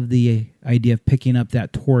love the idea of picking up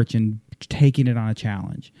that torch and taking it on a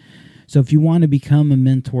challenge. So if you want to become a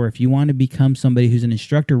mentor, if you want to become somebody who's an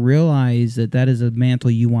instructor, realize that that is a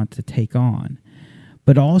mantle you want to take on.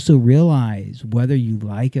 But also realize whether you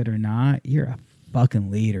like it or not, you're a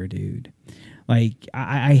fucking leader, dude. Like,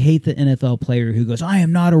 I hate the NFL player who goes, I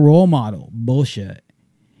am not a role model. Bullshit.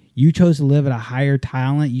 You chose to live at a higher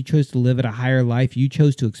talent. You chose to live at a higher life. You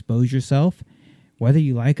chose to expose yourself. Whether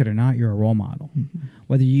you like it or not, you're a role model. Mm-hmm.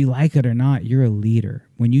 Whether you like it or not, you're a leader.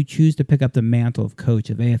 When you choose to pick up the mantle of coach,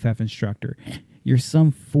 of AFF instructor, you're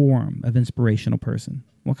some form of inspirational person.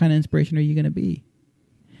 What kind of inspiration are you going to be?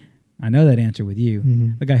 I know that answer with you.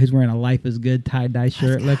 Mm-hmm. The guy who's wearing a Life is Good tie-dye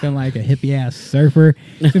shirt looking like a hippie-ass surfer.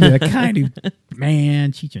 He's going to be the kind who,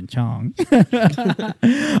 man, Cheech and Chong.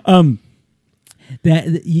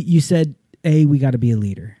 That you said, we got to be a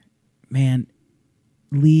leader. Man,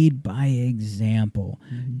 lead by example.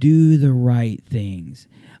 Mm-hmm. Do the right things.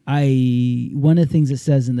 One of the things it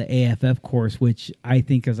says in the AFF course, which I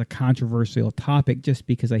think is a controversial topic just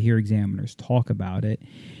because I hear examiners talk about it,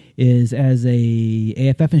 is as a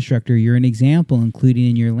AFF instructor, you're an example, including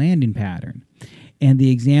in your landing pattern. And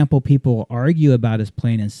the example people argue about is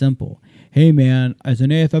plain and simple. Hey, man, as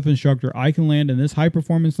an AFF instructor, I can land in this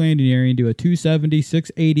high-performance landing area and do a 270,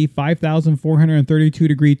 680,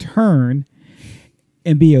 5,432-degree turn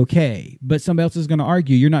and be okay. But somebody else is going to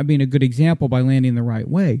argue you're not being a good example by landing the right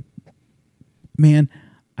way. Man,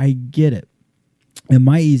 I get it. And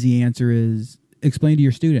my easy answer is explain to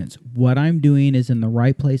your students what I'm doing is in the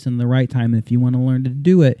right place and the right time. And if you want to learn to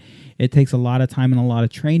do it, it takes a lot of time and a lot of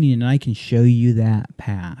training, and I can show you that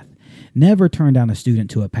path. Never turn down a student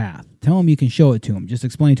to a path. Tell them you can show it to them. Just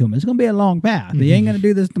explain to them it's going to be a long path. Mm-hmm. You ain't going to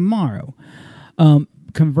do this tomorrow.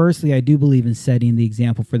 Conversely, I do believe in setting the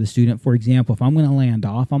example for the student. For example, if I'm going to land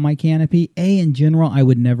off on my canopy, in general, I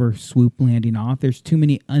would never swoop landing off. There's too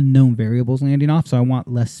many unknown variables landing off, so I want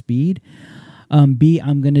less speed. B,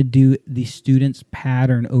 I'm going to do the student's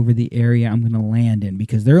pattern over the area I'm going to land in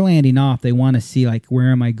because they're landing off. They want to see, like,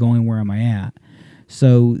 where am I going? Where am I at?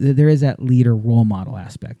 So there is that leader role model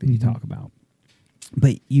aspect that you talk about.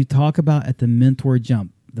 But you talk about at the mentor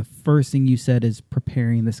jump, the first thing you said is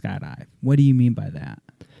preparing the skydive. What do you mean by that?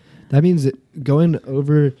 That means that going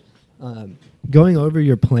over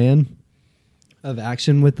your plan of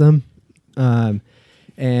action with them,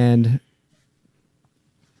 and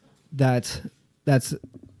that's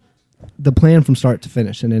the plan from start to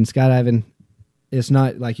finish. And in skydiving, it's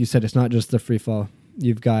not, like you said, it's not just the free fall.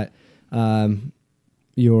 You've got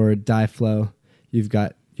your dive flow, you've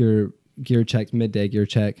got your gear check, midday gear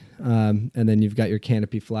check, and then you've got your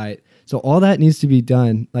canopy flight. So all that needs to be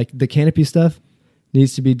done. Like the canopy stuff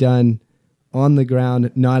needs to be done on the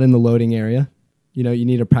ground, not in the loading area. You know, you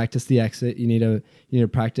need to practice the exit. You need to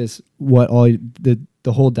practice what all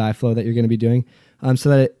the whole dive flow that you're going to be doing, so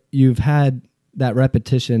that you've had that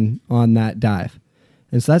repetition on that dive.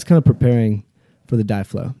 And so that's kind of preparing for the dive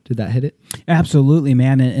flow. Did that hit it? Absolutely,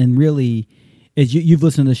 man. And really, as you've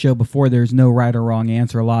listened to the show before, there's no right or wrong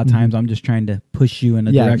answer. A lot of times I'm just trying to push you in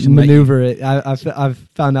a direction. Maneuver it. I've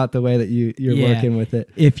found out the way that you're working with it.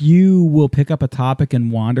 If you will pick up a topic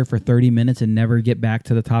and wander for 30 minutes and never get back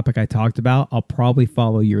to the topic I talked about, I'll probably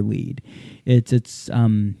follow your lead.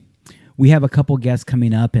 We have a couple guests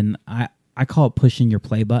coming up, and I call it pushing your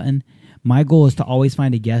play button. My goal is to always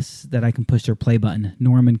find a guest that I can push their play button.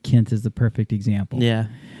 Norman Kent is the perfect example. Yeah.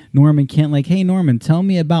 Norman Kent, like, hey, Norman, tell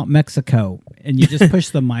me about Mexico. And you just push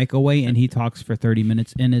the mic away, and he talks for 30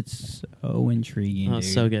 minutes, and it's so intriguing. Oh, dude.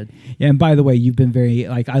 so good. Yeah, and by the way, you've been very,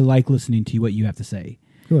 I like listening to what you have to say.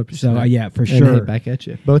 Cool. So, yeah, for and sure. Hey, back at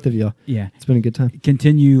you. Both of y'all. Yeah. It's been a good time.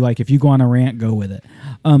 Continue, if you go on a rant, go with it.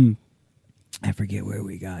 I forget where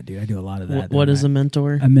we got, dude. I do a lot of that. What is a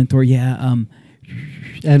mentor? A mentor, yeah.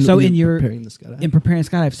 And so preparing the skydive. in preparing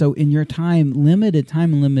skydive, so in your limited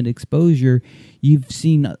time and limited exposure, you've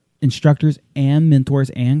seen instructors and mentors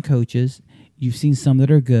and coaches. You've seen some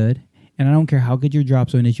that are good, and I don't care how good your drop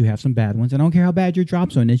zone is, you have some bad ones. I don't care how bad your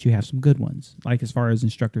drop zone is, you have some good ones, like as far as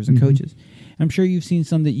instructors and coaches. And I'm sure you've seen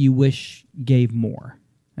some that you wish gave more.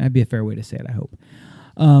 That'd be a fair way to say it, I hope.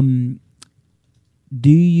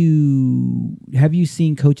 Have you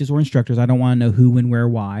seen coaches or instructors? I don't want to know who, when, where,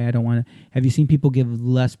 why. Have you seen people give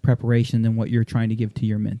less preparation than what you're trying to give to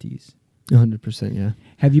your mentees? 100%, yeah.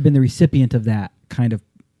 Have you been the recipient of that kind of?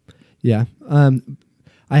 Yeah.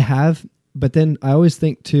 I have, but then I always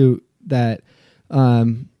think too that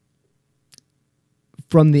from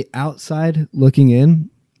the outside looking in,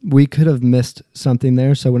 we could have missed something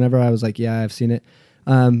there. So whenever I was like, yeah, I've seen it,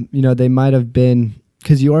 they might have been,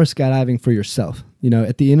 because you are skydiving for yourself.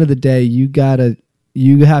 At the end of the day, you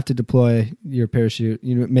have to deploy your parachute.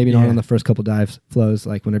 Maybe not on the first couple dive flows,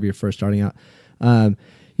 like whenever you're first starting out.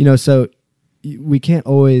 So we can't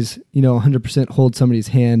always, 100% hold somebody's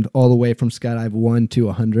hand all the way from skydive 1 to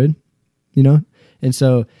 100. And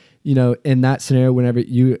so, in that scenario, whenever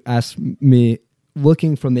you ask me,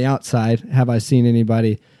 looking from the outside, have I seen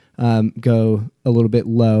anybody go a little bit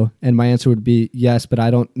low? And my answer would be yes, but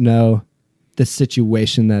I don't know the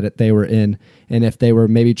situation that they were in, and if they were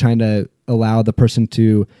maybe trying to allow the person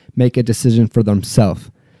to make a decision for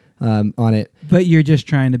themselves on it. But you're just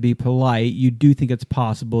trying to be polite. You do think it's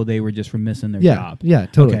possible they were just missing their job. Yeah,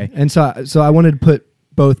 totally. Okay. And so I wanted to put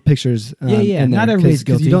both pictures. In there, not everybody's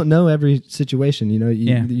guilty. Because you don't know every situation.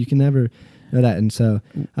 You can never know that. And so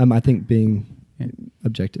I think being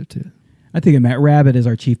objective too. I think Matt Rabbit is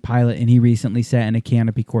our chief pilot, and he recently sat in a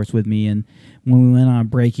canopy course with me. And when we went on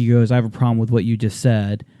break, he goes, I have a problem with what you just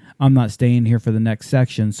said. I'm not staying here for the next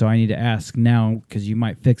section, so I need to ask now because you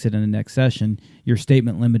might fix it in the next session. Your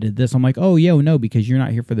statement limited this. I'm like, no, because you're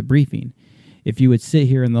not here for the briefing. If you would sit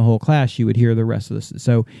here in the whole class, you would hear the rest of this.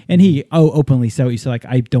 So, and he openly said, he said,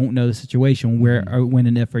 I don't know the situation. Where, or when,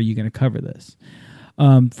 and if are you going to cover this?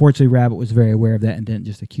 Fortunately, Rabbit was very aware of that and didn't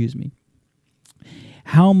just accuse me.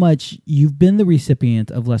 How much you've been the recipient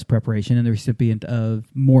of less preparation and the recipient of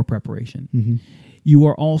more preparation. Mm-hmm. You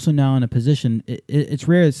are also now in a position, it's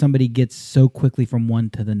rare that somebody gets so quickly from one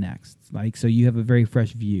to the next. So you have a very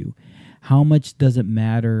fresh view. How much does it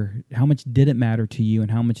matter? How much did it matter to you, and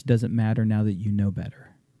how much does it matter now that you know better?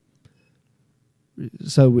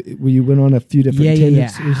 So you went on a few different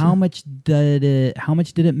tangents. Yeah. How much did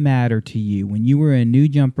it matter to you when you were a new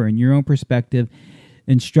jumper in your own perspective?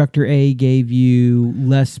 Instructor A gave you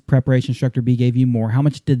less preparation, instructor B gave you more. How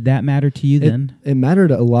much did that matter to you then? It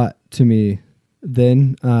mattered a lot to me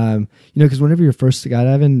then, because whenever you're first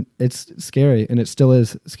skydiving, it's scary, and it still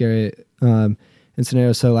is scary in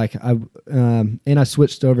scenarios. So I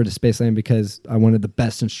switched over to Spaceland because I wanted the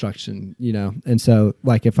best instruction, and so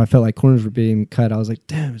if I felt like corners were being cut, I was like,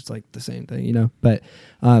 damn, it's like the same thing, but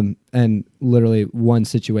and literally one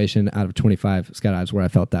situation out of 25 skydives where I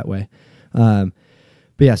felt that way.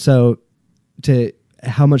 But yeah, so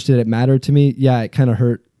how much did it matter to me? Yeah, it kind of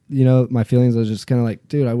hurt, my feelings. I was just kind of like,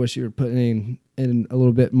 dude, I wish you were putting in a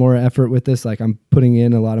little bit more effort with this. I'm putting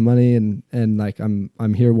in a lot of money and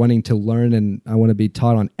I'm here wanting to learn, and I want to be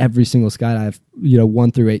taught on every single skydive,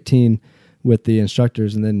 1 through 18 with the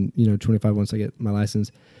instructors, and then, 25 once I get my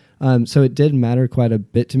license. So it did matter quite a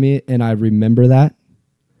bit to me, and I remember that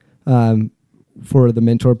for the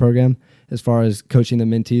mentor program as far as coaching the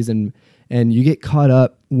mentees and you get caught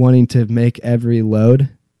up wanting to make every load,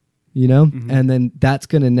 you know, and then that's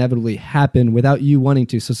going to inevitably happen without you wanting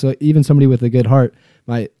to. So even somebody with a good heart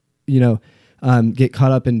might, you know, get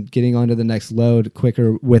caught up in getting onto the next load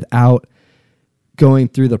quicker without going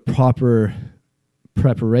through the proper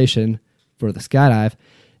preparation for the skydive.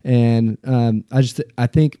 And I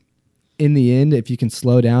think in the end, if you can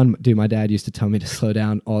slow down, dude, my dad used to tell me to slow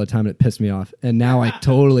down all the time, and it pissed me off. And now I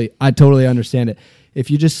totally understand it. If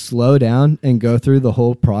you just slow down and go through the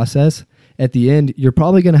whole process, at the end, you're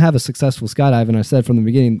probably going to have a successful skydive. And I said from the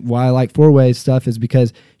beginning, why I like 4-way stuff is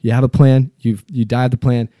because you have a plan, you dive the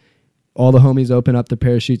plan, all the homies open up the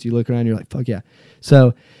parachutes, you look around, you're like, fuck yeah.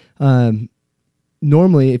 So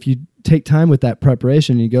normally, if you take time with that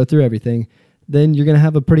preparation and you go through everything, then you're going to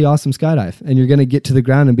have a pretty awesome skydive, and you're going to get to the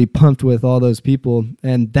ground and be pumped with all those people.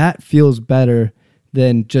 And that feels better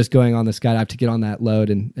than just going on the skydive to get on that load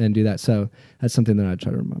and do that. So that's something that I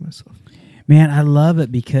try to remind myself. Man, I love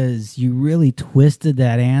it because you really twisted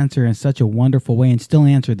that answer in such a wonderful way and still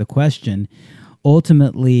answered the question.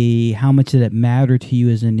 Ultimately, how much did it matter to you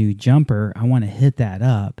as a new jumper? I want to hit that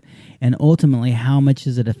up. And ultimately, how much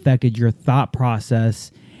has it affected your thought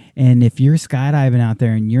process? And if you're skydiving out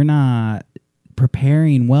there and you're not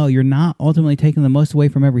preparing well, you're not ultimately taking the most away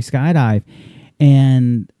from every skydive.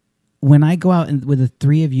 And when I go out with the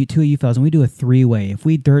two of you fellas, and we do a 3-way, if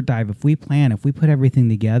we dirt dive, if we plan, if we put everything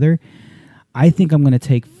together, I think I'm going to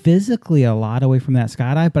take physically a lot away from that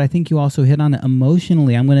skydive, but I think you also hit on it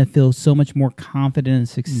emotionally. I'm going to feel so much more confident and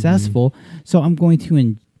successful. So I'm going to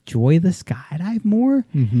enjoy the skydive more.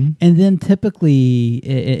 And then typically,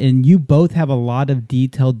 and you both have a lot of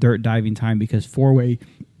detailed dirt diving time because 4-way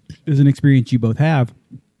is an experience you both have.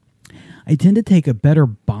 I tend to take a better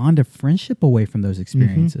bond of friendship away from those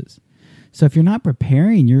experiences. So if you're not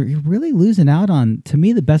preparing, you're really losing out on, to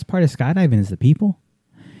me, the best part of skydiving is the people.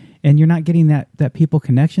 And you're not getting that people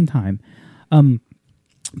connection time.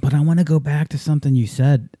 But I want to go back to something you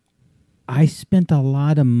said. I spent a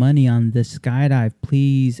lot of money on this skydive.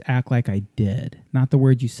 Please act like I did. Not the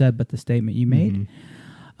words you said, but the statement you made.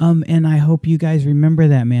 And I hope you guys remember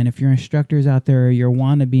that, man. If you're instructors out there or you're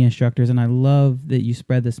wannabe instructors, and I love that you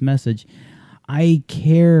spread this message, I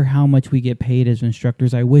care how much we get paid as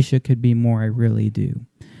instructors. I wish it could be more. I really do.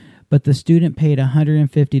 But the student paid $150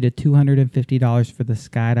 to $250 for the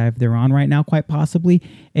skydive they're on right now, quite possibly.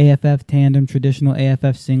 AFF tandem, traditional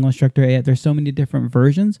AFF single instructor. There's so many different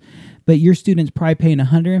versions. But your student's probably paying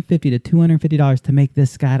 $150 to $250 to make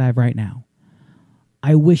this skydive right now.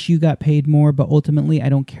 I wish you got paid more, but ultimately I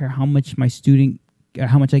don't care how much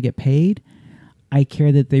how much I get paid. I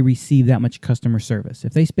care that they receive that much customer service.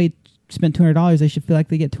 If they spent $200, they should feel like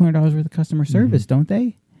they get $200 worth of customer service, don't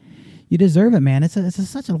they? You deserve it, man. It's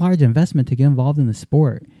such a large investment to get involved in the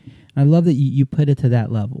sport. I love that you put it to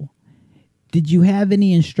that level. Did you have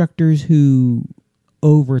any instructors who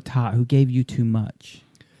overtaught, who gave you too much?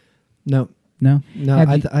 No. No?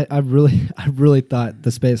 I really thought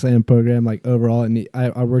the Space Landing program, like overall, and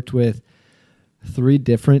I worked with 3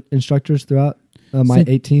 different instructors throughout my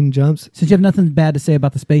 18 jumps. Since you have nothing bad to say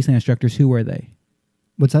about the Space Landing instructors, who were they?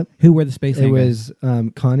 What's that? Who were the Space Landing? It was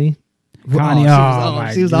Connie.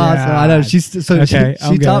 Connie, she was awesome. I know. She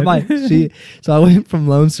taught so I went from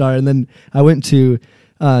Lone Star, and then I went to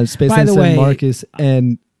Space Landing San Marcos.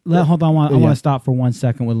 And hold on, I want to stop for 1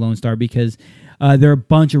 second with Lone Star because there are a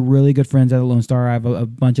bunch of really good friends at Lone Star. I have a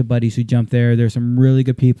bunch of buddies who jump there. There's some really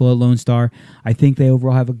good people at Lone Star. I think they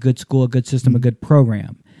overall have a good school, a good system, a good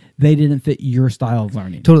program. They didn't fit your style of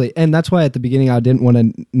learning. Totally, and that's why at the beginning I didn't want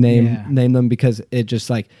to name them because it's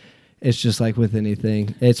just like with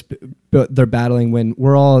anything. They're battling when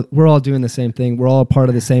we're all doing the same thing. We're all part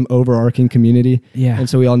of the same overarching community. Yeah. And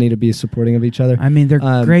so we all need to be supporting of each other. I mean, they're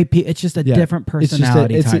great people. It's just a different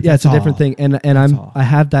personality. It's a different thing. And I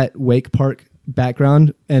have that wake park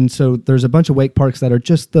background, and so there's a bunch of wake parks that are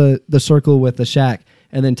just the circle with the shack,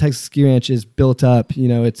 and then Texas Ski Ranch is built up. You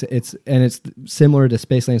know, it's similar to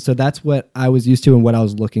Space Landing. So that's what I was used to and what I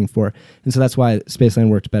was looking for, and so that's why Space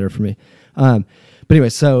Landing worked better for me. But anyway,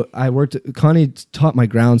 so Connie taught my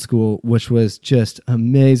ground school, which was just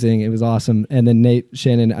amazing. It was awesome. And then Nate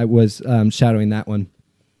Shannon, I was shadowing that one.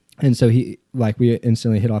 And so we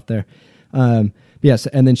instantly hit off there. Yes.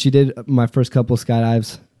 And then she did my first couple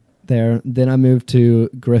skydives there. Then I moved to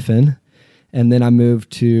Griffin. And then I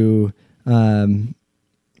moved to,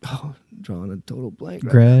 drawing a total blank.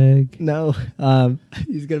 Greg? No.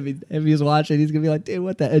 He's going to be, if he's watching, he's going to be like, dude,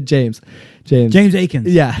 what the, James Akins.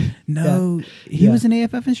 Yeah. No, he was an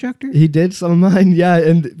AFF instructor? He did some of mine, yeah.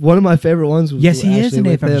 And one of my favorite ones was he is an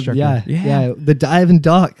AFF instructor. Yeah. The dive and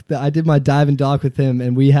dock. I did my dive and dock with him,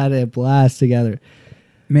 and we had a blast together.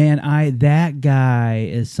 Man, that guy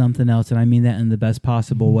is something else, and I mean that in the best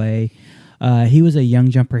possible way. He was a young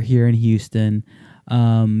jumper here in Houston.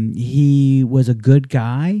 He was a good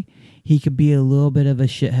guy. He could be a little bit of a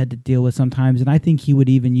shithead to deal with sometimes, and I think he would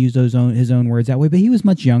even use his own words that way. But he was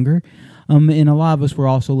much younger, and a lot of us were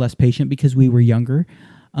also less patient because we were younger.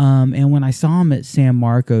 And when I saw him at San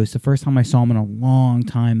Marcos, the first time I saw him in a long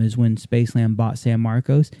time is when Spaceland bought San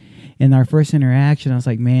Marcos. In our first interaction, I was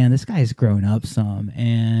like, man, this guy's grown up some.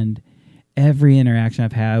 And every interaction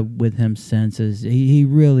I've had with him since is he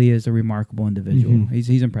really is a remarkable individual. Mm-hmm.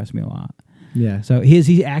 He's impressed me a lot. Yeah. So is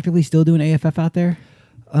he actively still doing AFF out there?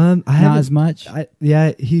 I Not as much.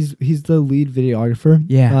 He's the lead videographer.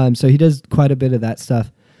 Yeah. So he does quite a bit of that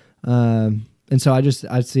stuff. And so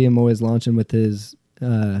I see him always launching with his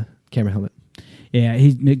camera helmet. Yeah,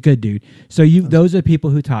 he's a good dude. So those are people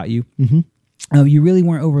who taught you. Mm-hmm. You really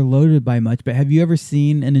weren't overloaded by much, but have you ever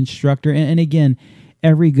seen an instructor? And again,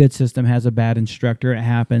 every good system has a bad instructor. It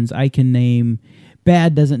happens. I can name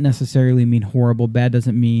bad doesn't necessarily mean horrible. Bad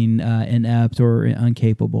doesn't mean inept or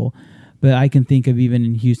incapable. But I can think of even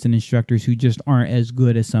in Houston instructors who just aren't as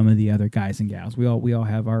good as some of the other guys and gals. We all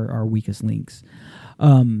have our weakest links.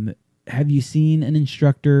 Have you seen an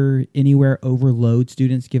instructor anywhere overload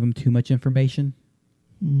students, give them too much information?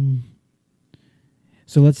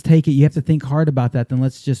 So let's take it. You have to think hard about that. Then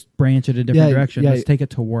let's just branch it a different direction. Let's take it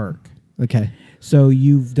to work. Okay. So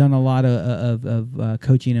you've done a lot of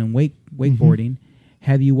coaching and wakeboarding. Mm-hmm.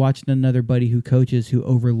 Have you watched another buddy who coaches who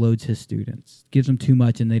overloads his students, gives them too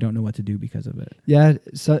much, and they don't know what to do because of it? Yeah.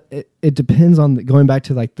 So it depends on going back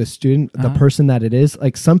to like the student, the person that it is.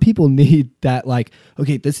 Like some people need that. Like,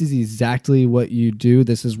 okay, this is exactly what you do.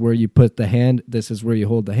 This is where you put the hand. This is where you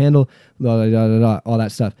hold the handle. Blah, blah, blah, blah, blah, all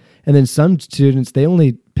that stuff. And then some students, they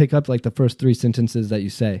only pick up like the first 3 sentences that you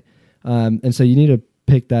say, and so you need to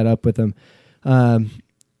pick that up with them.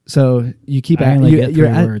 So you keep you're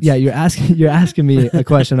asking me a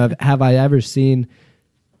question of have I ever seen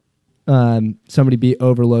somebody be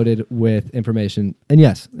overloaded with information? And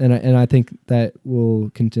yes, and I think that will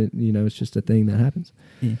continue. It's just a thing that happens.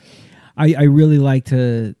 Yeah. I really like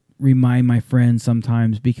to remind my friends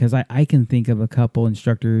sometimes because I can think of a couple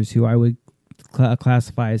instructors who I would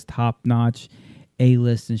classify as top-notch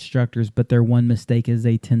A-list instructors, but their one mistake is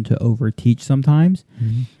they tend to overteach sometimes.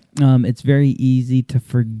 Mm-hmm. It's very easy to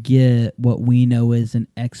forget what we know is an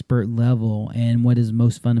expert level, and what is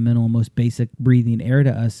most fundamental and most basic breathing air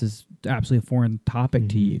to us is absolutely a foreign topic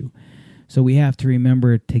to you. So we have to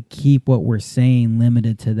remember to keep what we're saying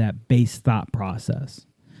limited to that base thought process.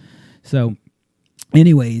 So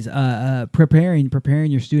anyways,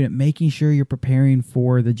 preparing your student, making sure you're preparing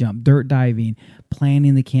for the jump, dirt diving,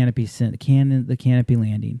 planning the canopy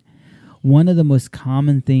landing. One of the most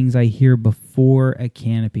common things I hear before a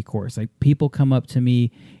canopy course, like people come up to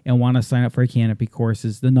me and want to sign up for a canopy course,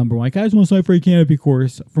 is the number one. Like, I just want to sign up for a canopy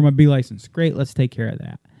course for my B license. Great, let's take care of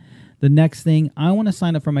that. The next thing, I want to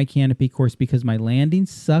sign up for my canopy course because my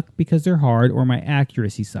landings suck because they're hard, or my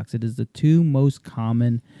accuracy sucks. It is the 2 most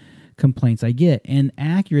common complaints I get. And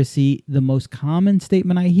accuracy, the most common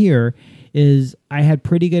statement I hear is, I had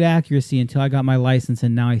pretty good accuracy until I got my license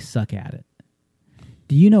and now I suck at it.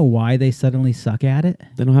 Do you know why they suddenly suck at it?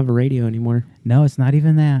 They don't have a radio anymore. No, it's not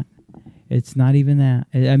even that. It's not even that.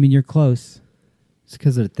 I mean, you're close. It's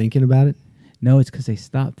because they're thinking about it. No, it's because they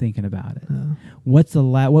stopped thinking about it. Oh. What's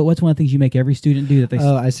one of the things you make every student do that they?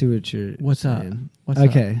 Oh, I see what you're. What's saying. up? What's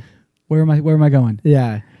okay. Up? Where am I going?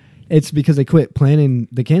 Yeah, it's because they quit planning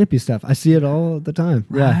the canopy stuff. I see it all the time.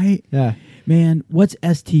 Right? Yeah. Man, what's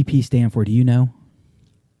STP stand for? Do you know?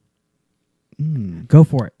 Go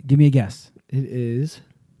for it. Give me a guess. It is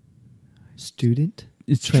Student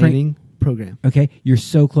It's Training Program. Okay, you're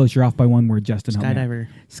so close. You're off by one word, Justin.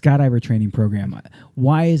 Skydiver Training Program.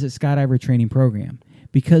 Why is it Skydiver Training Program?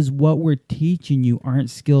 Because what we're teaching you aren't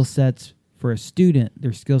skill sets for a student.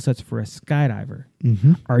 They're skill sets for a skydiver.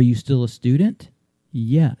 Mm-hmm. Are you still a student?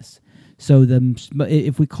 Yes. So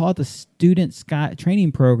if we call it the Student Sky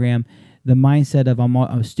Training Program, the mindset of I'm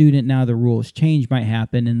a student now, the rules change might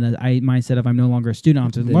happen, and the mindset of I'm no longer a student, I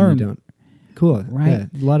have to learn. You don't. Cool. Right. Yeah,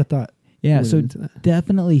 a lot of thought. Yeah, so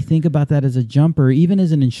definitely think about that as a jumper, even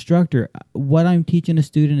as an instructor. What I'm teaching a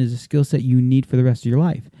student is a skill set you need for the rest of your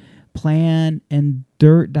life. Plan and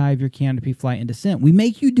dirt dive your canopy flight and descent. We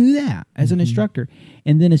make you do that as an instructor.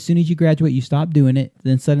 And then as soon as you graduate, you stop doing it.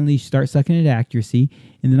 Then suddenly you start sucking at accuracy.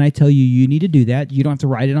 And then I tell you need to do that. You don't have to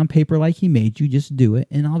write it on paper like he made you. Just do it.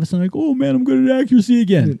 And all of a sudden, like, oh, man, I'm good at accuracy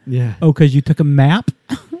again. Yeah. Oh, because you took a map?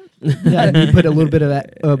 Yeah, and you put a little bit of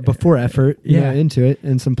that before effort into it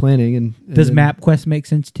and some planning. And does MapQuest make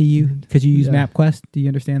sense to you? Because you use MapQuest? Do you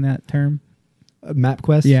understand that term?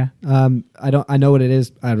 MapQuest. Yeah. I know what it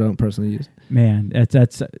is. I don't personally use. Man,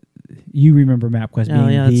 that's you remember MapQuest Oh,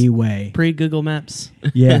 being yeah, the it's way. Pre-Google Maps.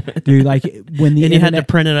 Yeah, dude. Like when the And you had to internet,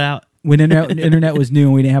 print it out. when internet was new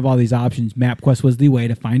and we didn't have all these options, MapQuest was the way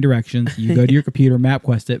to find directions. You go to your computer,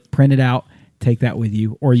 MapQuest it, print it out, take that with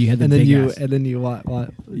you, or you had the And then big you ass. and then you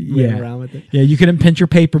ran Yeah. around with it. Yeah, you couldn't pinch your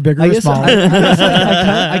paper bigger I or guess smaller.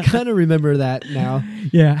 I kind of remember that now.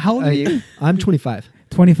 Yeah, how old are you? I'm 25.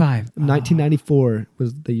 25. 1994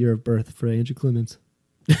 was the year of birth for Andrew Clemens.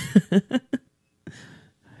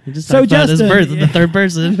 You just So talked about his Justin- birth in the third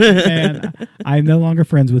person. And I'm no longer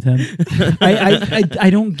friends with him. I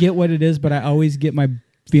don't get what it is, but I always get my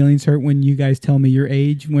feelings hurt when you guys tell me your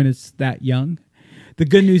age when it's that young. The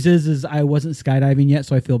good news is I wasn't skydiving yet,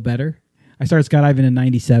 so I feel better. I started skydiving in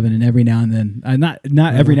 '97, and every now and then,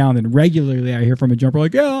 not every now and then, regularly, I hear from a jumper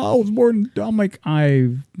like, "Yeah, I was born." I'm like,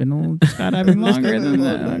 I've been skydiving longer than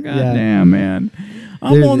that. Oh, God damn, man.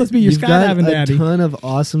 I'm Dude, willing to be your you've got skydiving a daddy. ton of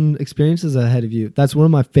awesome experiences ahead of you. That's one of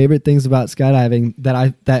my favorite things about skydiving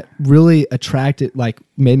that really attracted, like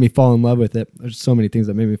made me fall in love with it. There's so many things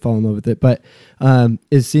that made me fall in love with it, but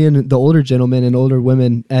is seeing the older gentlemen and older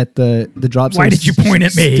women at the drop Why zones did you point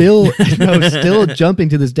at me? Still jumping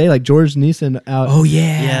to this day, like George Neeson out. Oh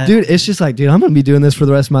yeah. Yeah. Dude, it's just like, dude, I'm gonna be doing this for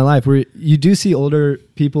the rest of my life. Where you do see older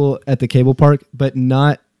people at the cable park, but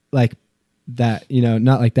not like that,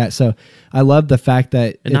 not like that. So I love the fact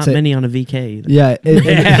that And not many on a VK either.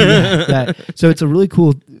 yeah, so it's a really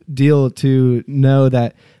cool deal to know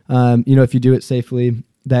that if you do it safely,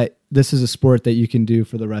 that this is a sport that you can do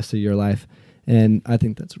for the rest of your life, and I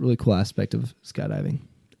think that's a really cool aspect of skydiving.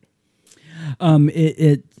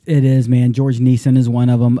 It is, man. George Neeson is one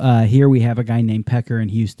of them. Here we have a guy named Pecker in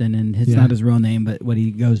Houston, and it's not his real name, but what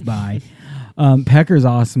he goes by. Pecker's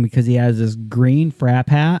awesome because he has this green frap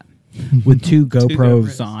hat with two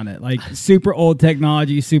GoPros on it. Like super old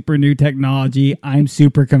technology, super new technology. I'm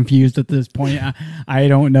super confused at this point. I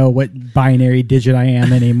don't know what binary digit I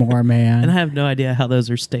am anymore, man. And I have no idea how those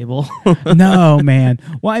are stable. No, man.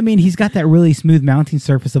 Well, I mean, he's got that really smooth mounting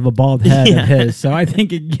surface of a bald head of his, so I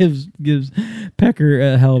think it gives Pecker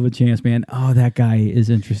a hell of a chance, man. Oh, that guy is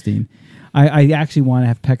interesting. I actually want to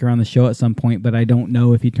have Pecker on the show at some point, but I don't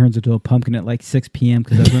know if he turns into a pumpkin at like 6 p.m.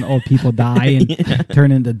 because that's when old people die and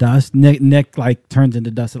turn into dust. Nick like turns into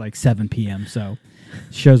dust at like 7 p.m. So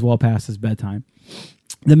show's well past his bedtime.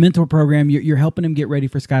 The mentor program, you're helping him get ready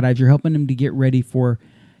for skydives. You're helping him to get ready for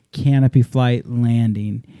canopy flight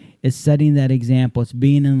landing. It's setting that example. It's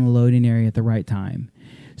being in the loading area at the right time.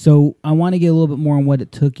 So I want to get a little bit more on what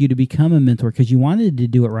it took you to become a mentor because you wanted to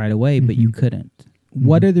do it right away, but you couldn't.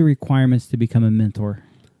 What are the requirements to become a mentor?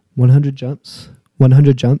 100 jumps,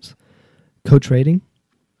 coach rating,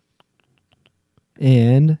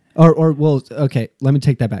 and okay, let me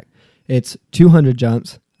take that back. It's 200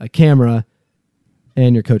 jumps, a camera,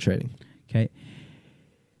 and your coach rating. Okay.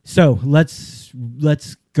 So let's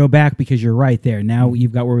go back because you're right there. Now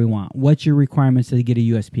you've got where we want. What's your requirements to get a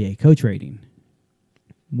USPA coach rating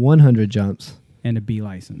 100 jumps, and a B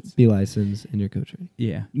license? B license, and your coach rating.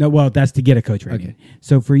 Yeah. No, well, that's to get a coach rating. Okay.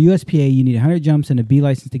 So for USPA, you need 100 jumps and a B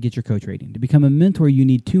license to get your coach rating. To become a mentor, you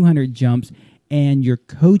need 200 jumps and your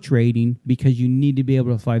coach rating because you need to be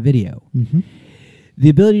able to fly video. Mm-hmm. The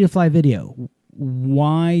ability to fly video.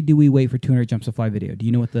 Why do we wait for 200 jumps to fly video? Do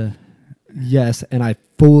you know what the... Yes, and I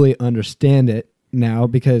fully understand it now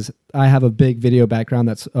because I have a big video background.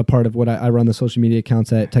 That's a part of what I run the social media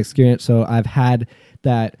accounts at Texcurient. So I've had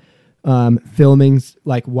that filming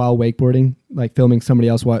like while wakeboarding, like filming somebody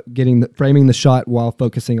else while framing the shot while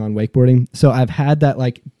focusing on wakeboarding. So I've had that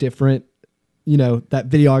like different, that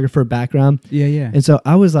videographer background. Yeah. And so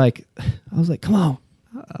I was like, come on,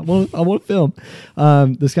 I want to film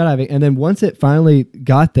the skydiving. And then once it finally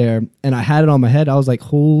got there and I had it on my head, I was like,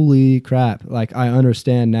 holy crap. Like I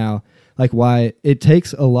understand now, like why it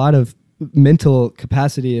takes a lot of mental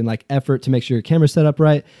capacity and like effort to make sure your camera's set up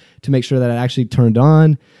right, to make sure that it actually turned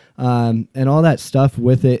on, and all that stuff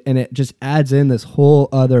with it. And it just adds in this whole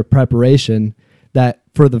other preparation that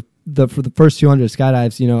for the first 200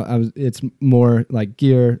 skydives, it's more like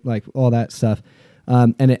gear, like all that stuff.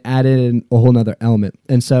 And it added in a whole nother element.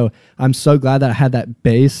 And so I'm so glad that I had that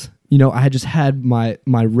base. I had just had my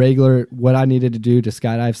regular, what I needed to do to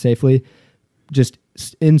skydive safely, just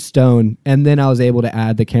in stone. And then I was able to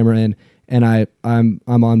add the camera in, and I'm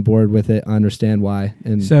on board with it. I understand why.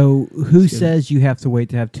 And So who says you have to wait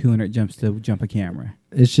to have 200 jumps to jump a camera?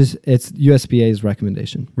 it's USPA's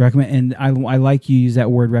recommendation. And I like you use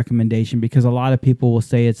that word recommendation because a lot of people will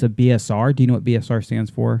say it's a BSR. Do you know what BSR stands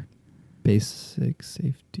for? Basic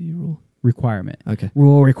safety rule. requirement. Okay.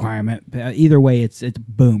 Rule, requirement. Either way, it's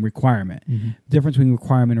boom, requirement. Difference between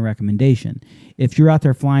requirement and recommendation. If you're out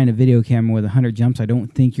there flying a video camera with 100 jumps, I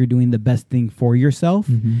don't think you're doing the best thing for yourself.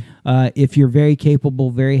 If you're very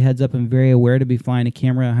capable, very heads up, and very aware to be flying a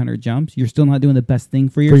camera at 100 jumps, you're still not doing the best thing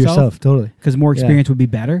for yourself. For yourself, totally. Because more experience would be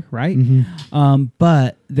better, right?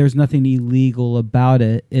 But there's nothing illegal about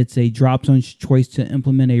it. It's a drop zone's choice to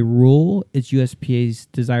implement a rule. It's USPA's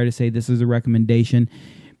desire to say this is a recommendation.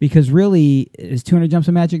 Because really, is 200 jumps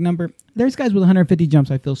a magic number? There's guys with 150 jumps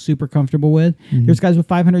I feel super comfortable with. There's guys with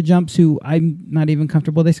 500 jumps who I'm not even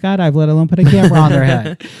comfortable they skydive, let alone put a camera on their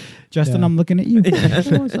head. Justin, I'm looking at you.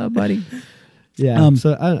 What's up, buddy? Yeah,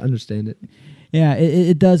 so I understand it. Yeah,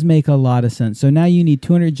 it does make a lot of sense. So now you need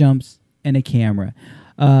 200 jumps and a camera.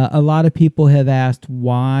 A lot of people have asked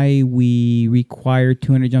why we require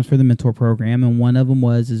 200 jumps for the mentor program, and one of them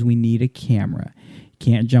is we need a camera.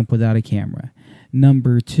 Can't jump without a camera.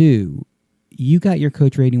 Number 2, you got your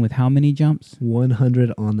coach rating with how many jumps?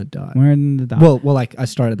 100 on the dot. 100 on the dot. Well, like I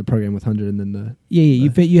started the program with 100, and then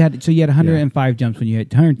you had 105 jumps when you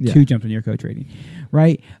had 102 jumps on your coach rating,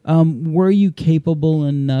 right? Were you capable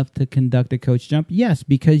enough to conduct a coach jump? Yes,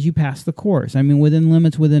 because you passed the course. I mean, within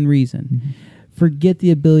limits, within reason. Forget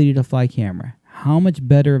the ability to fly camera. How much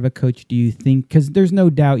better of a coach do you think? Because there's no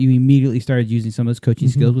doubt you immediately started using some of those coaching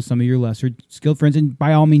skills with some of your lesser skilled friends, and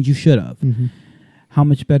by all means, you should have. How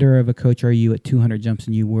much better of a coach are you at 200 jumps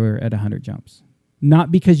than you were at 100 jumps? Not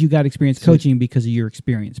because you got experience coaching, because of your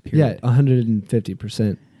experience, period. Yeah,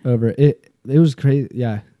 150% over. It was crazy.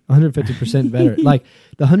 Yeah, 150% better. Like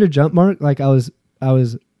the 100 jump mark, like I was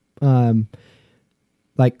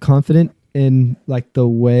like confident in like the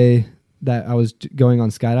way that I was going on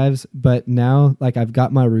skydives, but now like I've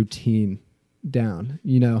got my routine down.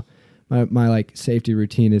 You know, my like safety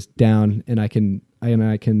routine is down, and I can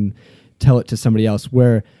tell it to somebody else,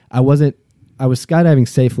 where I was skydiving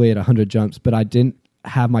safely at 100 jumps, but I didn't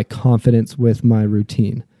have my confidence with my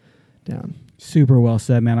routine down. Super well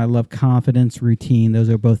said, man. I love confidence, routine. Those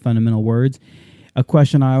are both fundamental words. A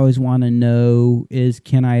question I always want to know is,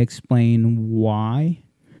 can I explain why?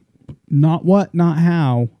 Not what, not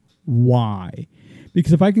how, why.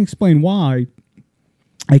 Because if I can explain why,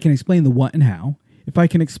 I can explain the what and how. If I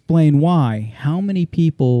can explain why, how many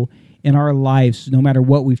people in our lives, no matter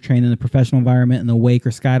what we've trained in the professional environment, in the wake or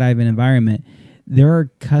skydiving environment, there are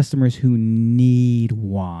customers who need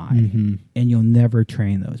why, and you'll never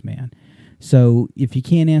train those, man. So if you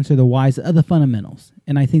can't answer the whys, the fundamentals,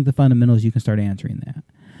 and I think the fundamentals, you can start answering that.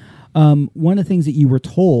 One of the things that you were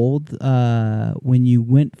told when you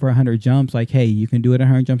went for 100 jumps, like, hey, you can do it at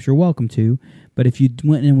 100 jumps, you're welcome to, but if you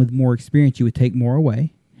went in with more experience, you would take more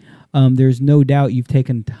away. There's no doubt you've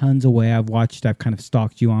taken tons away. I've kind of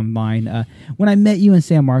stalked you online. When I met you in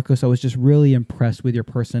San Marcos, I was just really impressed with your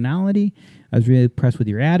personality. I was really impressed with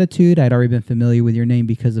your attitude. I'd already been familiar with your name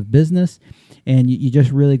because of business, and you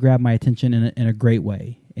just really grabbed my attention in a great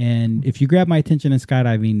way. And if you grab my attention in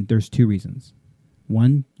skydiving, there's 2 reasons.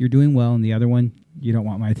 One, you're doing well, and the other one, you don't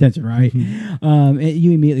want my attention, right?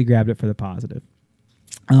 You immediately grabbed it for the positive.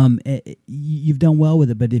 You've done well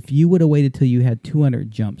with it, but if you would have waited till you had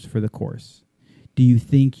 200 jumps for the course, do you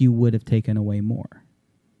think you would have taken away more?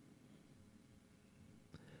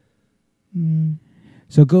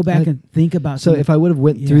 So go back and think about. So if I would have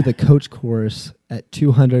went through the coach course at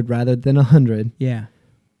 200 rather than 100,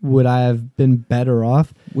 would I have been better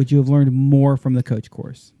off? Would you have learned more from the coach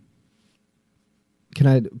course? Can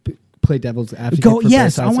I play devil's advocate? Go.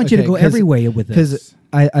 Yes, I want you to go every way with this.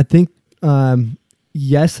 Because I think.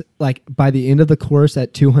 Yes, like by the end of the course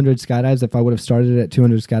at 200 skydives, if I would have started at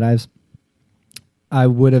 200 skydives, I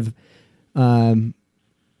would have been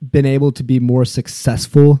able to be more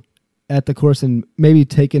successful at the course and maybe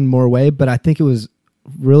taken more away. But I think it was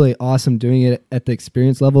really awesome doing it at the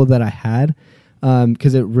experience level that I had,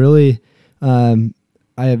 because it really,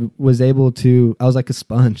 I was able to, I was like a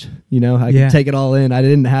sponge, you know, I could take it all in. I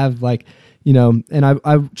didn't have like, you know, and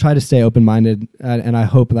I try to stay open-minded, and I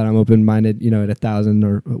hope that I'm open-minded, you know, at 1,000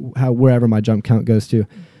 or wherever my jump count goes to.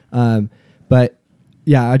 But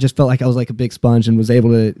yeah, I just felt like I was like a big sponge and was able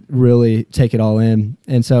to really take it all in.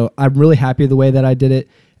 And so I'm really happy the way that I did it.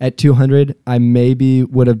 At 200, I maybe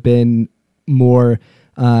would have been more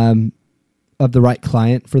of the right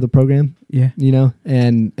client for the program. You know,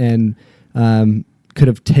 and could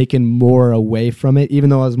have taken more away from it, even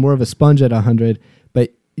though I was more of a sponge at 100.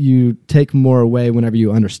 But you take more away whenever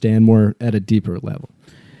you understand more at a deeper level.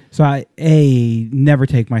 So I never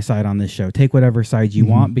take my side on this show. Take whatever side you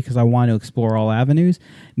want because I want to explore all avenues.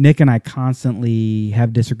 Nick and I constantly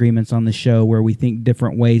have disagreements on the show where we think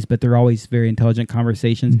different ways, but they're always very intelligent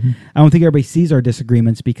conversations. I don't think everybody sees our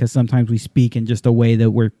disagreements because sometimes we speak in just a way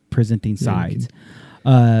that we're presenting sides.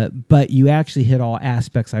 But you actually hit all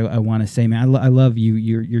aspects. I want to say, man, I love you.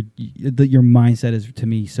 Your mindset is to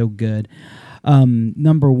me so good.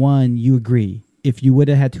 Number one, you agree. If you would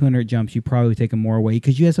have had 200 jumps, you probably would take them more away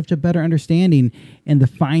because you have such a better understanding and the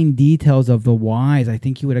fine details of the whys. I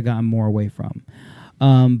think you would have gotten more away from.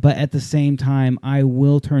 But at the same time, I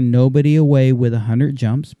will turn nobody away with 100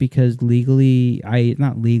 jumps because legally,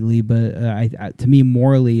 not legally, but to me,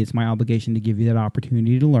 morally, it's my obligation to give you that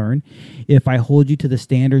opportunity to learn. If I hold you to the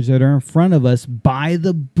standards that are in front of us by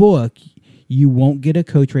the book, you won't get a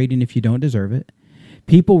coach rating if you don't deserve it.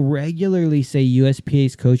 People regularly say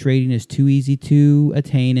USPA's coach rating is too easy to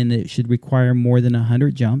attain and it should require more than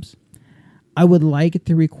 100 jumps. I would like it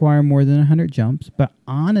to require more than 100 jumps, but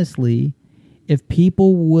honestly, if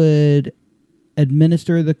people would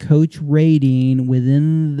administer the coach rating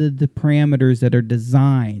within the parameters that are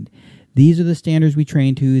designed, these are the standards we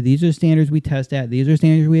train to, these are the standards we test at, these are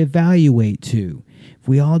standards we evaluate to. If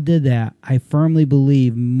we all did that, I firmly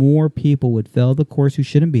believe more people would fail the course who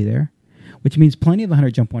shouldn't be there, which means plenty of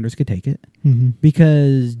 100 jump wonders could take it.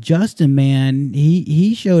 Because Justin, man,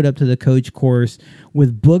 he showed up to the coach course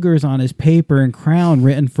with boogers on his paper and crown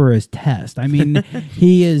written for his test. I mean,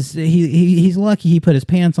 he's lucky he put his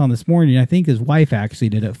pants on this morning. I think his wife actually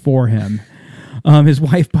did it for him. His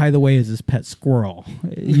wife, by the way, is his pet squirrel.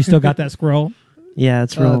 You still got that squirrel? Yeah,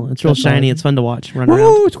 it's real shiny. It's fun to watch run around.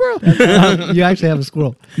 Ooh, squirrel! You actually have a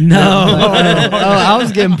squirrel. No. I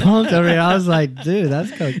was getting pumped over here. I was like, dude,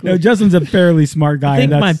 that's kind of cool. No, Justin's a fairly smart guy. I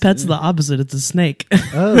think my pet's the opposite. It's a snake.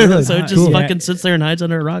 Oh, really? So it just Cool. fucking sits there and hides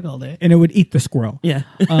under a rock all day. And it would eat the squirrel. Yeah.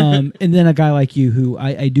 And then a guy like you who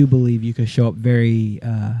I do believe you could show up very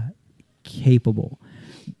capable.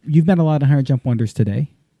 You've met a lot of 100 jump wonders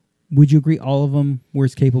today. Would you agree all of them were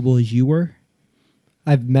as capable as you were?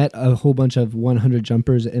 I've met a whole bunch of 100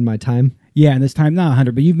 jumpers in my time. Yeah, and this time not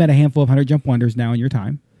 100, but you've met a handful of 100 jump wonders now in your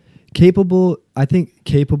time. I think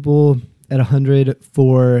capable at 100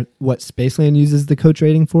 for what Spaceland uses the coach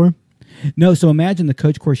rating for. No, so imagine the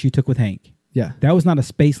coach course you took with Hank. Yeah. That was not a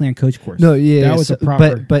Spaceland coach course. No, yeah. That was a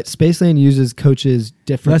proper... But Spaceland uses coaches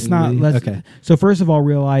differently. Okay. So first of all,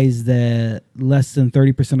 realize that less than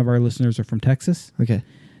 30% of our listeners are from Texas. Okay.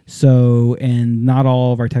 So, and not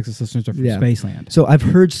all of our Texas listeners are from Spaceland. So I've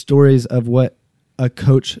heard stories of what a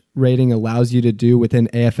coach rating allows you to do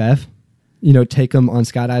within AFF. You know, take them on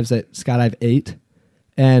skydives at skydive 8.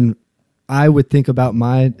 And I would think about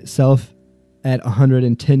myself at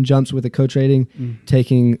 110 jumps with a coach rating,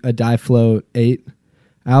 taking a dive flow 8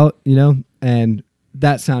 out, you know, and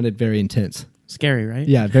that sounded very intense. Scary, right?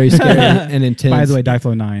 Yeah, very scary and intense. By the way,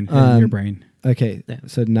 Diflow 9 in your brain. Okay, Yeah.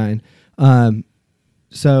 so 9.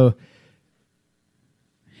 So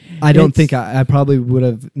I don't think I probably would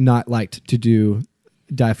have not liked to do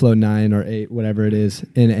Diflow 9 or 8, whatever it is,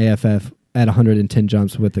 in AFF at 110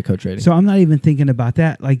 jumps with the coach rating. So I'm not even thinking about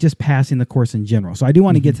that, like just passing the course in general. So I do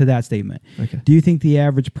want to get to that statement. Okay. Do you think the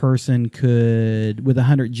average person could, with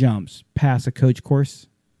 100 jumps, pass a coach course?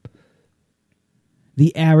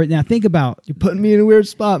 The average. Now think about. You're putting me in a weird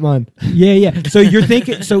spot, man. Yeah. So you're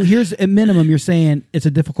thinking. So here's at minimum, you're saying it's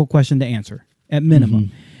a difficult question to answer. At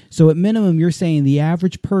minimum. So at minimum, you're saying the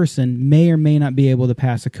average person may or may not be able to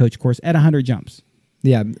pass a coach course at 100 jumps.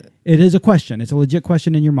 Yeah. It is a question. It's a legit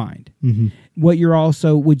question in your mind. What you're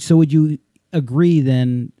also would you agree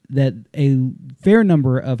then that a fair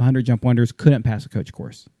number of 100 jump wonders couldn't pass a coach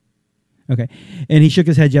course? Okay. And he shook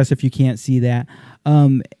his head yes if you can't see that.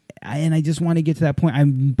 And I just want to get to that point.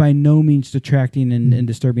 I'm by no means detracting and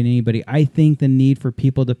disturbing anybody. I think the need for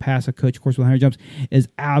people to pass a coach course with 100 jumps is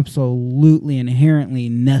absolutely inherently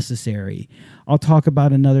necessary. I'll talk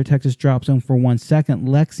about another Texas drop zone for 1 second.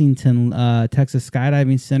 Lexington, Texas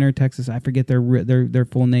Skydiving Center, Texas. I forget their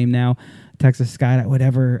full name now. Texas Skydive,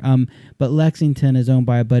 whatever. But Lexington is owned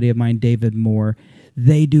by a buddy of mine, David Moore.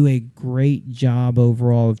 They do a great job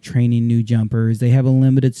overall of training new jumpers. They have a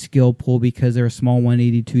limited skill pool because they're a small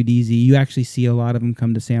 182 DZ. You actually see a lot of them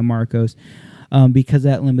come to San Marcos. Because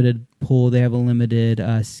of that limited pool, they have a limited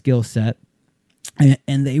skill set.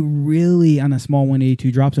 And they really, on a small 182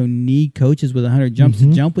 drop zone, need coaches with 100 jumps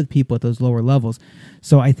to jump with people at those lower levels.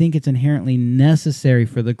 So I think it's inherently necessary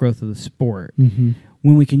for the growth of the sport. When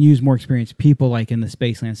we can use more experienced people, like in the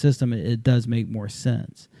Spaceland system, it does make more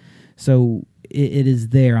sense. So it is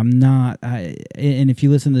there. And if you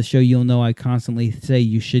listen to the show, you'll know I constantly say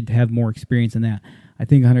you should have more experience in that. I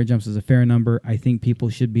think 100 jumps is a fair number. I think people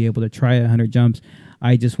should be able to try 100 jumps.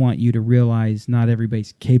 I just want you to realize not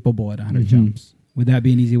everybody's capable at 100 jumps. Would that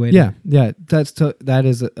be an easy way to? Yeah. That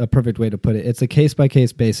is a perfect way to put it. It's a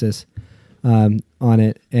case-by-case basis on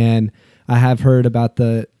it. And I have heard about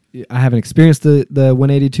I haven't experienced the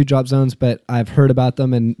 182 drop zones, but I've heard about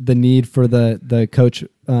them and the need for the coach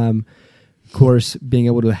course being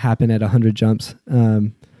able to happen at 100 jumps.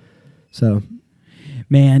 So,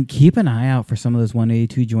 man, keep an eye out for some of those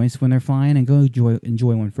 182 joints when they're flying, and go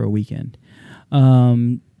enjoy one for a weekend.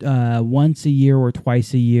 Once a year or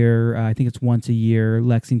twice a year, I think it's once a year,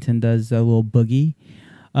 Lexington does a little boogie.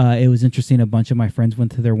 It was interesting. A bunch of my friends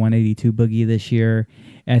went to their 182 boogie this year.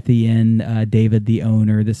 At the end, David, the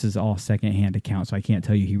owner, this is all secondhand account, so I can't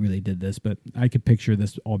tell you he really did this, but I could picture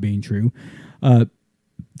this all being true.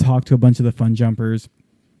 Talked to a bunch of the fun jumpers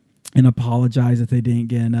and apologized if they didn't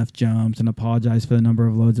get enough jumps, and apologized for the number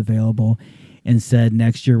of loads available, and said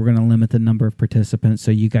next year we're going to limit the number of participants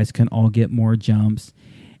so you guys can all get more jumps.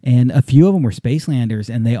 And a few of them were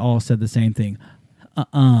Spacelanders, and they all said the same thing.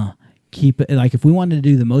 Keep it, like, if we wanted to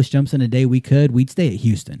do the most jumps in a day we'd stay at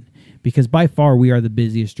Houston, because by far we are the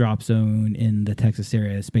busiest drop zone in the Texas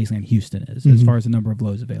area. Spaceland Houston is, as far as the number of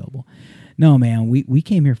loads available. No, man, we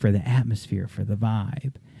came here for the atmosphere, for the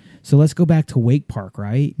vibe. So let's go back to Wake Park,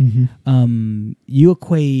 right? You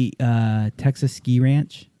equate Texas Ski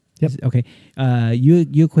Ranch. Yep. Okay.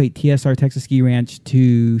 You equate TSR Texas Ski Ranch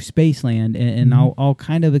to Spaceland, and I'll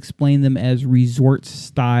kind of explain them as resort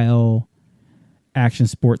style action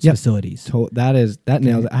sports facilities. That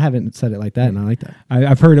nails it. I haven't said it like that, and I like that.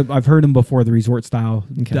 I've heard them before, the resort style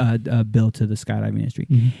bill to the skydiving industry.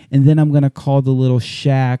 And then I'm going to call the little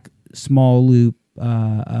shack, small loop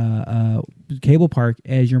cable park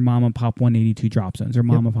as your mom and pop 182 drop zones, or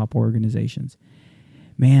mom and pop organizations.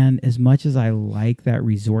 Man, as much as I like that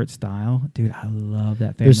resort style, dude, I love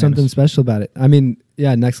that. There's something special about it. I mean,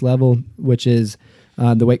 Next Level, which is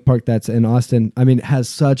the Wake Park that's in Austin. I mean, it has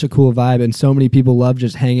such a cool vibe, and so many people love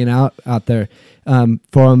just hanging out there.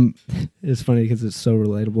 It's funny because it's so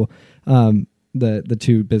relatable. The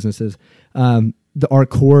two businesses, our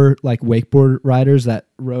core like wakeboard riders that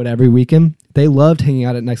rode every weekend, they loved hanging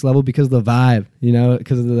out at Next Level because of the vibe,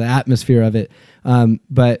 because of the atmosphere of it.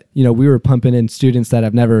 But we were pumping in students that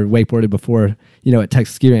have never wakeboarded before, at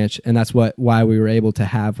Texas Ski Ranch, and that's why we were able to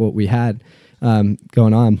have what we had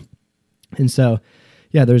going on. And so,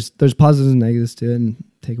 there's positives and negatives to it, and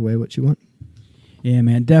take away what you want. Yeah,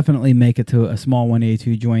 man, definitely make it to a small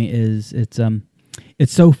 182 joint.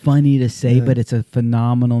 It's so funny to say, but it's a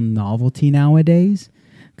phenomenal novelty nowadays.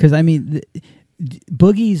 Because, I mean,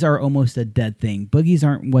 boogies are almost a dead thing. Boogies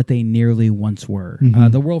aren't what they nearly once were.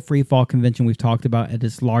 The World Free Fall Convention we've talked about at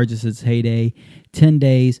its largest, its heyday, 10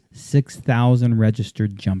 days, 6,000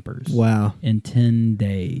 registered jumpers. Wow. In 10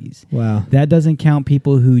 days. Wow. That doesn't count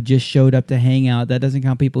people who just showed up to hang out. That doesn't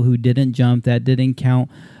count people who didn't jump. That didn't count.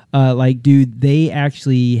 They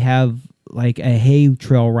actually have like a hay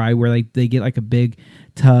trail ride where like they get like a big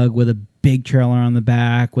tug with a big trailer on the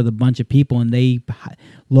back with a bunch of people, and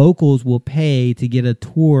locals will pay to get a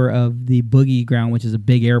tour of the boogie ground, which is a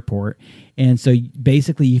big airport. And so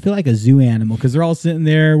basically you feel like a zoo animal because they're all sitting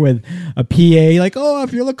there with a PA like, oh,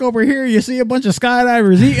 if you look over here, you see a bunch of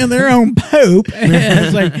skydivers eating their own poop. And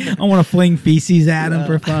it's like, I want to fling feces at them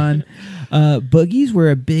for fun. Boogies were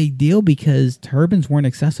a big deal because turbines weren't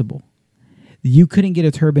accessible. You couldn't get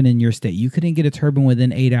a turbine in your state. You couldn't get a turbine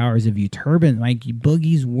within 8 hours of you.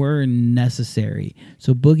 Boogies were necessary.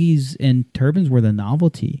 So boogies and turbines were the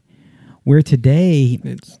novelty. Where today,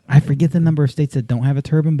 I forget the number of states that don't have a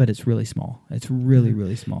turbine, but it's really small. It's really,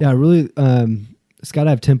 really small. Yeah, really.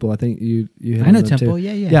 Skydive Temple, I think you hit I know on them Temple, too.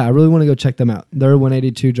 yeah. Yeah, I really want to go check them out. They're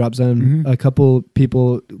 182 drop zone. A couple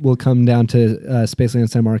people will come down to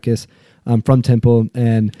Spaceland San Marcos from Temple,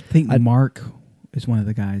 and I think Mark is one of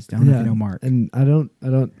the guys. I don't know if you know Mark. And I don't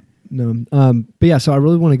know him. But yeah, so I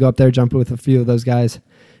really want to go up there, jump with a few of those guys,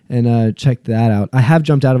 and check that out. I have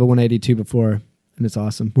jumped out of a 182 before, and it's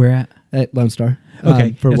awesome. Where at? At Lone Star. Okay,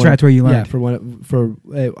 that's where you learned.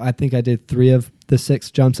 Yeah, I think I did 3 of the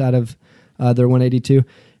 6 jumps out of their 182,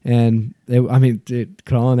 and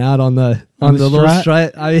crawling out on the little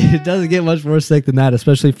strut. I mean, it doesn't get much more sick than that,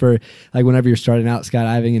 especially for like whenever you're starting out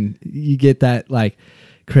skydiving and you get that like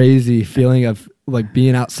crazy feeling of like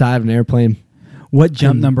being outside of an airplane. What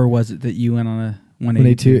jump number was it that you went on a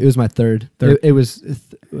 182? It was my third. It was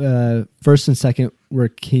first and second were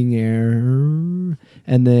King Air,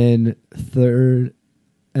 and then third,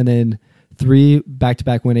 and then 3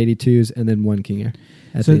 back-to-back 182s, and then 1 King Air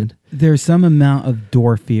at the end. There's some amount of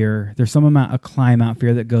door fear. There's some amount of climb out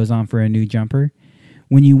fear that goes on for a new jumper.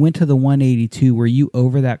 When you went to the 182, were you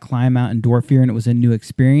over that climb out in door fear and it was a new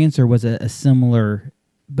experience, or was it a similar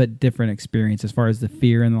but different experience as far as the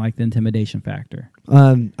fear and like the intimidation factor?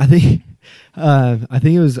 I think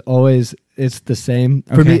it was always, it's the same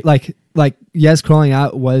for me. Like yes, crawling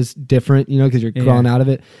out was different, because you're crawling out of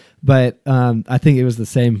it. But I think it was the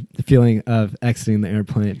same feeling of exiting the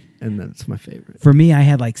airplane, and that's my favorite. For me, I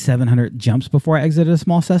had like 700 jumps before I exited a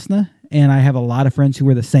small Cessna, and I have a lot of friends who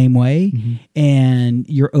were the same way. Mm-hmm. And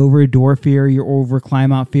you're over door fear, you're over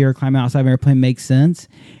climb out fear, climb outside of an airplane makes sense.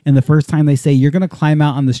 And the first time they say you're going to climb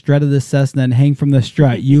out on the strut of the Cessna and hang from the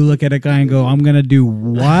strut, you look at a guy and go, "I'm going to do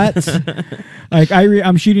what?" Like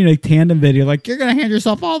I'm shooting a tandem video. Like, you're going to hand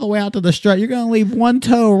yourself all the way out to the strut. You're going to leave one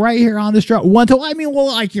toe right here on the strut. One toe. I mean, well,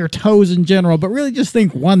 like your toes in general, but really just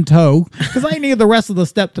think one toe, because I need the rest of the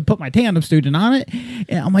step to put my tandem student on it.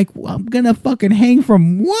 And I'm like, well, I'm going to fucking hang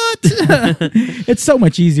from what? It's so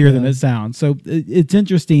much easier than it sounds. So it's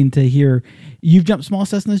interesting to hear. You've jumped small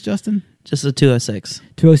Cessnas, Justin? Just a 206.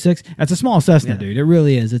 206? That's a small Cessna, dude. It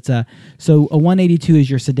really is. It's so a 182 is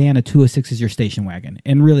your sedan, a 206 is your station wagon.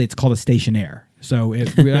 And really, it's called a stationaire. So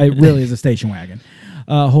it really is a station wagon.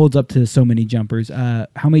 Holds up to so many jumpers.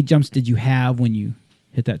 How many jumps did you have when you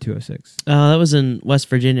hit that 206? That was in West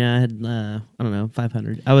Virginia. I had,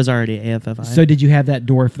 500. I was already AFFI. So did you have that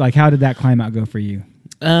door? Like, how did that climb out go for you?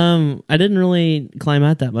 I didn't really climb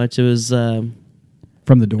out that much. It was...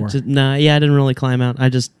 from the door? I didn't really climb out. I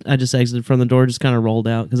just exited from the door, just kind of rolled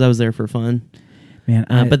out because I was there for fun. Man,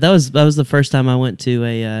 but that was the first time I went to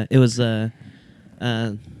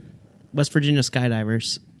West Virginia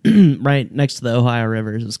Skydivers, right next to the Ohio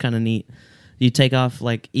River. It was kind of neat. You take off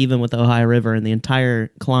like even with the Ohio River, and the entire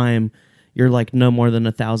climb, you're like no more than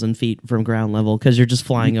 1,000 feet from ground level because you're just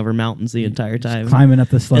flying over mountains the entire time, climbing up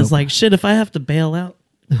the slope. It's like, shit, if I have to bail out,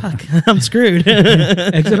 fuck, I'm screwed.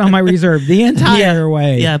 Exit on my reserve the entire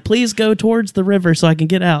way. Yeah, please go towards the river so I can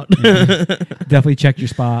get out. Definitely check your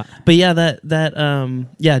spot. But yeah,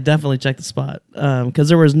 definitely check the spot because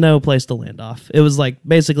there was no place to land off. It was like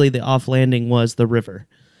basically the off landing was the river.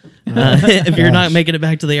 If you're not making it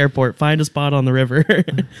back to the airport, find a spot on the river.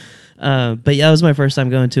 But yeah, that was my first time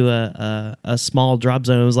going to a small drop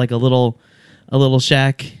zone. It was like a little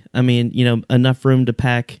shack. I mean, enough room to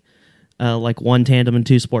pack like one tandem and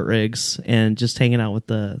 2 sport rigs, and just hanging out with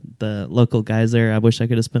the local guys there. I wish I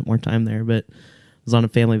could have spent more time there, but I was on a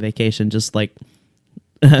family vacation, just like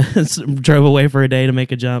drove away for a day to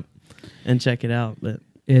make a jump and check it out. But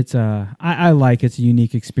it's I like it's a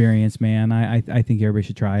unique experience, man. I think everybody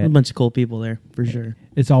should try it. A bunch of cool people there for sure.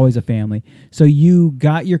 It's always a family. So you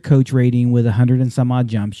got your coach rating with 100 and some odd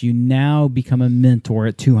jumps. You now become a mentor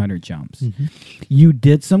at 200 jumps. Mm-hmm. You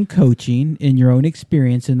did some coaching in your own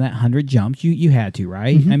experience in that 100 jumps. You had to,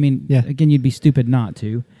 right? Mm-hmm. I mean, again, you'd be stupid not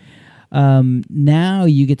to. Now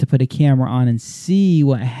you get to put a camera on and see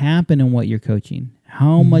what happened and what you're coaching.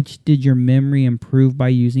 How much did your memory improve by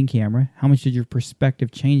using camera? How much did your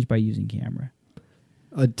perspective change by using camera?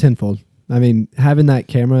 Tenfold. I mean, having that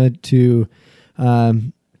camera to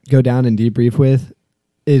go down and debrief with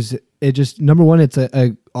number one, it's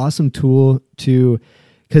a awesome tool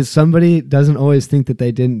because somebody doesn't always think that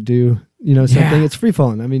they didn't do, something. Yeah. It's free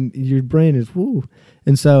falling. I mean, your brain is woo.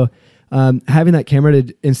 And so having that camera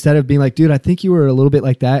to, instead of being like, dude, I think you were a little bit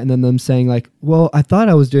like that. And then them saying like, well, I thought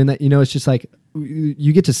I was doing that. It's just like,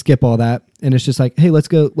 you get to skip all that, and it's just like, hey, let's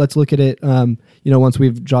look at it once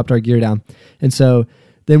we've dropped our gear down. And so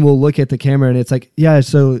then we'll look at the camera, and it's like, yeah,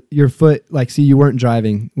 so your foot, like, see, you weren't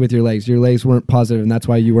driving with your legs weren't positive, and that's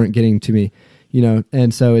why you weren't getting to me,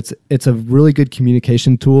 and so it's a really good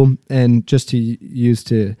communication tool, and just to use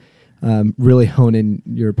to really hone in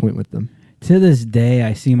your point with them. To this day,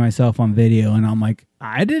 I see myself on video, and I'm like,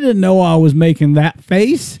 I didn't know I was making that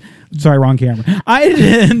face. Sorry, wrong camera. I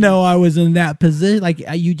didn't know I was in that position. Like,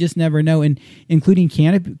 you just never know. And including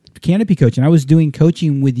canopy coaching. I was doing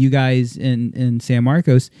coaching with you guys in San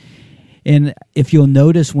Marcos. And if you'll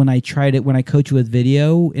notice when I coach with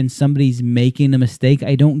video and somebody's making a mistake,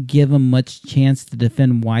 I don't give them much chance to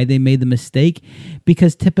defend why they made the mistake,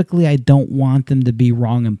 because typically I don't want them to be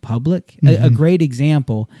wrong in public. Mm-hmm. A great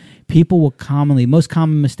example, most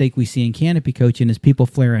common mistake we see in canopy coaching is people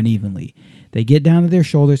flare unevenly. They get down to their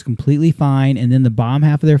shoulders completely fine, and then the bottom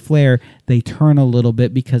half of their flare, they turn a little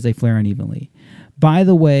bit because they flare unevenly. By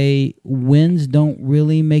the way, winds don't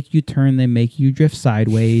really make you turn; they make you drift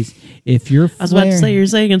sideways. If you're, I was about to say, you're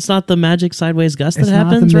saying it's not the magic sideways gust that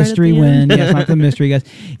happens. It's not the mystery right wind. Yeah, it's not the mystery gust.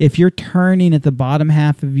 If you're turning at the bottom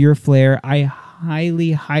half of your flare, I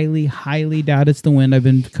highly, highly, highly doubt it's the wind. I've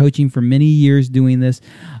been coaching for many years doing this.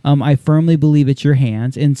 I firmly believe it's your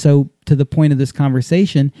hands. And so to the point of this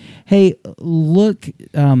conversation, hey, look,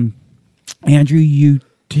 Andrew, you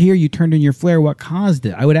turned on your flare. What caused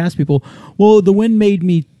it? I would ask people, well, the wind made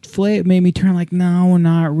me flare. It made me turn. Like, no,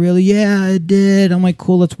 not really. Yeah, it did. I'm like,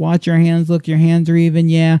 cool. Let's watch your hands. Look, your hands are even.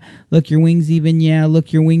 Yeah. Look, your wings even. Yeah.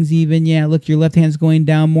 Look, your wings even. Yeah. Look, your left hand's going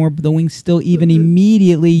down more, but the wings still even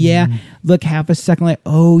immediately. Yeah. Look, half a second. Like,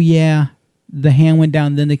 oh yeah, the hand went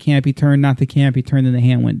down. Then the canopy turned. Not the canopy turned. Then the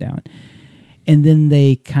hand went down. And then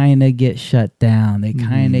they kind of get shut down. They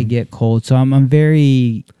kind of get cold. So I'm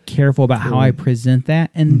very careful about how I present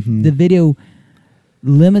that. And the video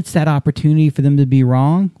limits that opportunity for them to be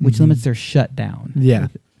wrong, which limits their shutdown. Yeah.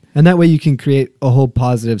 And that way you can create a whole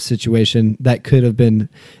positive situation that could have been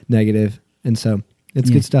negative. And so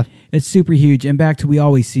it's good stuff. It's super huge. And back to, we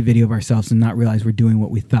always see video of ourselves and not realize we're doing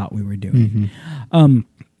what we thought we were doing.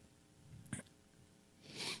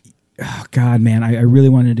 Oh God, man, I really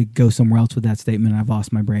wanted to go somewhere else with that statement. I've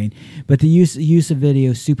lost my brain. But the use of video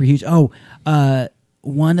is super huge.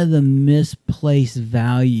 One of the misplaced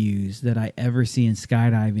values that I ever see in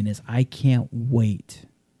skydiving is I can't wait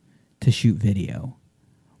to shoot video.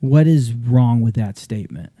 What is wrong with that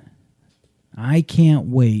statement? I can't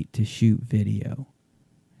wait to shoot video.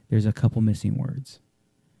 There's a couple missing words.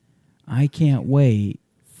 I can't wait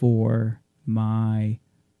for my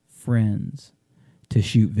friends to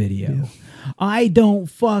shoot video. Yeah. I don't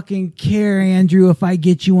fucking care, Andrew, if I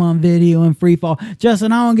get you on video in free fall.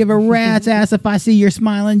 Justin, I don't give a rat's ass if I see your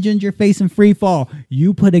smiling ginger face in free fall.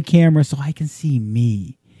 You put a camera so I can see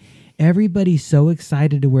me. Everybody's so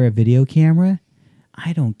excited to wear a video camera.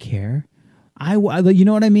 I don't care. You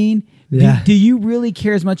know what I mean? Yeah. Do you really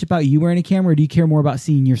care as much about you wearing a camera, or do you care more about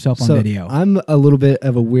seeing yourself on video? I'm a little bit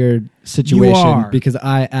of a weird situation because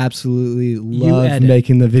I absolutely love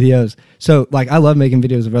making the videos. So, like, I love making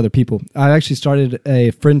videos of other people. I actually started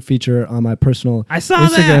a friend feature on my personal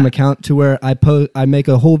Instagram account to where I make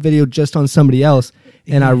a whole video just on somebody else,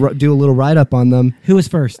 and I do a little write-up on them. Who was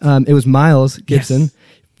first? It was Miles Gibson. Yes.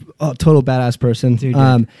 Oh, total badass person. Dude.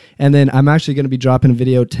 And then I'm actually going to be dropping a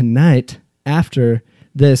video tonight after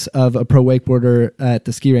this of a pro wakeboarder at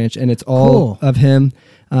the ski ranch, and it's all of him.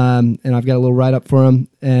 And I've got a little write-up for him,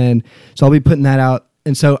 and so I'll be putting that out.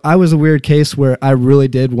 And so I was a weird case where I really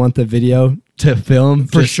did want the video to film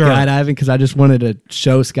for sure skydiving, because I just wanted to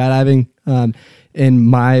show skydiving in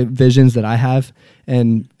my visions that I have,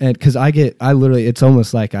 and because I literally, it's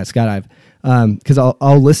almost like I skydive, because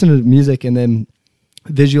I'll listen to music and then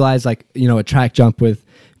visualize, like, you know, a track jump with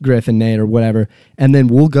Griff and Nate or whatever, and then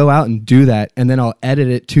we'll go out and do that, and then I'll edit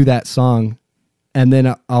it to that song, and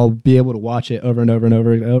then I'll be able to watch it over and over and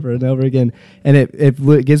over and over and over again, and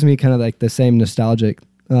it gives me kind of like the same nostalgic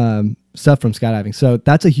stuff from skydiving. So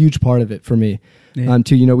that's a huge part of it for me.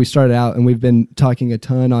 Too, you know, we started out and we've been talking a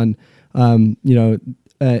ton on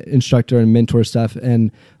instructor and mentor stuff,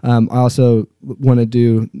 and I also want to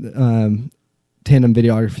do tandem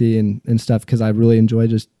videography and stuff, because I really enjoy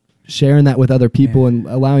just sharing that with other people and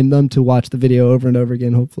allowing them to watch the video over and over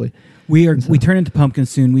again, hopefully. We turn into pumpkins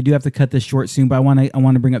soon. We do have to cut this short soon, but I want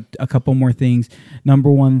to bring up a couple more things. Number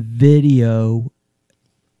one, video.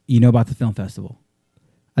 You know about the film festival?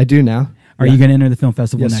 I do now. Are you going to enter the film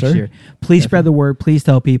festival next sir. year? Please spread the word. Please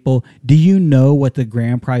tell people. Do you know what the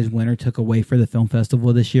grand prize winner took away for the film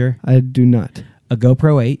festival this year? I do not. A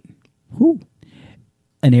GoPro 8. Woo.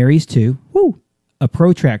 An Aries 2. Woo. A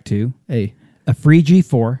ProTrack 2. Hey. A free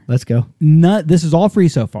G4. Let's go. This is all free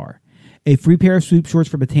so far. A free pair of swoop shorts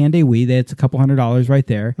for Batande Wii. That's a couple $100 right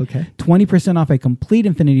there. Okay. 20% off a complete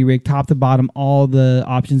Infinity rig, top to bottom, all the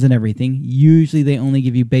options and everything. Usually they only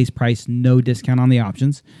give you base price, no discount on the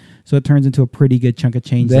options. So it turns into a pretty good chunk of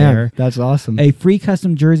change there. That's awesome. A free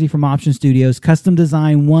custom jersey from Option Studios. Custom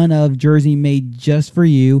design, one of jersey made just for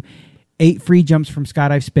you. 8 free jumps from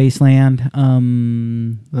Skydive Spaceland.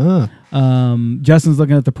 Justin's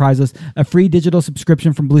looking at the prize list. A free digital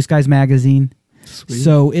subscription from Blue Skies Magazine. Sweet.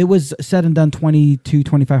 So it was said and done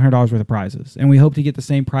 $2,500 worth of prizes. And we hope to get the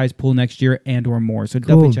same prize pool next year and or more. So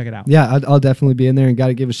definitely check it out. Yeah, I'll definitely be in there, and got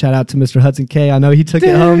to give a shout out to Mr. Hudson K. I know he took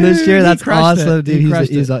it home this year. That's awesome, dude.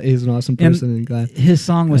 He's an awesome person. And glad. His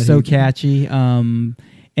song was so catchy.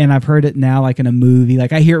 And I've heard it now, like in a movie.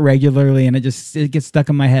 Like I hear it regularly, and it gets stuck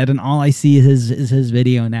in my head. And all I see is his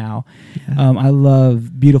video now. Yeah. I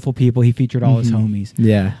love Beautiful People. He featured all his homies.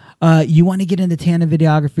 Yeah. You want to get into tandem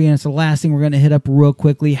videography, and it's the last thing we're going to hit up real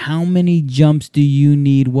quickly. How many jumps do you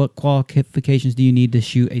need? What qualifications do you need to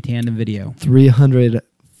shoot a tandem video? 300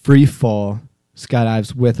 free fall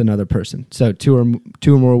skydives with another person. So two or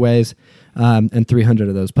more ways, and 300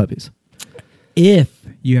 of those puppies. if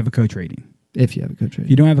you have a coach rating. If you have a coach If you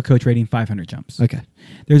rating. don't have a coach rating, 500 jumps. Okay.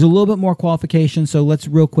 There's a little bit more qualification, so let's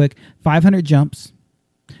real quick. 500 jumps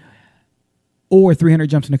or 300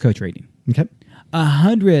 jumps in a coach rating. Okay.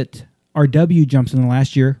 100 RW jumps in the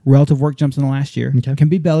last year, relative work jumps in the last year. Okay. Can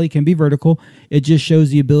be belly, can be vertical. It just shows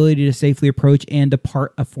the ability to safely approach and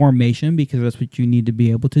depart a formation because that's what you need to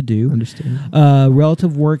be able to do. Understand.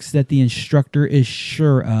 Relative works that the instructor is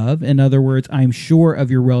sure of. In other words, I'm sure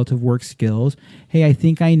of your relative work skills. Hey, I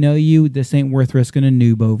think I know you. This ain't worth risking a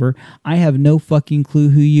noob over. I have no fucking clue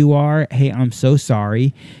who you are. Hey, I'm so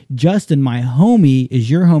sorry. Justin, my homie, is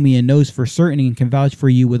your homie and knows for certain and can vouch for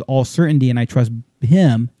you with all certainty, and I trust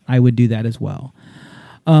him. I would do that as well.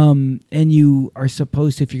 And you are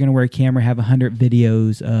supposed to, if you're going to wear a camera, have 100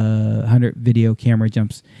 videos, 100 video camera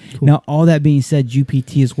jumps. Cool. Now, all that being said,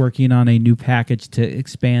 UPT is working on a new package to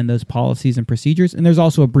expand those policies and procedures. And there's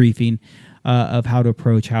also a briefing of how to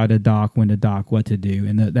approach, how to dock, when to dock, what to do.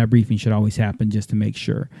 And that briefing should always happen just to make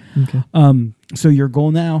sure. Okay. So your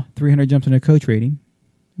goal now, 300 jumps in a coach rating.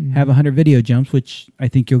 Have 100 video jumps, which I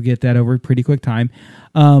think you'll get that over a pretty quick time.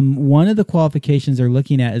 One of the qualifications they're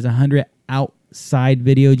looking at is 100 outside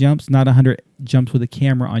video jumps, not 100 jumps with a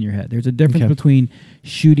camera on your head. There's a difference Okay. between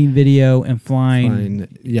shooting video and flying.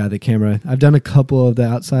 Fine. Yeah, the camera. I've done a couple of the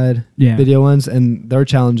outside Yeah. video ones, and they're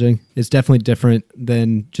challenging. It's definitely different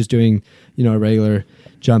than just doing, a regular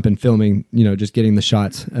jump and filming. Just getting the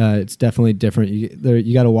shots. It's definitely different.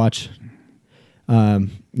 You got to watch.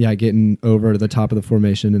 Getting over the top of the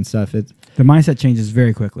formation and stuff. The mindset changes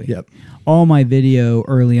very quickly. Yep. All my video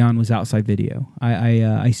early on was outside video.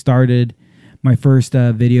 I started. My first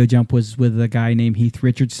video jump was with a guy named Heath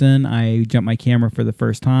Richardson. I jumped my camera for the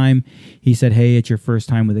first time. He said, hey, it's your first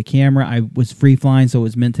time with a camera. I was free flying, so it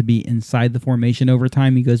was meant to be inside the formation over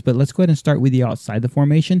time. He goes, but let's go ahead and start with you outside the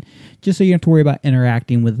formation, just so you don't have to worry about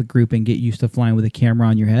interacting with the group and get used to flying with a camera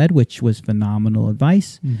on your head, which was phenomenal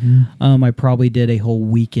advice. I probably did a whole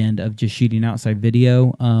weekend of just shooting outside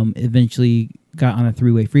video. Eventually got on a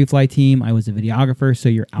 3-way free fly team. I was a videographer, so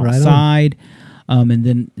you're Right on. outside. And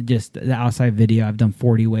then just the outside video, I've done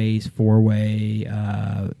 40 ways, 4-way,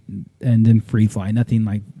 and then free fly. Nothing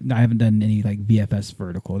like, I haven't done any like VFS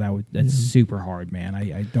vertical. That's super hard, man.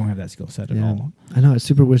 I don't have that skill set at all. I know. I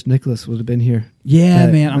super wish Nicholas would have been here. Yeah,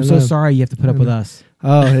 Yeah, man. I'm I so know. sorry you have to put up with us.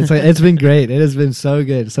 Oh, it's been great. It has been so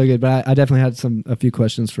good, so good. But I definitely had a few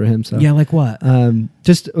questions for him. So Yeah, like what?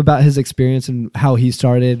 just about his experience and how he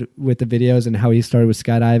started with the videos and how he started with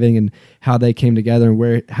skydiving and how they came together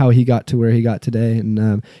and how he got to where he got today.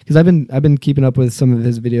 And because I've been keeping up with some of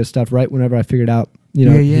his video stuff right whenever I figured out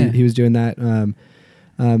he was doing that.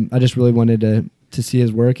 I just really wanted to see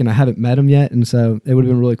his work, and I haven't met him yet, and so it would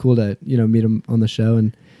have been really cool to meet him on the show.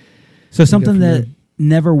 And So something from that there.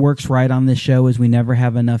 never works right on this show is we never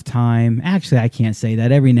have enough time. Actually, I can't say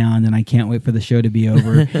that. Every now and then I can't wait for the show to be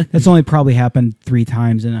over. That's only probably happened 3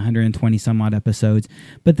 times in 120 some odd episodes.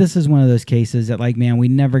 But this is one of those cases that, like, man, we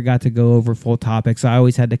never got to go over full topics. I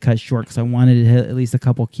always had to cut short because I wanted to hit at least a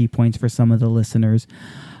couple key points for some of the listeners.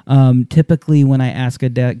 Typically, when I ask a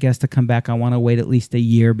guest to come back, I want to wait at least a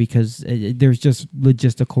year because there's just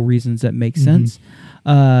logistical reasons that make sense.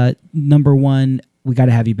 Number one, we got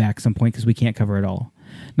to have you back at some point because we can't cover it all.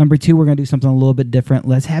 Number two, we're going to do something a little bit different.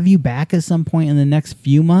 Let's have you back at some point in the next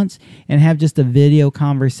few months and have just a video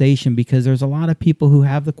conversation because there's a lot of people who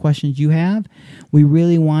have the questions you have. We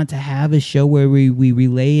really want to have a show where we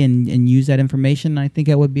relay and use that information. And I think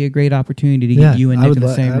that would be a great opportunity to get you and Nick in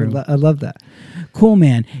the same room. I love that. Cool,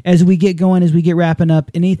 man. As we get going, as we get wrapping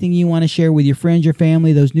up, anything you want to share with your friends, your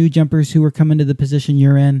family, those new jumpers who are coming to the position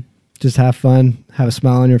you're in? Just have fun, have a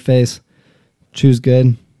smile on your face, choose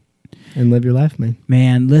good, and live your life, man.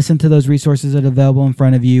 Man, listen to those resources that are available in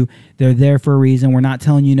front of you. They're there for a reason. We're not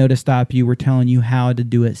telling you no to stop you. We're telling you how to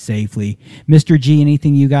do it safely. Mr. G,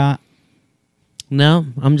 anything you got? No,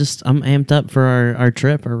 I'm amped up for our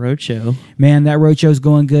trip, our road show. Man, that road show's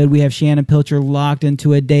going good. We have Shannon Pilcher locked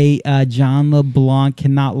into a date. John LeBlanc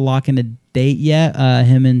cannot lock in a date yet.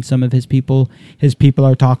 Him and some of his people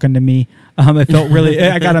are talking to me. It felt really,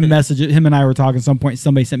 I got a message. Him and I were talking at some point.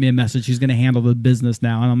 Somebody sent me a message. He's going to handle the business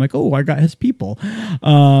now. And I'm like, oh, I got his people.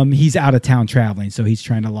 He's out of town traveling, so he's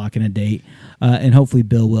trying to lock in a date. And hopefully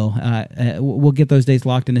Bill will. We'll get those dates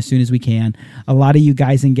locked in as soon as we can. A lot of you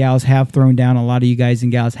guys and gals have thrown down. A lot of you guys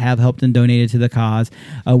and gals have helped and donated to the cause.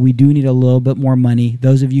 We do need a little bit more money.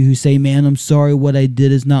 Those of you who say, man, I'm sorry, what I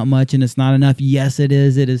did is not much and it's not enough. Yes, it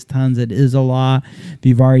is. It is tons. It is a lot. If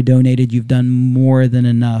you've already donated, you've done more than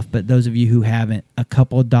enough. But those of you who haven't, a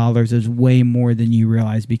couple of dollars is way more than you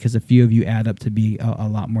realize because a few of you add up to be a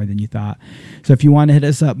lot more than you thought. So if you want to hit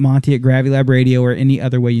us up, Monty at Gravity Lab Radio, or any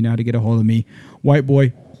other way you know how to get a hold of me, white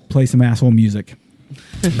boy, play some asshole music.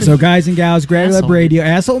 So guys and gals, Gravity Lab Radio,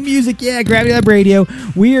 asshole music, yeah, Gravity Lab Radio.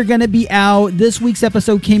 We are going to be out. This week's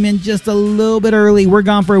episode came in just a little bit early. We're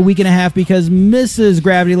gone for a week and a half because Mrs.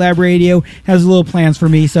 Gravity Lab Radio has little plans for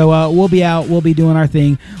me. So we'll be out. We'll be doing our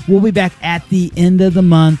thing. We'll be back at the end of the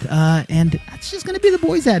month. And it's just going to be the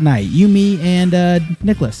boys that night. You, me, and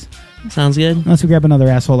Nicholas. Sounds good. Unless we grab another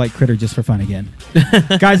asshole like Critter just for fun again.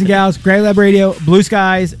 Guys and gals, Gravity Lab Radio, Blue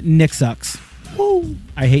Skies, Nick sucks. Woo.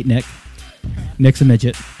 I hate Nick. Nick's a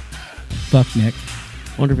midget. Fuck Nick.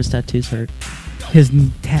 Wonder if his tattoos hurt. His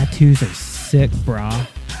tattoos are sick, brah.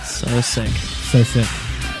 So sick. So sick.